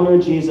encounter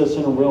Jesus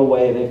in a real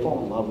way, they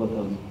fall in love with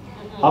Him.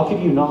 How could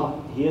you not?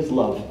 He is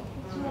love.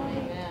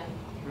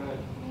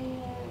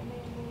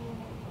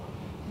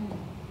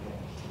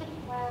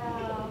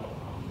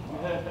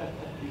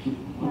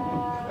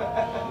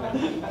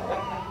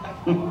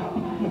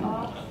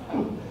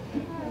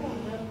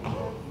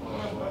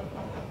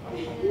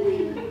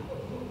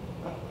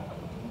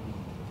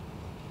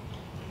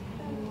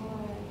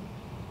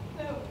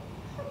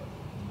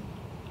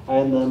 I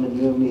and them and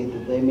you and me,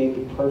 that they may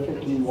be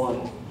perfect in one,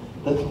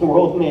 that the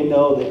world may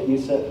know that you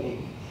sent me,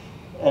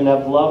 and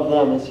have loved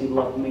them as you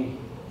loved me.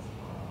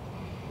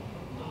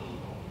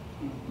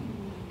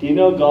 Do you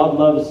know God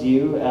loves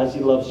you as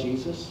He loves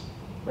Jesus?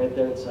 Right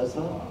there it says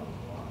that.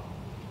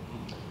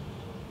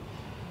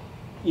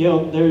 You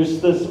know,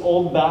 there's this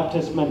old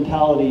Baptist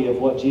mentality of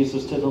what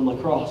Jesus did on the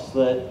cross,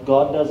 that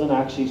God doesn't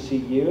actually see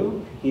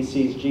you, He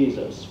sees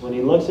Jesus. When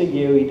He looks at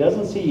you, He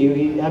doesn't see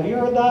you. Have you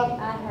heard that?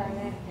 I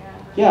heard it,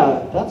 yeah.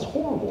 Yeah, that's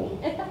horrible.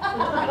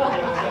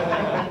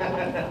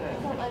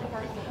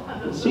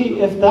 See,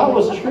 if that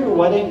was true,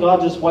 why didn't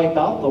God just wipe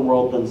out the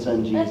world and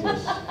send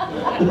Jesus?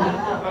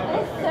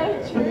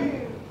 That's so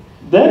true.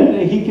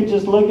 Then He could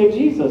just look at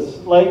Jesus.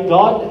 Like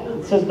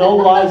God says no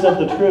lies of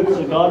the truth,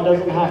 so God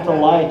doesn't have to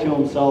lie to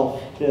Himself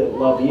to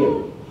love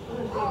you.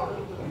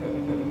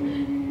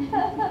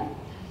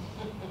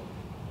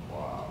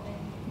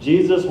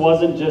 Jesus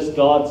wasn't just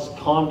God's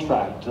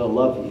contract to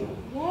love you.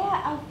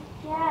 Yeah,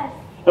 yes.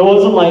 It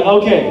wasn't like,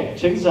 okay,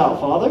 check this out,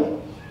 Father.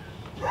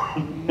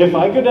 If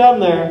I go down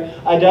there,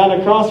 I die on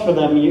a cross for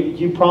them,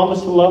 you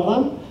promise to love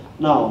them?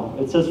 No.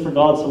 It says for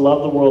God to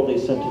love the world, He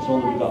sent His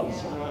only begotten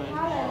Son.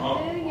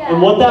 Hallelujah.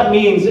 And what that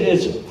means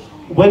is,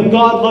 when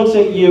God looks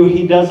at you,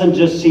 He doesn't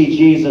just see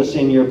Jesus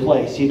in your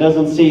place. He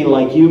doesn't see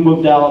like you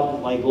moved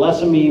out, like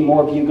less of me,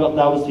 more of you. That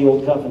was the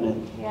old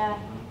covenant. Yeah.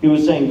 He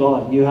was saying,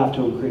 God, you have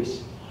to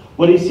increase.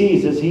 What He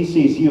sees is He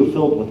sees you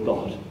filled with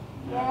God.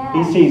 Yeah.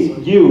 He sees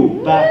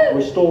you back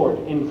restored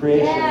in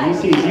creation. Yeah. He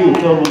sees you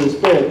filled with the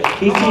Spirit.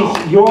 He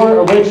sees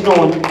your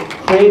original and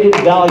created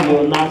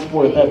value, and that's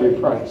worth every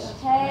price.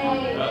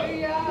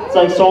 Hey. It's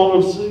like Song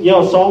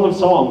of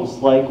Songs.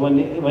 Like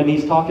when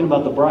He's talking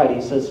about the bride,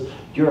 He says,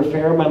 "You're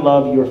fair, my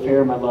love. You're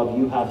fair, my love.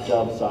 You have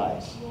dove's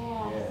eyes."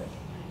 Yes.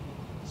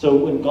 So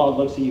when God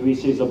looks at you, He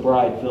sees a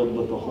bride filled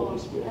with the Holy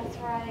Spirit, That's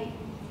right.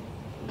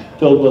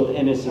 filled with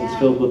innocence, Yeah.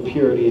 filled with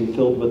purity, and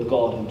filled with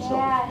God Himself.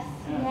 Yes.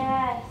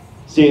 Yes.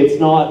 See, it's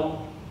not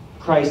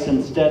Christ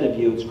instead of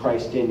you, it's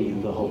Christ in you,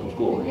 the hope of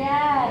glory.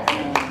 Yes.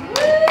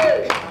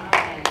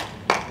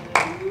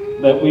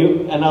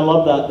 And I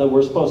love that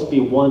we're supposed to be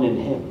one in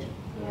Him.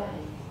 Yes.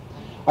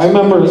 I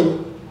remember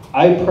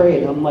I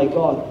prayed. I'm like,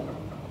 God,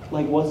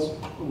 like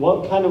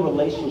what kind of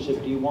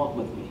relationship do you want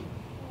with me?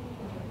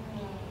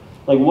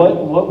 Like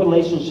what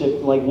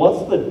relationship, like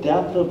what's the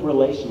depth of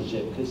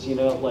relationship? Because, you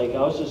know, like I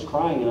was just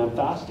crying and I'm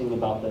fasting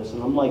about this.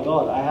 And I'm like,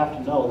 God, I have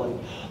to know.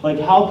 Like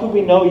how could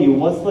we know you?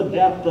 What's the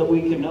depth that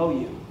we can know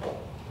you?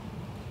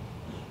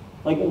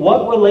 Like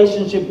what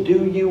relationship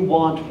do you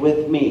want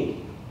with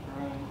me?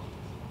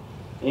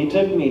 And he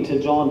took me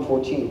to John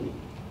 14.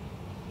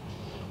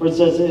 Where it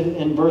says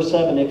in verse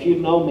 7, if you'd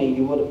known me,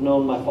 you would have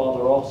known my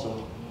Father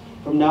also.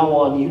 From now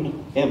on, you know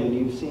him and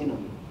you've seen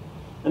him.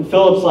 And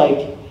Philip's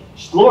like,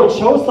 Lord,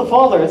 show us the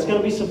Father. It's going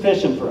to be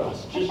sufficient for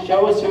us. Just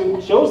show us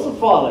the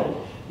Father.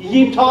 You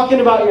keep talking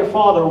about your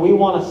Father. We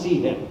want to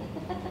see him.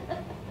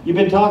 You've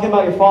been talking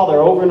about your Father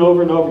over and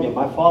over and over again.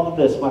 My Father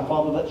this, my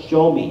Father that.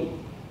 Show me.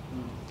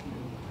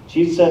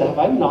 Jesus said, have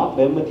I not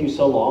been with you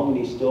so long and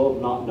you still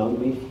have not known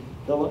me,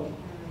 Philip?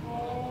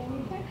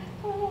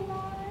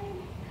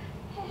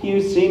 He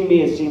who's seen me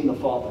has seen the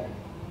Father.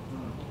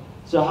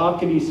 So how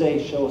could you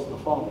say, show us the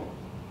Father?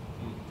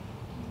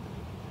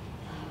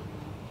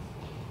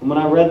 And when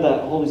I read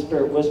that, Holy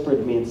Spirit whispered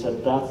to me and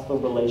said, that's the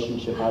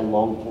relationship I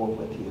long for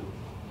with you.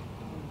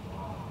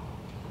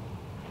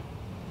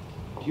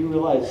 Do you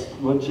realize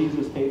what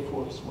Jesus paid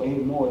for is way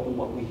more than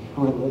what we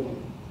were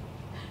living?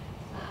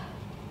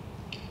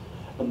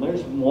 And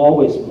there's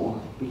always more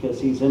because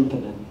he's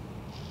infinite.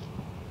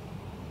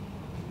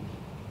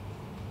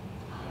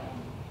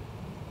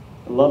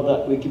 I love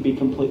that we can be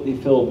completely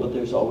filled, but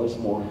there's always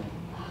more.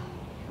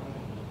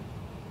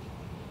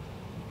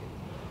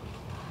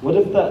 What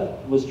if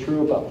that was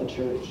true about the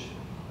church?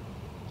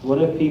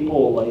 What if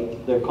people,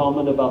 like, their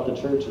comment about the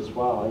church is,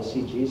 wow, I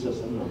see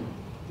Jesus in them.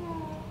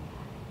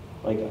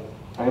 Like,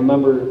 I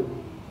remember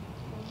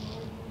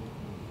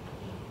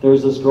there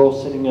was this girl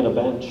sitting at a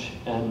bench,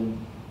 and,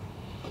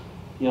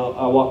 you know,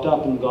 I walked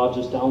up and God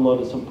just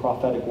downloaded some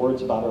prophetic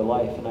words about her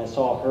life, and I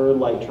saw her,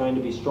 like, trying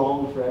to be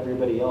strong for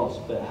everybody else,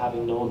 but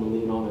having no one to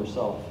lean on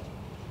herself.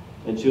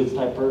 And she was the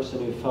type of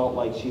person who felt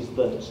like she's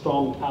the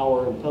strong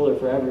tower and pillar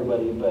for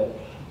everybody, but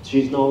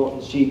she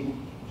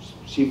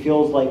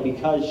feels like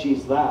because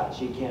she's that,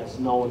 she can't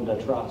no one to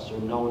trust or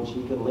no one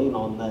she can lean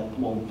on that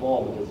won't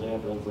fall because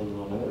everyone's leaning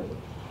on her.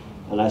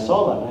 And I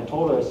saw that and I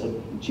told her, I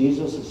said,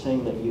 Jesus is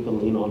saying that you can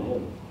lean on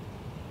him.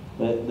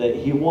 That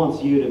he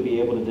wants you to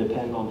be able to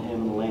depend on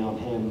him and lay on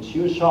him. And she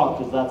was shocked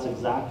because that's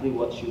exactly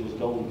what she was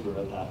going through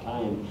at that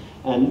time.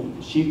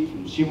 And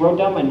she wrote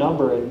down my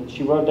number and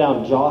she wrote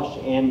down Josh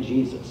and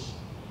Jesus.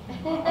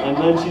 And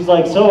then she's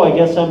like, so I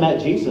guess I met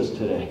Jesus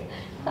today.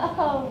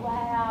 Oh, wow.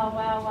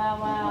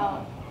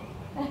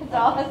 That's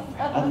awesome.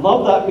 I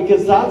love that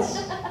because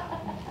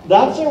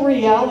that's a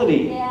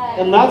reality. Yeah.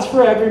 And that's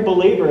for every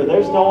believer.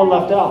 There's no one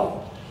left out.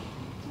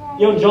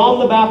 You know, John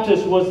the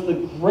Baptist was the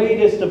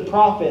greatest of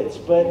prophets,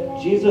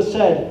 but Jesus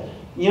said,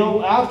 you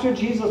know, after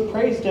Jesus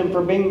praised him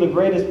for being the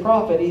greatest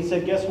prophet, he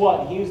said, guess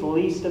what? He who's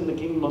least in the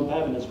kingdom of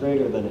heaven is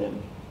greater than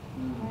him.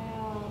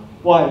 Wow.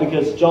 Why?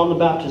 Because John the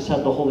Baptist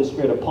had the Holy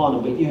Spirit upon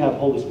him, but you have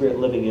Holy Spirit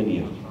living in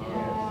you.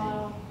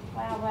 Wow.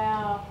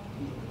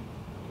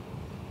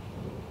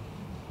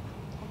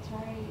 That's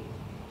right.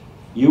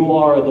 You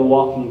are the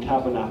walking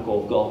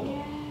tabernacle of God.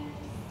 Yes.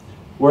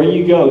 Where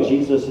you go,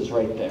 Jesus is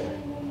right there.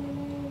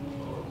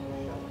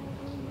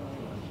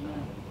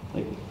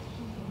 Like,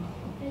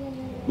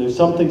 there's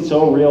something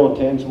so real and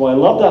tangible. I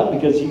love that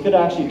because you could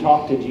actually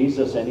talk to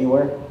Jesus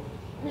anywhere.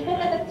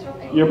 That's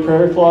right. Your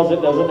prayer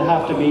closet doesn't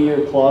have to be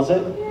your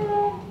closet.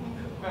 Yeah.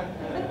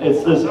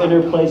 It's this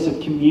inner place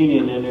of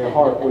communion in your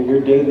heart where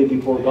you're daily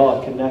before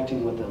God,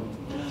 connecting with him.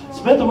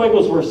 Smith and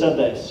Wigglesworth said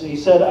this. He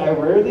said, I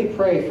rarely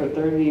pray for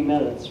 30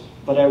 minutes,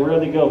 but I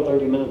rarely go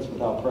 30 minutes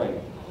without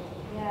praying.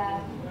 Yeah.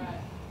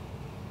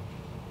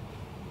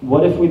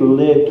 What if we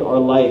lived our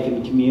life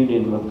in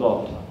communion with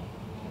God?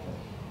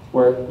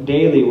 Where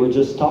daily we're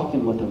just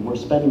talking with him, we're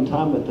spending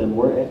time with him,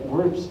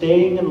 we're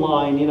staying in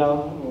line, you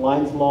know, the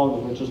line's long,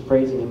 and we're just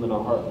praising him in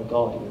our heart like,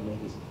 God, you're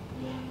amazing.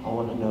 I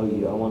want to know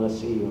you, I want to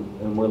see you,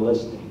 and we're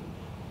listening.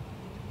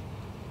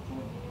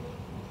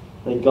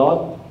 Like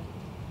God,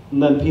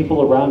 and then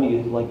people around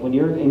you, like when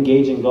you're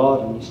engaging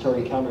God and you start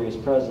encountering his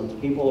presence,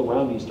 people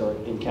around you start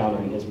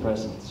encountering his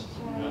presence.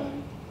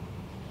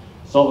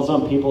 So all of a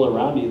sudden people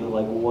around you, they're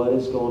like, what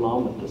is going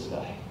on with this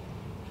guy?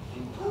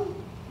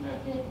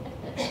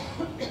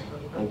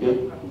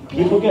 Like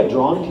people get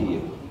drawn to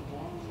you.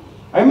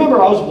 I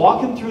remember I was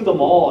walking through the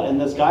mall and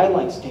this guy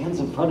like stands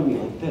in front of me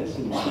like this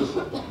and he's just,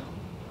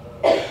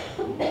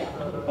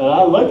 and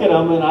I look at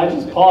him and I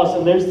just pause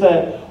and there's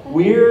that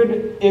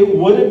weird, it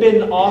would have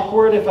been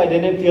awkward if I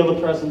didn't feel the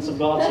presence of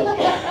God so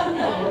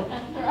strong.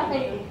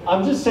 Right.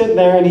 I'm just sitting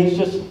there and he's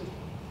just,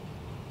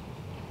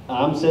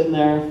 I'm sitting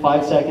there,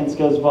 5 seconds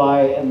goes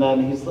by and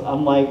then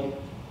I'm like,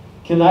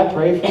 can I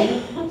pray for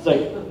you? He's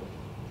like,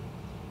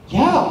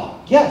 yeah.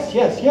 Yes.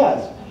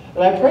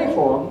 And I prayed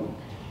for him.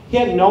 He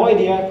had no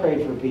idea I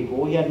prayed for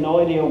people. He had no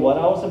idea what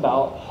I was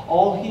about.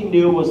 All he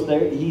knew was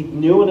he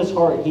knew in his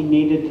heart he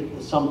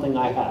needed something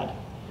I had.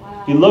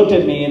 Wow. He looked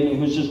at me and he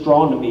was just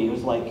drawn to me. He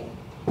was like,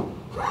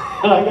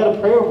 And I got to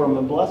pray over them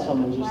and bless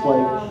them and just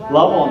like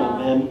love on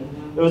them.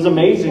 And it was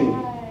amazing.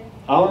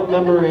 I don't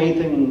remember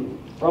anything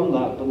from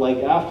that, but like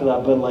after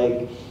that, but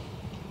like,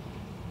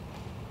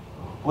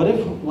 what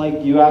if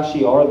like you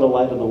actually are the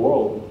light of the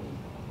world?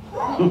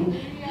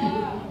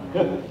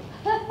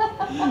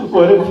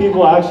 What if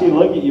people actually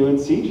look at you and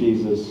see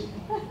Jesus?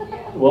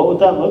 What would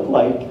that look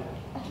like?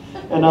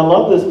 And I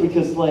love this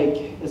because like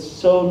it's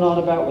so not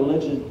about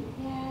religion.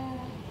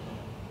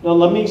 Now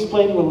let me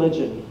explain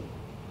religion.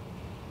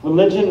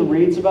 Religion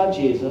reads about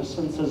Jesus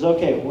and says,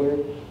 okay,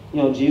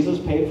 Jesus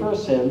paid for our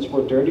sins.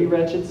 We're dirty,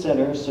 wretched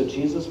sinners, so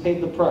Jesus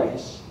paid the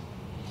price.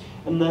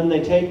 And then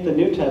they take the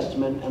New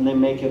Testament and they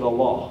make it a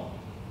law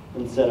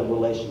instead of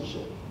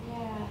relationship.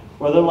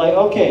 Where they're like,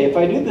 okay, if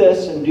I do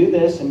this and do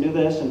this and do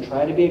this and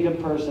try to be a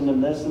good person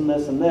and this and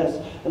this and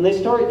this, and they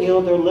start, they're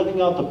living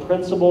out the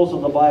principles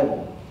of the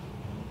Bible,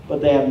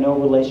 but they have no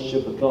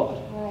relationship with God.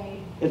 Right.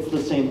 It's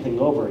the same thing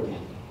over again.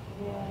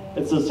 Yeah.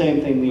 It's the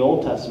same thing the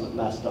Old Testament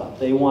messed up.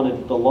 They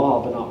wanted the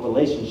law, but not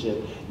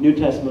relationship. New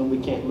Testament, we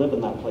can't live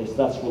in that place.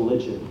 That's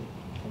religion.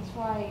 That's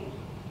right.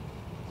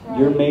 That's right.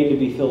 You're made to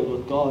be filled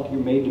with God.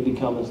 You're made to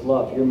become His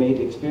love. You're made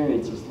to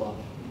experience His love.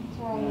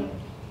 That's right.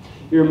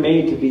 You're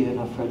made to be in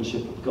a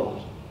friendship with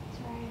God.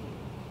 That's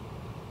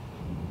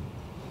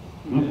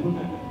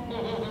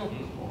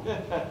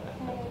right.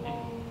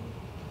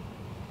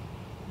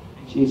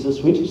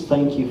 Jesus, we just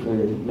thank you for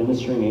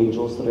ministering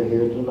angels that are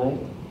here tonight.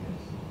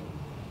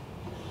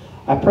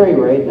 I pray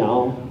right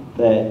now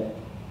that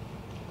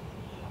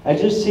I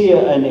just see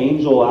an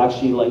angel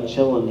actually like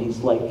chilling.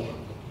 He's like,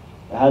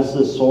 has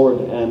this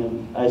sword,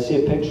 and I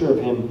see a picture of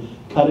him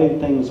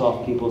cutting things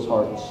off people's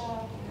hearts.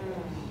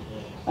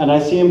 And I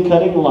see him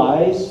cutting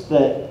lies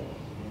that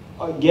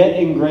get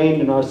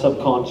ingrained in our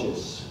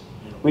subconscious.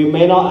 We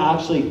may not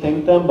actually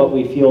think them, but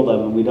we feel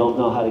them, and we don't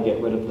know how to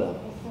get rid of them.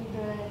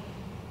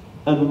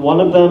 And one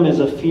of them is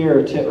a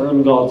fear to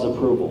earn God's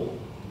approval.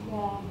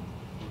 Yeah.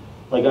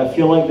 Like I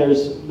feel like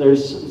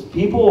there's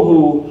people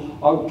who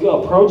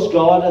approach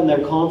God and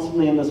they're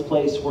constantly in this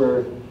place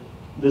where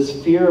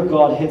this fear of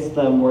God hits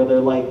them, where they're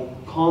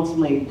like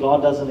constantly,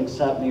 God doesn't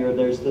accept me, or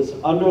there's this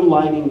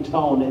underlining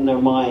tone in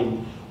their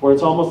mind where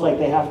it's almost like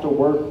they have to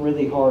work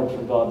really hard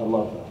for God to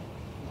love them.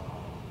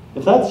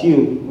 If that's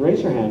you,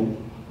 raise your hand.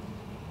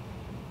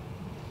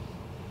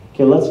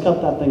 Okay, let's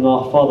cut that thing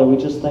off. Father, we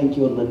just thank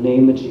you in the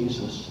name of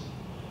Jesus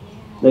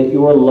that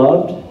you are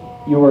loved,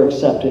 you are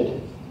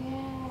accepted,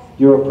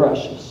 you are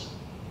precious.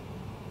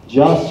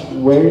 Just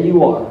where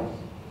you are.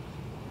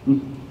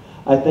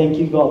 I thank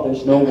you, God,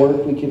 there's no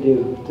work we could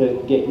do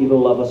to get you to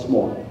love us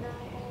more.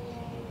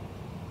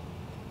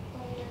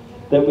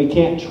 That we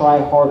can't try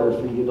harder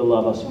for you to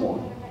love us more.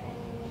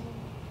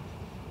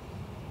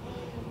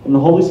 And the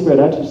Holy Spirit,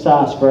 I just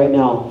ask right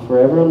now for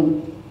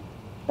everyone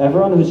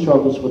who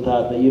struggles with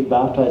that you'd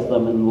baptize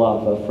them in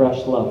love, a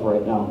fresh love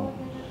right now.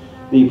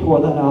 That you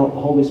pour that out,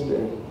 Holy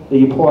Spirit. That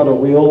you pour out a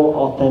real,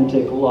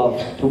 authentic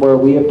love to where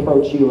we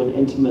approach you in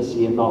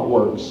intimacy and not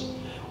works.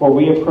 Where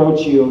we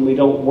approach you and we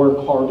don't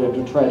work harder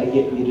to try to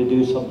get you to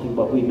do something,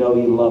 but we know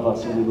you love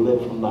us and we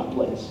live from that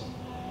place.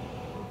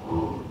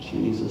 Oh,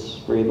 Jesus,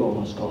 breathe on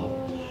us, God.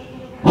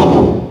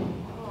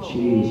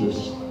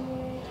 Jesus.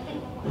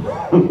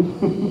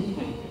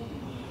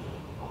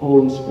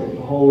 Holy Spirit,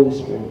 Holy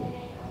Spirit.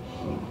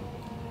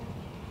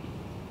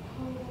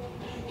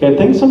 Okay, I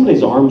think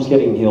somebody's arm's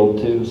getting healed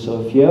too,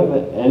 so if you have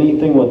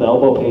anything with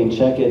elbow pain,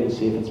 check it and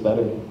see if it's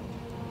better.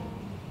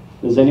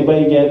 Does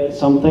anybody get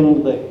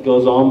something that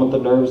goes on with the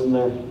nerves in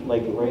there,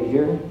 like right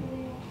here?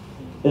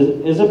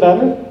 Is it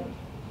better?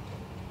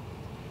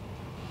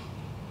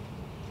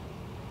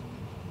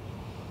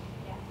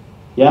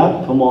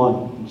 Yeah? Come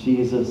on,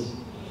 Jesus.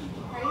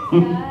 Praise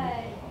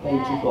God.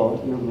 Thank you,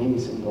 God. You're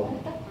amazing, God.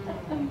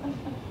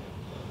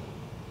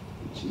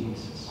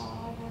 Jesus.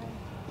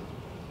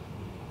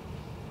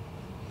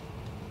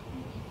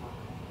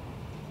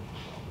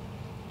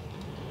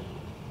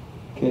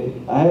 Okay,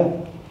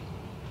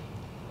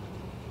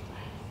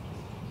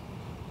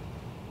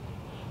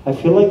 I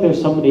feel like there's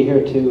somebody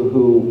here too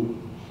who...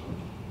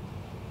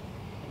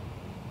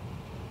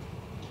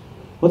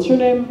 What's your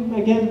name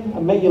again?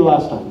 I met you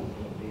last time.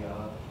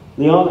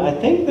 Leon, I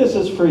think this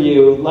is for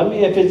you.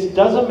 If it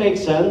doesn't make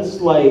sense,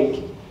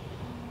 like,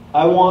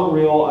 I want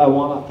real, I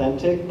want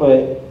authentic,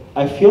 but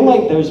I feel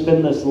like there's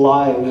been this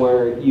lie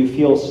where you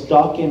feel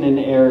stuck in an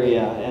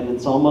area and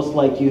it's almost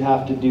like you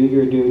have to do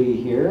your duty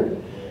here.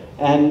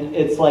 And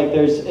it's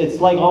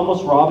like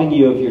almost robbing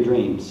you of your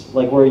dreams.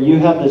 Like where you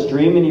have this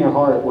dream in your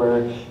heart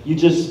where you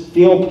just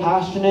feel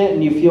passionate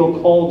and you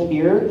feel cold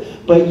here,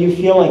 but you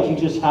feel like you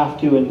just have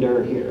to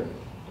endure here.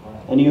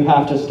 And you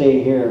have to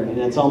stay here. And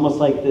it's almost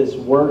like this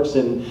works.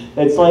 And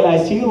it's like,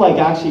 I see you like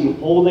actually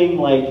holding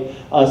like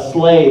a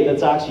sleigh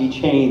that's actually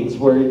chains,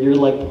 where you're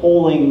like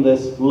pulling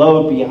this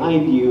load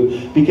behind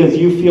you because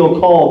you feel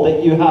called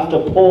that you have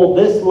to pull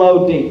this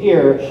load to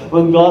here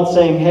when God's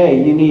saying,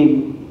 hey,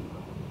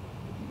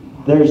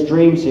 there's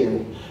dreams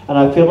here. And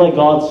I feel like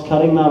God's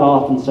cutting that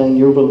off and saying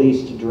you're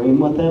released to dream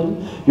with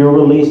Him. You're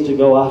released to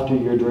go after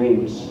your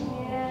dreams.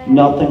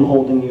 Nothing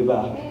holding you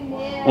back.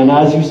 And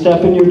as you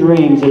step in your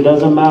dreams, it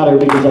doesn't matter,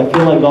 because I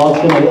feel like God's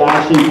going to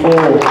actually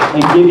pull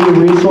and give you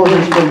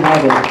resources from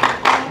heaven.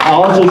 I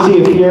also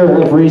see a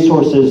fear of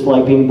resources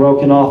like being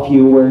broken off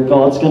you, where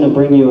God's going to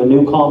bring you a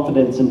new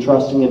confidence in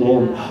trusting in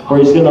Him, where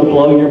He's going to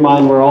blow your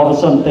mind, where all of a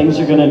sudden things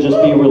are going to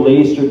just be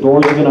released, or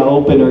doors are going to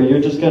open, or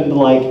you're just going to be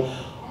like,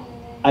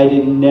 I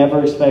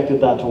never expected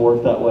that to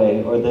work that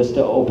way, or this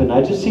to open.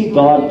 I just see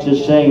God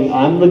just saying,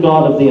 I'm the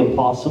God of the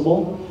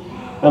impossible.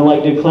 And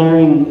like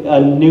declaring a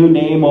new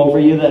name over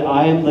you, that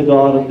I am the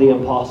God of the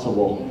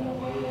impossible.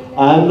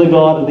 I am the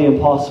God of the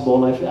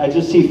impossible. And I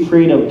just see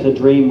freedom to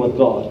dream with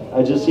God.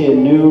 I just see a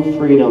new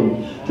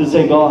freedom to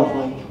say, God,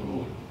 like,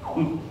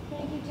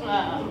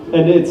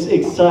 and it's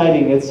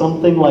exciting. It's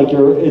something like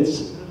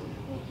it's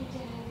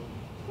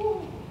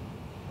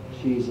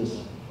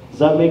Jesus. Does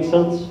that make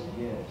sense?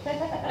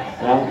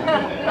 Yeah.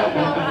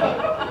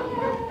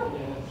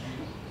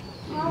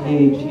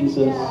 Hey,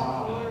 Jesus.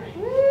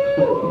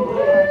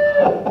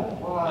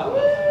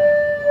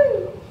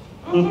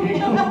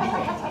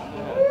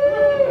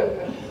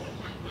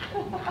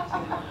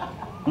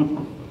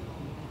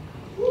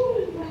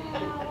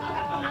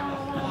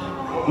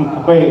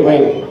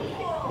 Wait.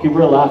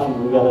 People are laughing.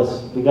 We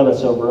gotta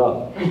sober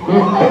up.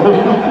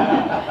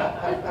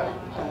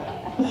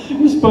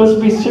 You're supposed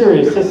to be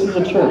serious. This is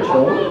a church,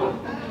 right?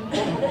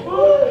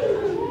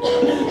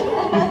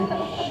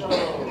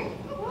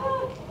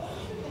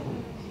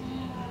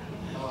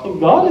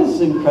 God is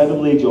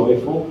incredibly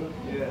joyful.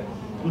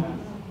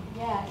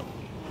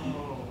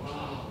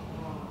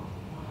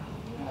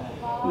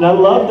 And I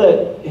love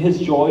that His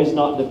joy is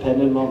not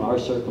dependent on our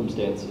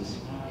circumstances.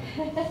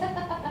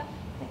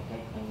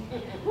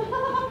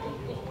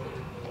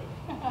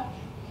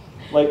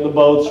 Like the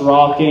boat's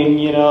rocking,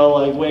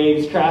 like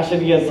waves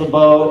crashing against the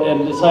boat,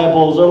 and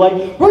disciples are like,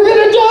 we're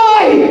gonna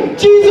die!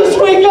 Jesus,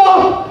 wake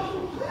up!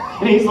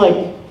 And He's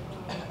like,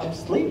 I'm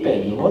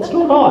sleeping. What's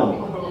going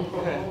on?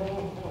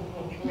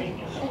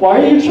 Why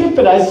are you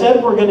tripping? I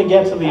said we're gonna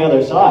get to the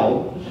other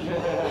side.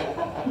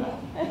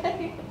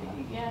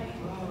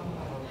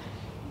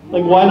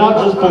 Like, why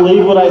not just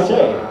believe what I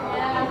say?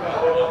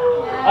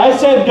 I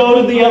said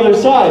go to the other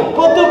side,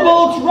 but the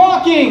boat's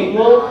rocking.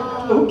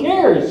 Well, who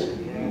cares?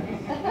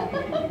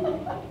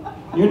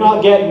 You're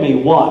not getting me.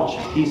 Watch.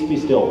 Peace be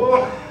still.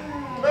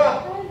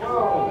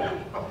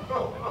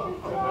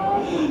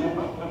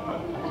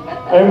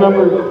 I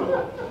remember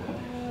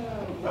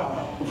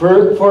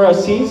for a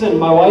season,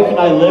 my wife and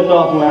I lived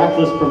off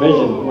miraculous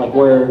provision, like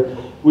where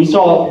we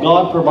saw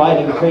God provide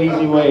in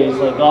crazy ways.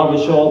 Like God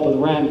would show up with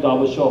rent, God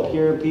would show up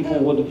here.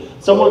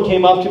 Someone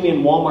came up to me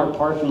in Walmart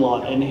parking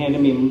lot and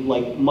handed me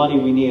like money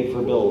we needed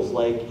for bills.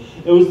 Like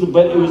it was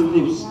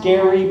the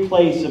scary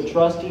place of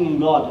trusting in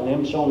God and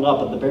Him showing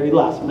up at the very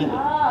last minute,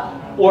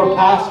 or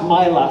past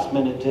my last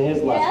minute to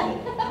His last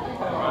minute.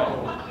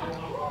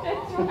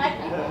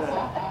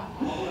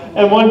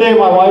 And one day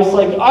my wife's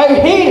like, I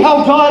hate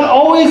how God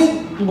always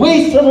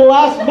waits to the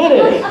last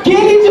minute.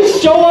 Can't He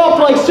just show up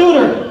like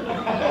sooner?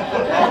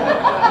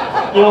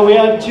 We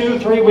had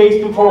 2-3 weeks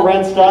before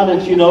rent's done,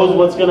 and she knows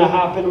what's going to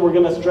happen. We're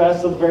going to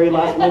stress at the very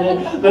last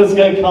minute. That's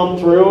going to come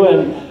through,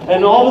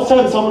 and all of a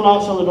sudden someone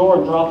knocks on the door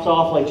and drops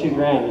off like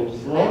 $2,000. And she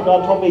says, oh,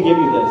 God told me to give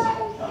you this.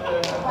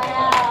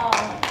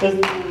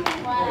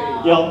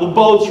 Wow. The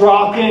boat's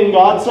rocking.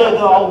 God said,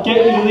 I'll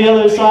get you to the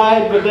other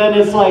side. But then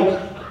it's like,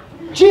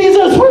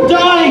 Jesus, we're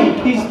dying.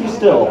 Peace be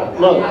still.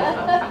 Look,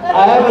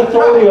 I have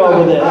authority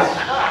over this.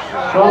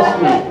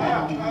 Trust me.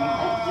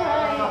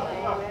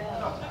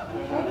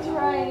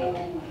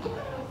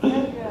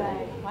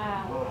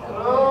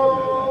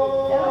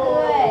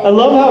 I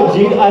love how do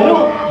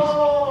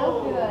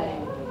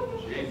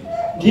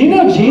you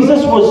know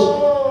Jesus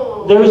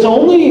was, there's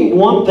only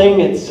one thing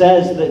it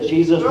says that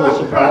Jesus was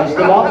surprised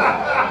about.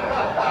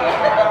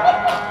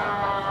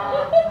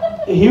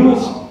 He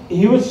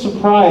was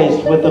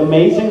surprised with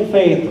amazing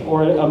faith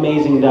or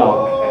amazing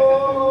doubt.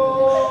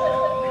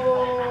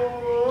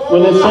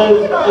 When it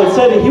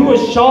said he was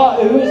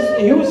shocked,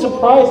 he was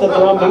surprised at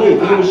their unbelief.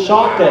 He was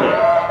shocked at it.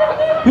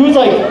 He was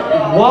like,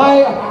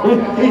 why?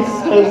 He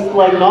says,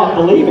 like, not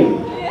believing.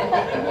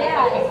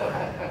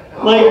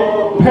 Like,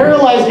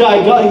 paralyzed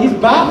guy, he's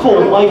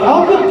baffled. Like,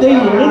 how could they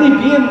really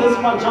be in this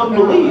much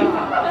unbelief?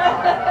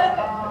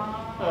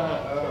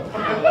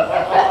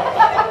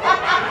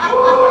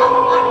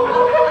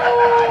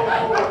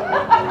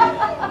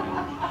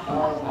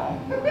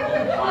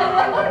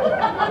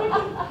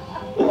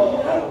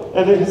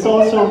 And he's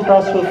also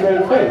impressed with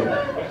great faith.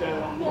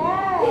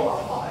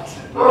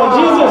 Now,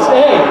 Jesus,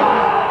 hey,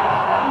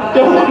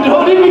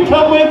 don't even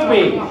come with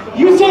me.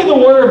 You say the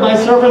word, my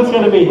servant's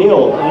going to be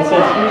healed. And he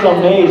says, he's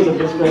amazed at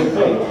this great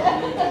faith.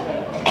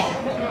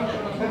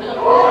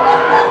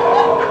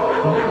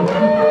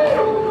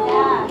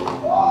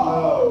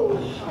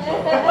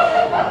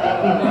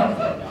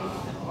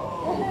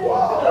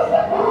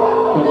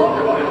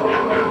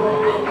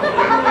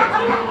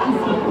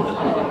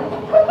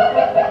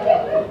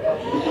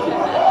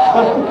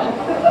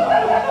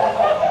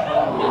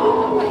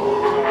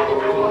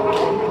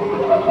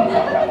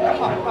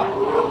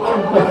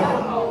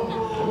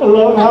 I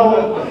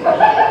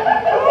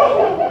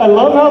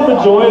love how the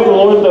joy of the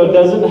Lord, though,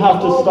 doesn't have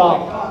to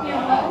stop.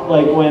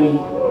 Like when...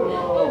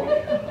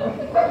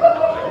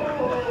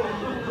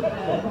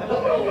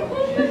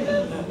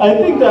 I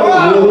think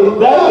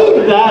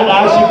that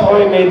actually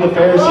probably made the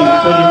Pharisees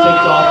pretty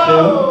ticked off,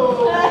 too.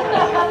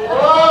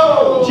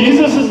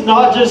 Jesus is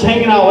not just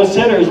hanging out with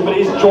sinners, but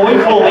he's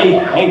joyfully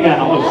hanging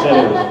out with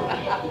sinners.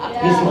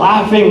 He's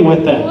laughing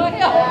with them.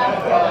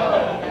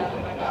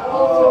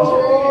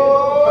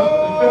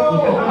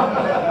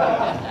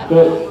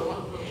 Good.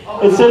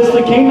 It says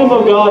the kingdom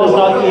of God is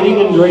not eating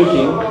and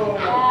drinking,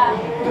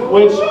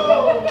 which,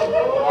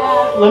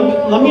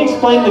 let me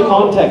explain the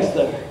context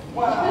there.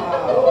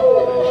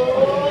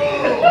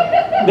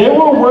 They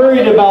were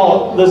worried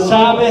about the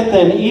Sabbath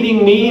and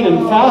eating meat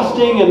and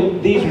fasting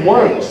and these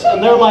works.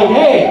 And they're like,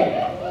 hey,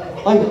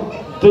 like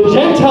the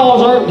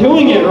Gentiles aren't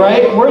doing it,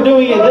 right? We're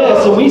doing it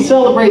this, and we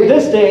celebrate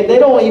this day. They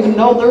don't even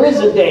know there is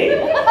a day.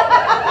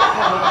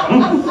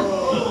 And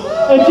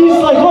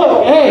Jesus like,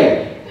 look,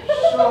 hey.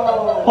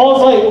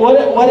 Paul's like,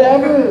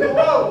 whatever.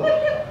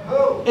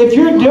 If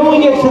you're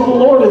doing it to the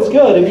Lord, it's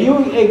good. If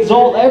you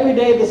exalt every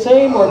day the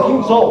same, or if you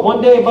exalt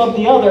one day above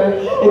the other,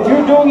 if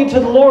you're doing it to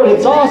the Lord,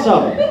 it's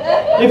awesome.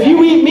 If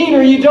you eat meat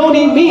or you don't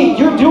eat meat,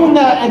 you're doing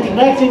that and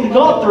connecting to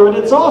God through it.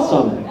 It's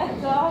awesome.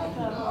 That's awesome.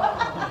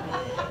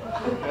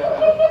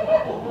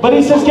 But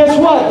he says, guess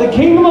what? The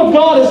kingdom of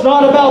God is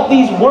not about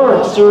these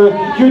works or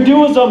your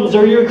doisms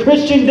or your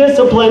Christian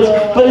disciplines,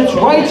 but it's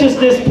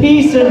righteousness,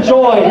 peace, and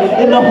joy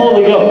in the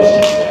Holy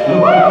Ghost.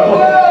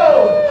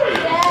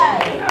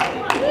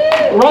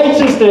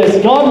 Righteousness.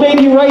 God made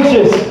you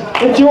righteous.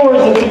 It's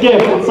yours. It's a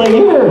gift. It's like,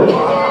 here.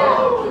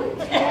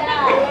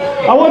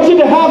 I want you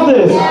to have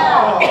this.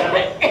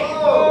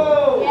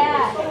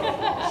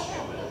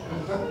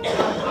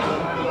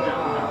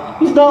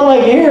 He's not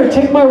like, here,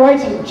 take my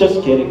righteousness.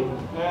 Just kidding.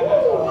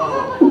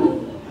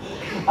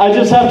 I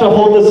just have to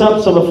hold this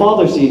up so the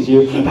Father sees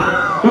you. He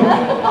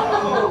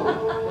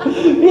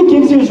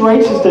gives you his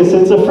righteousness.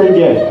 It's a free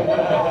gift.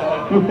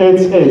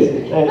 It's his.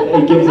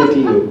 He gives it to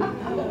you.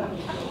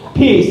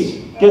 Peace.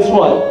 Guess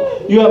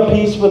what? You have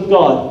peace with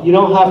God. You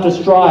don't have to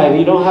strive.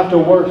 You don't have to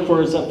work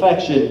for his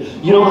affection.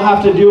 You don't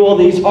have to do all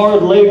these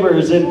hard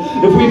labors. And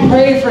if we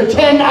pray for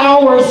 10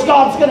 hours,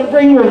 God's going to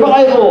bring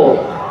revival.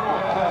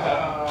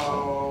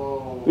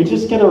 We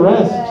just get a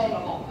rest.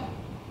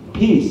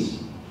 Peace.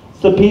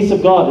 It's the peace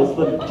of God. It's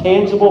the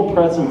tangible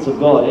presence of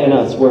God in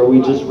us where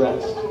we just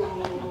rest.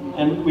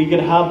 And we can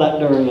have that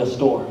during a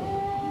storm.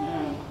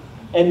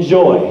 And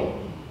joy.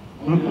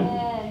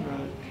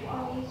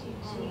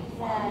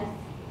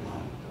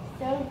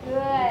 So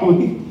good.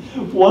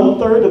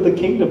 1/3 of the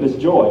kingdom is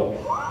joy.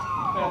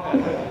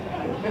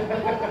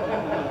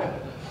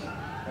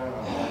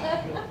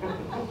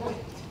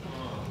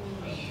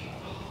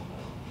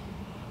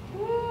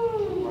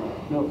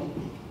 No.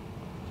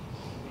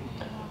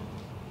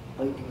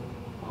 Like,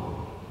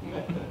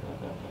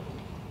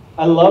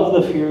 I love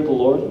the fear of the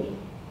Lord,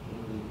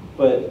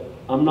 but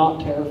I'm not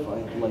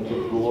terrified like of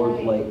the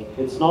Lord. Like,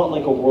 it's not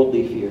like a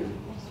worldly fear.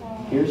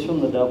 Fear's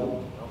from the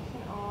devil.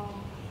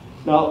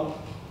 Now,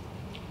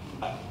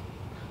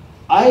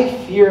 I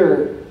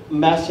fear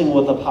messing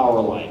with a power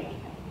line.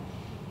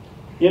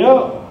 You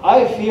know,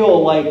 I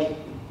feel like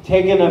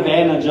taken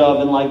advantage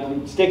of and like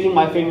sticking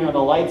my finger in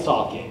a light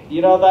socket.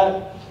 You know,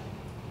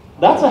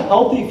 that's a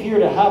healthy fear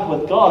to have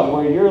with God,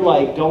 where you're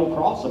like, don't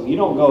cross him. You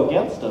don't go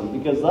against him,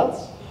 because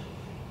that's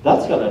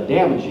going to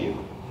damage you.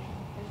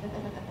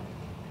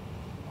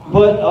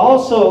 But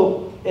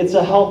also, it's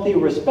a healthy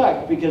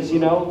respect, because, you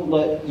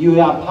know, you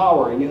have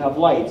power, you have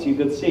lights, you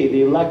could see.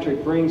 The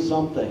electric brings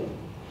something.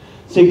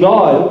 See,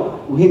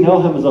 God, we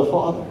know him as a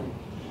father.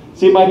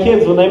 See, my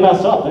kids, when they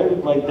mess up, they're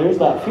like, there's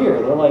that fear.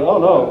 They're like, oh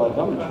no, like,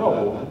 I'm in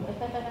trouble.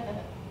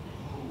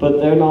 But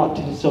they're not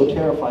so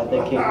terrified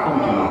they can't come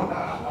to me.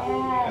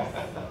 Yes,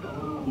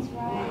 that's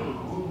right.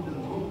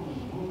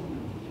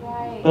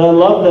 Right. But I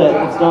love that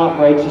it's not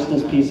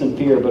righteousness, peace, and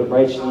fear, but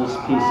righteousness,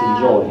 peace, and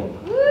joy.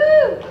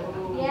 Woo!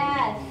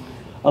 Yes.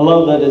 I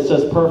love that it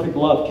says perfect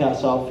love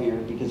casts out fear,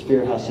 because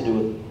fear has to do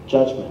with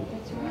judgment.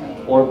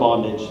 Or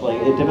bondage. Like,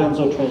 it depends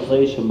on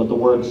translation, but the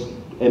words,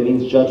 it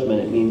means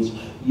judgment. It means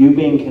you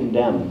being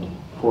condemned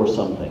for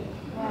something.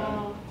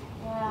 Wow.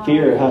 Wow.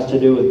 Fear has to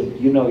do with,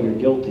 you know, you're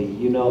guilty.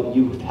 You know,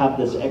 you have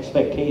this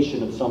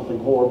expectation of something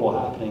horrible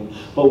happening.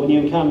 But when you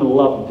encounter the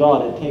love of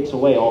God, it takes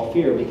away all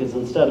fear, because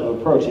instead of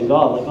approaching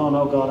God like, oh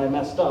no, God, I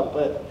messed up,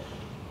 but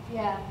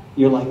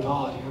you're like,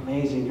 God, you're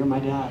amazing. You're my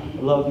dad.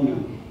 I love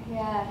you.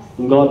 Yes.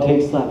 And God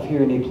takes that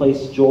fear and he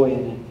places joy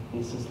in it.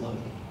 He says, look,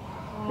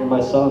 you're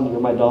my son,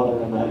 you're my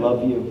daughter, and I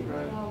love you.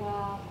 Oh,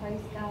 wow. Praise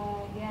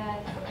God.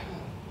 Yes.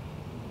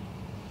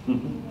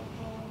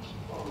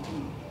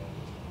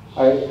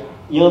 All right.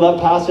 You know that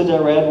passage I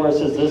read where it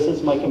says, this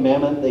is my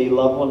commandment, that you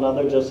love one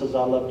another just as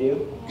I loved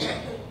you?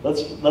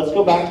 Let's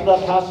go back to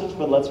that passage,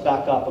 but let's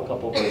back up a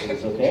couple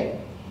verses, okay?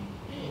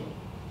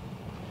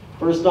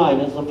 Verse 9,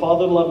 as the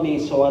Father loved me,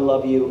 so I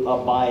love you,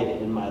 abide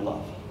in my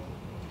love.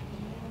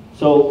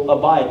 So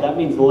abide, that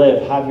means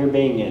live, have your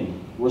being in.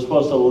 We're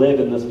supposed to live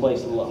in this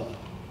place of love.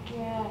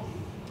 Yes.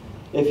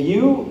 If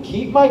you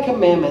keep my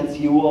commandments,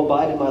 you will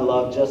abide in my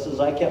love, just as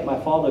I kept my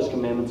Father's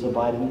commandments,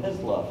 abide in his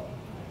love.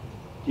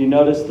 Do you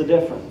notice the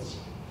difference?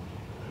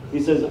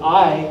 He says,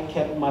 I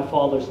kept my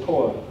Father's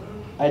Torah.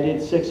 I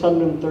did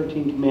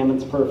 613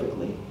 commandments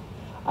perfectly.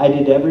 I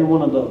did every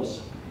one of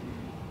those.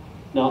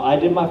 Now, I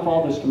did my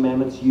Father's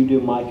commandments, you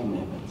do my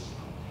commandments.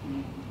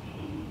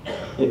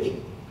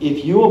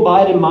 If you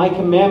abide in my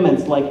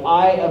commandments like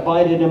I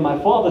abided in my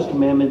Father's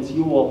commandments,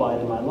 you will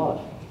abide in my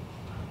love.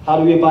 How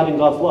do we abide in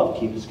God's love?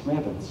 Keep his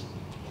commandments.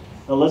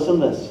 Now listen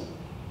to this.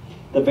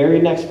 The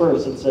very next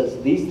verse, it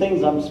says, these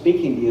things I'm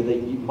speaking to you,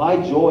 that my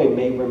joy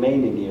may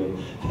remain in you,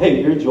 that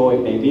your joy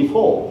may be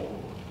full.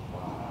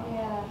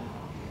 Yeah.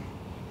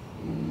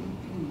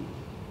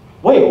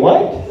 Wait,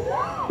 what?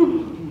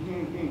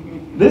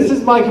 This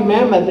is my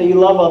commandment, that you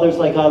love others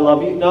like I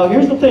love you. Now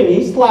here's the thing.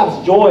 He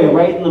slaps joy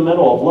right in the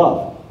middle of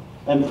love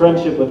and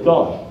friendship with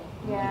God.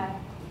 Yeah.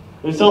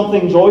 There's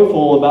something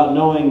joyful about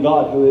knowing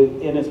God, who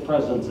in his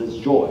presence is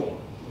joy.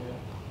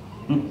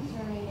 That's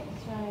right.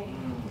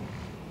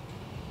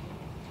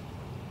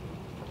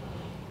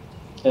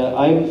 That's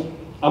right.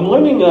 I'm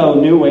learning a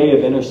new way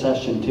of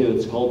intercession too.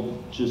 It's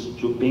called just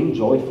being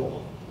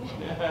joyful. I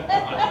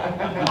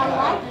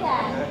like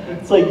that.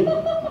 It's like,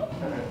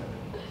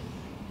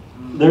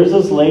 there's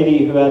this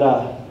lady who had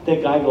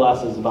thick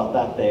eyeglasses about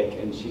that thick,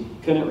 and she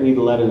couldn't read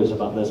letters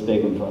about this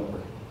big in front of her.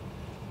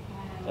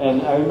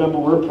 And I remember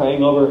we're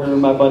praying over her,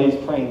 and my buddy's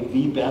praying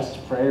the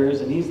best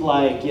prayers, and he's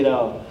like,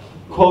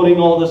 quoting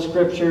all the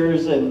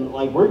scriptures, and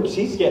like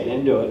she's getting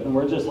into it, and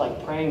we're just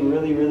like praying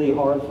really, really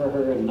hard for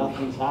her, and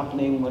nothing's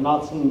happening. We're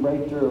not seeing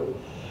breakthrough.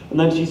 And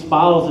then she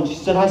smiles, and she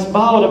said, I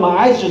smiled, and my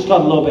eyes just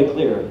got a little bit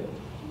clearer.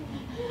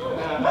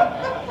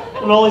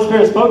 And the Holy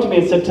Spirit spoke to me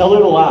and said, tell her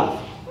to laugh.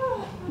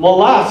 Well,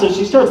 laugh. So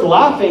she starts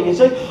laughing, and she's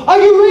like, I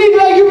can read,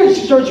 I can read.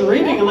 She starts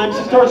reading, and then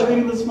she starts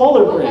reading the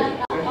smaller print.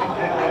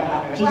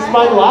 Just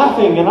by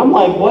laughing, and I'm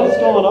like, what is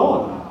going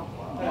on?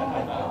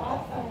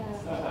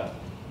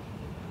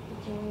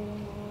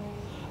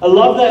 I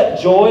love that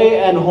joy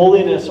and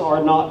holiness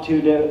are not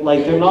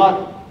they're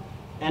not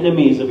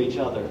enemies of each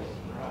other.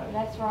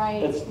 That's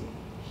right.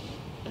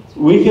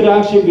 We could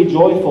actually be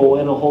joyful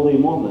in a holy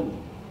moment.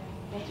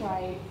 That's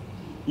right.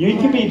 You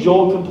could be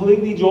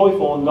completely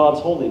joyful in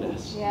God's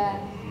holiness. Yeah.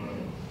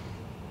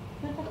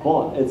 Come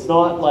on, it's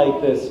not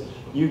like this.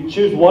 You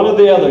choose one or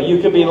the other.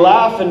 You could be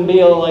laugh and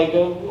be like,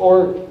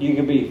 or you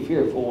could be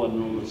fearful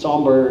and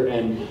somber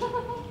and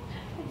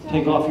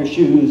take off your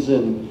shoes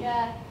and.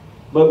 Yeah.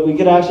 But we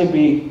could actually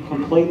be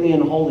completely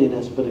in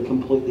holiness, but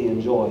completely in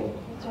joy.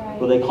 That's right.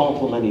 Where they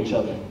complement each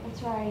other.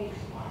 That's right.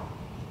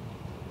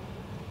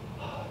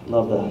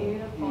 Love that.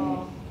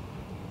 Beautiful.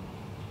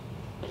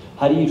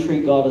 How do you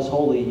treat God as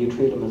holy? You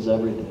treat him as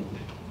everything.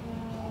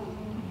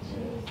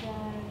 Jesus.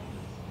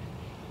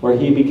 Where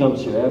he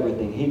becomes your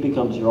everything. He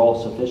becomes your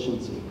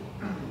all-sufficiency.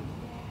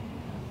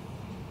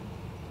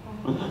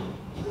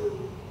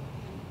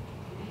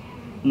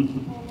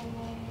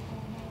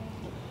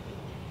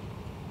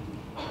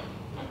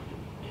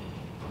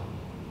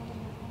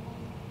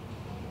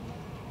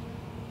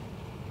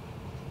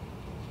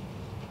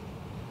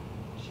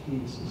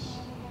 Jesus.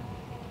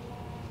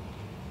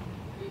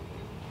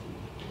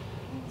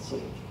 It's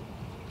like,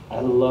 I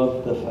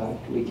love the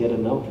fact we get to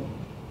know him.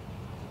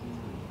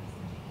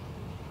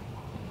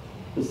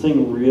 This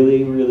thing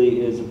really, really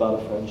is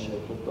about a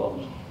friendship with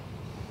God.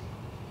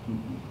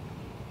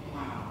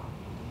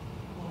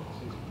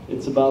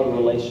 It's about a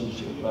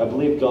relationship. I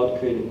believe God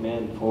created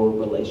man for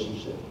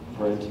relationship,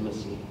 for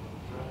intimacy.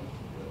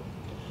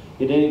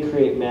 He didn't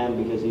create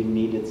man because he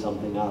needed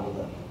something out of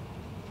them.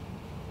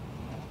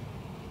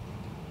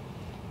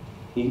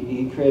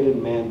 He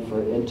created man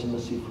for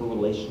intimacy, for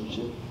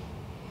relationship.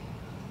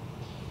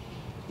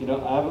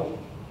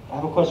 I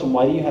have a question.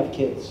 Why do you have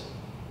kids?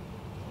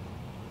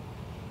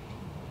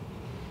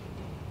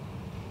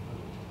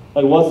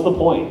 Like, what's the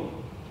point?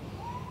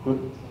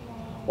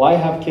 Why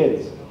have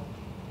kids?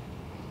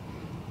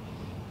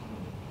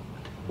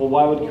 Well,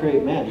 why would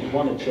create man? He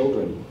wanted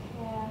children.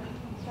 Yeah,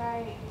 that's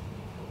right.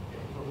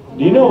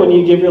 Do you know when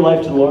you give your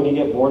life to the Lord, you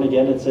get born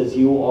again, it says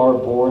you are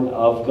born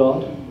of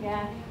God?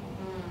 Yeah.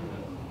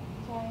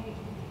 That's right.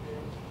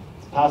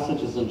 This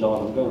passage is in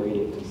John. I'm going to read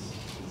it because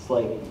it's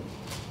like,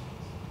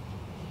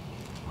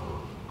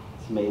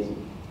 it's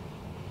amazing.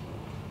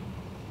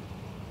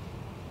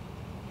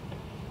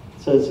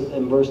 It says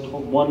in verse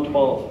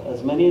 112,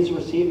 as many as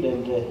received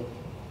him, to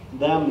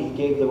them he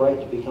gave the right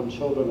to become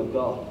children of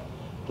God.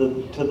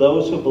 To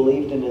those who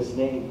believed in his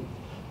name,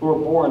 who were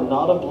born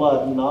not of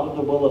blood, not of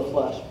the will of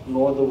flesh,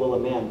 nor the will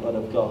of man, but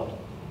of God.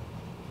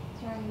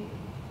 That's right.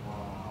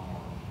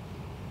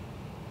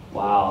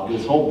 Wow,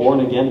 this whole born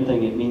again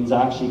thing, it means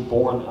actually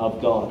born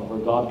of God, where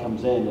God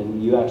comes in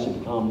and you actually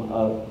become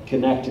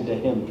connected to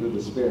him through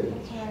the Spirit.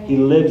 That's right. He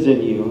lives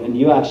in you and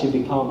you actually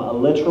become a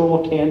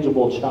literal,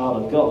 tangible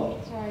child of God.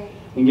 That's right.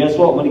 And guess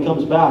what? When he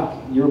comes back,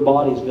 your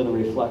body's going to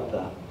reflect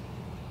that.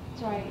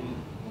 That's right.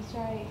 That's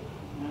right.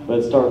 But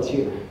it starts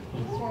here.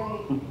 That's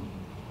right.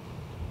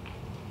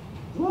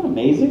 Isn't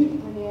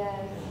amazing? It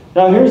is.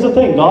 Now here's the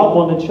thing, God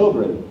wanted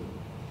children.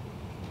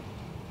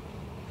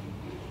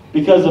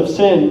 Because of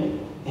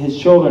sin, his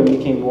children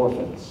became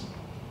orphans.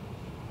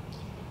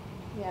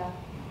 Yeah.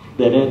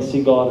 They didn't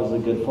see God as a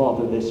good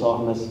father, they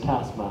saw him as a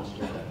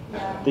taskmaster.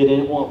 Yeah. They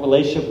didn't want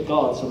relationship with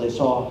God, so they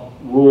saw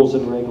rules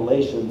and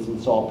regulations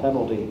and saw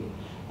penalty.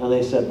 And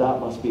they said, that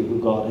must be who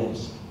God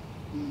is.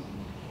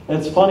 And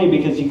it's funny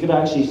because you could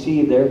actually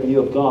see their view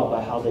of God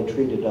by how they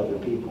treated other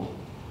people.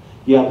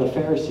 You have the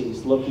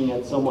Pharisees looking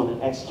at someone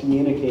and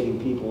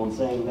excommunicating people and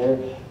saying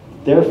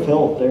they're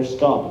filth, they're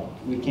scum.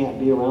 We can't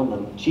be around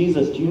them.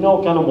 Jesus, do you know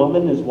what kind of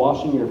woman is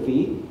washing your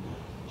feet?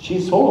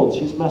 She's soiled,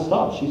 she's messed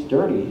up, she's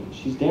dirty,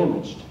 she's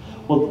damaged.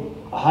 Well,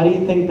 how do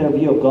you think their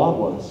view of God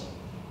was?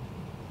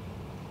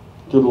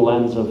 Through the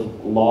lens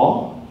of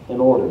law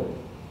and order.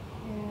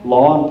 Yeah.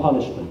 Law and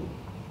punishment.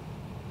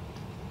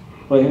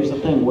 But here's the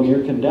thing, when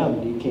you're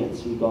condemned, you can't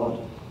see God.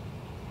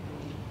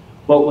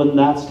 But when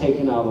that's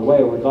taken out of the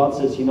way, where God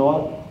says, you know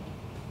what?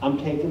 I'm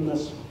taking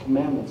this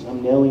commandments,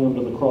 I'm nailing them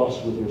to the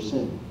cross with your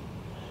sin.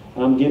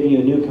 And I'm giving you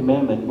a new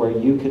commandment where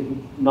you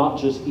could not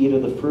just eat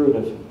of the fruit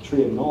of the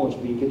tree of knowledge,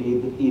 but you could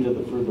eat of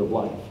the fruit of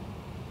life.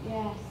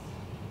 Yes.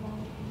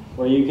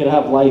 Where you could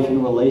have life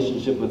in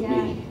relationship with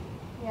Yeah. me.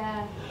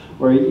 Yeah.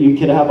 Where you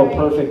could have a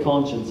perfect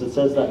conscience. It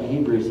says that in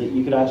Hebrews, that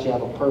you could actually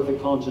have a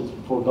perfect conscience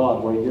before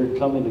God, where you're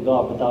coming to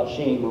God without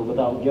shame or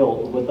without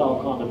guilt or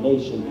without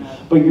condemnation.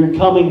 But you're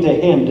coming to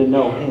him to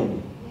know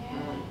him. Yes.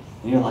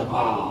 And you're like,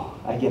 wow,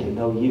 I get to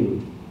know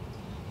you.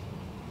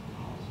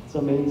 It's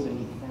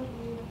amazing. So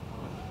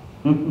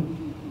beautiful.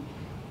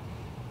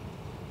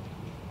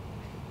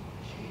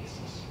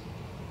 Jesus.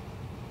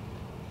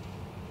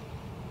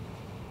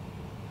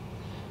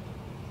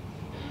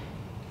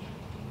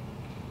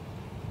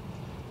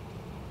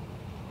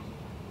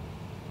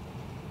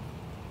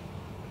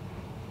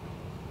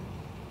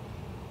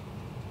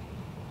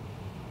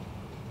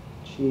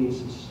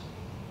 Jesus.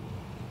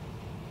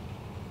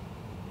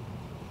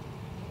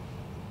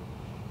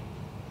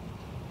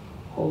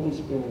 Holy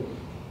Spirit,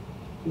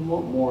 we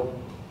want more.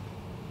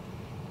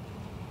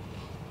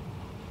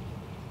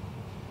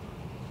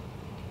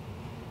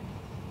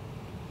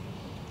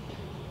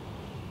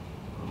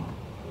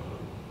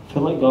 I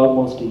feel like God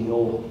wants to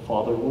heal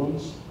father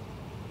wounds.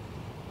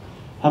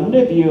 How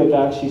many of you have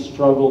actually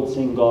struggled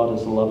seeing God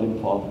as a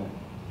loving father?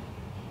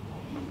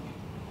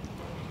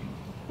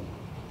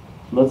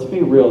 Let's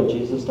be real.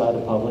 Jesus died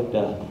a public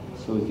death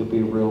so we could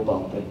be real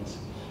about things.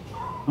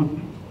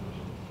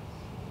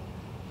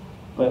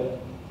 But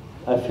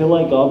I feel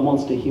like God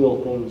wants to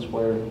heal things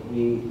where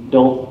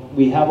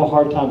we have a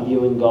hard time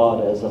viewing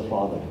God as a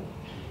father.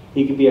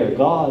 He could be our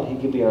God, he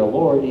could be our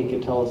Lord, he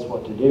could tell us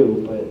what to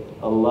do,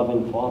 but a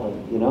loving father,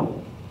 you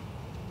know?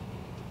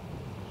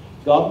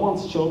 God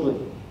wants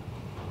children.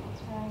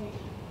 That's right.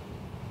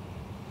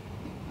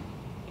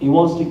 He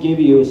wants to give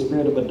you a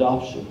spirit of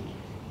adoption.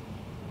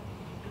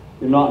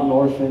 You're not an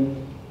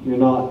orphan. You're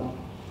not.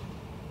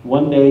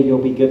 One day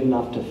you'll be good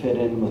enough to fit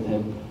in with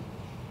him.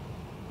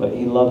 But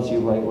he loves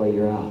you right where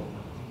you're at.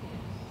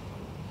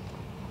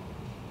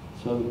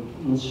 So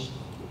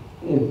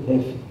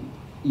if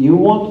you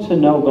want to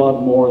know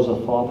God more as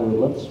a father,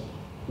 let's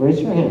raise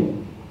your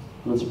hand.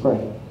 Let's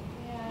pray.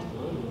 Yes.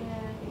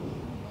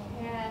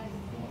 Yes.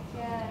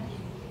 Yes.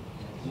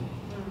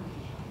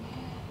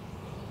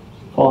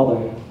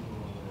 Father,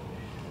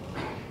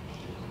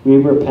 we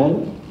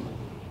repent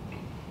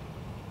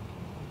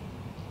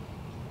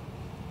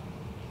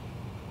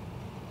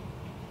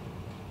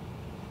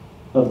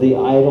of the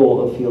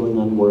idol of feeling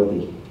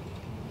unworthy.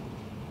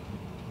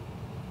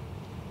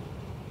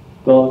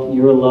 God,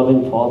 you're a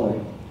loving Father.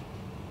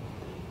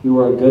 You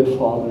are a good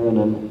Father and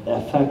an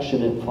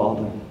affectionate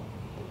Father.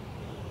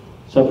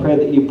 So I pray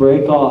that you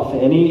break off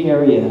any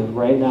area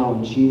right now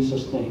in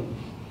Jesus' name.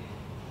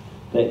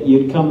 That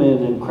you'd come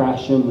in and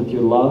crash in with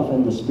your love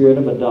and the spirit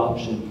of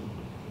adoption.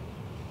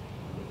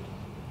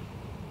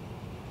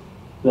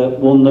 That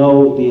we'll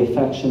know the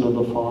affection of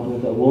the Father.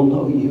 That we'll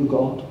know you,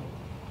 God.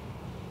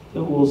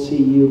 That we'll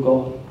see you,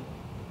 God.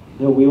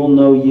 That we will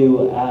know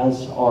you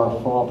as our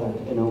Father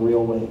in a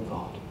real way,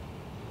 God.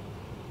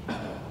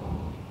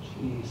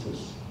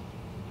 Jesus.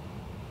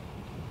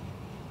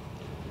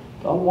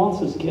 God wants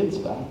his kids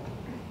back.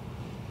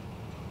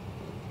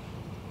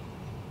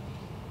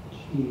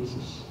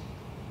 Jesus.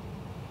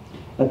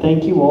 I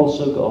thank you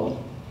also, God.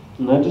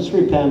 And I just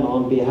repent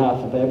on behalf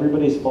of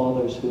everybody's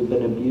fathers who have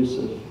been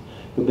abusive,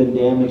 who've been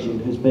damaging,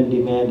 who's been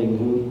demanding,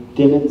 who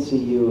didn't see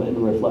you and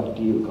reflect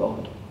you,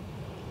 God.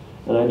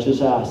 And I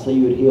just ask that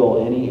you would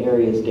heal any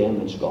areas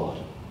damaged, God.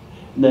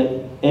 And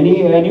that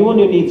anyone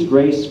who needs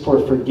grace for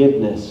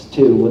forgiveness,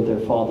 too, with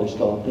their fathers,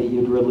 God, that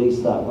you'd release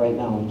that right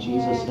now in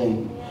Jesus'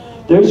 name.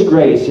 There's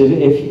grace.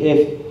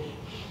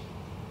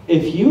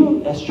 If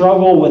you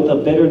struggle with a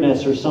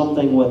bitterness or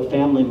something with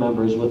family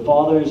members, with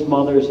fathers,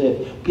 mothers,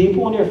 if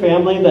people in your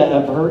family that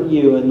have hurt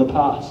you in the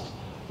past,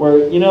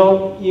 where, and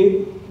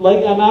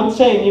I'm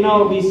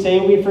saying, we say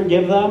we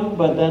forgive them,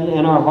 but then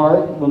in our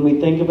heart, when we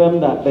think of them,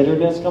 that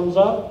bitterness comes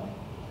up.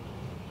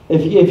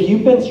 If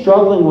you've been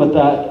struggling with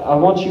that, I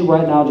want you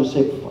right now to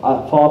say,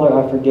 Father,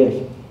 I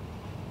forgive.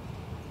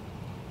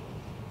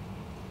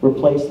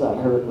 Replace that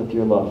hurt with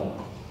your love.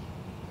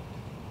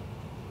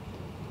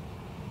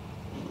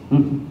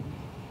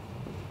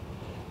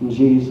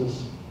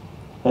 Jesus,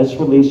 let's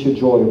release your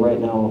joy right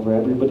now over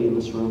everybody in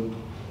this room.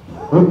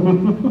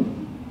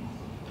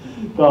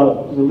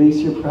 God, release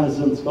your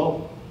presence.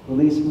 God,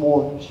 release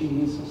more,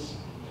 Jesus.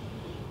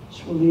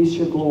 Just release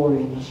your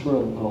glory in this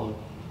room, God.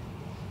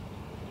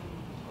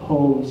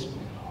 Holy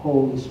Spirit,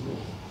 Holy Spirit.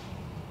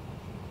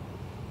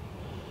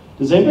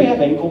 Does anybody have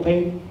ankle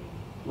pain?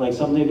 Like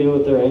something to do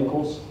with their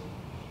ankles?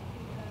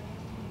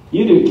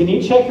 You do. Can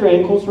you check your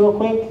ankles real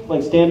quick?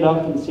 Like stand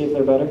up and see if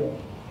they're better?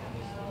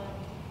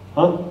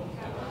 Huh?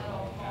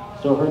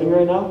 Still hurting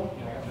right now?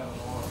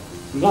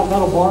 You got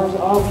metal bars?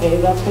 Oh, okay,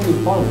 that's going to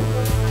be fun.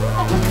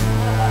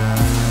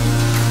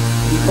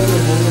 You put your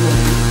hand in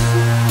the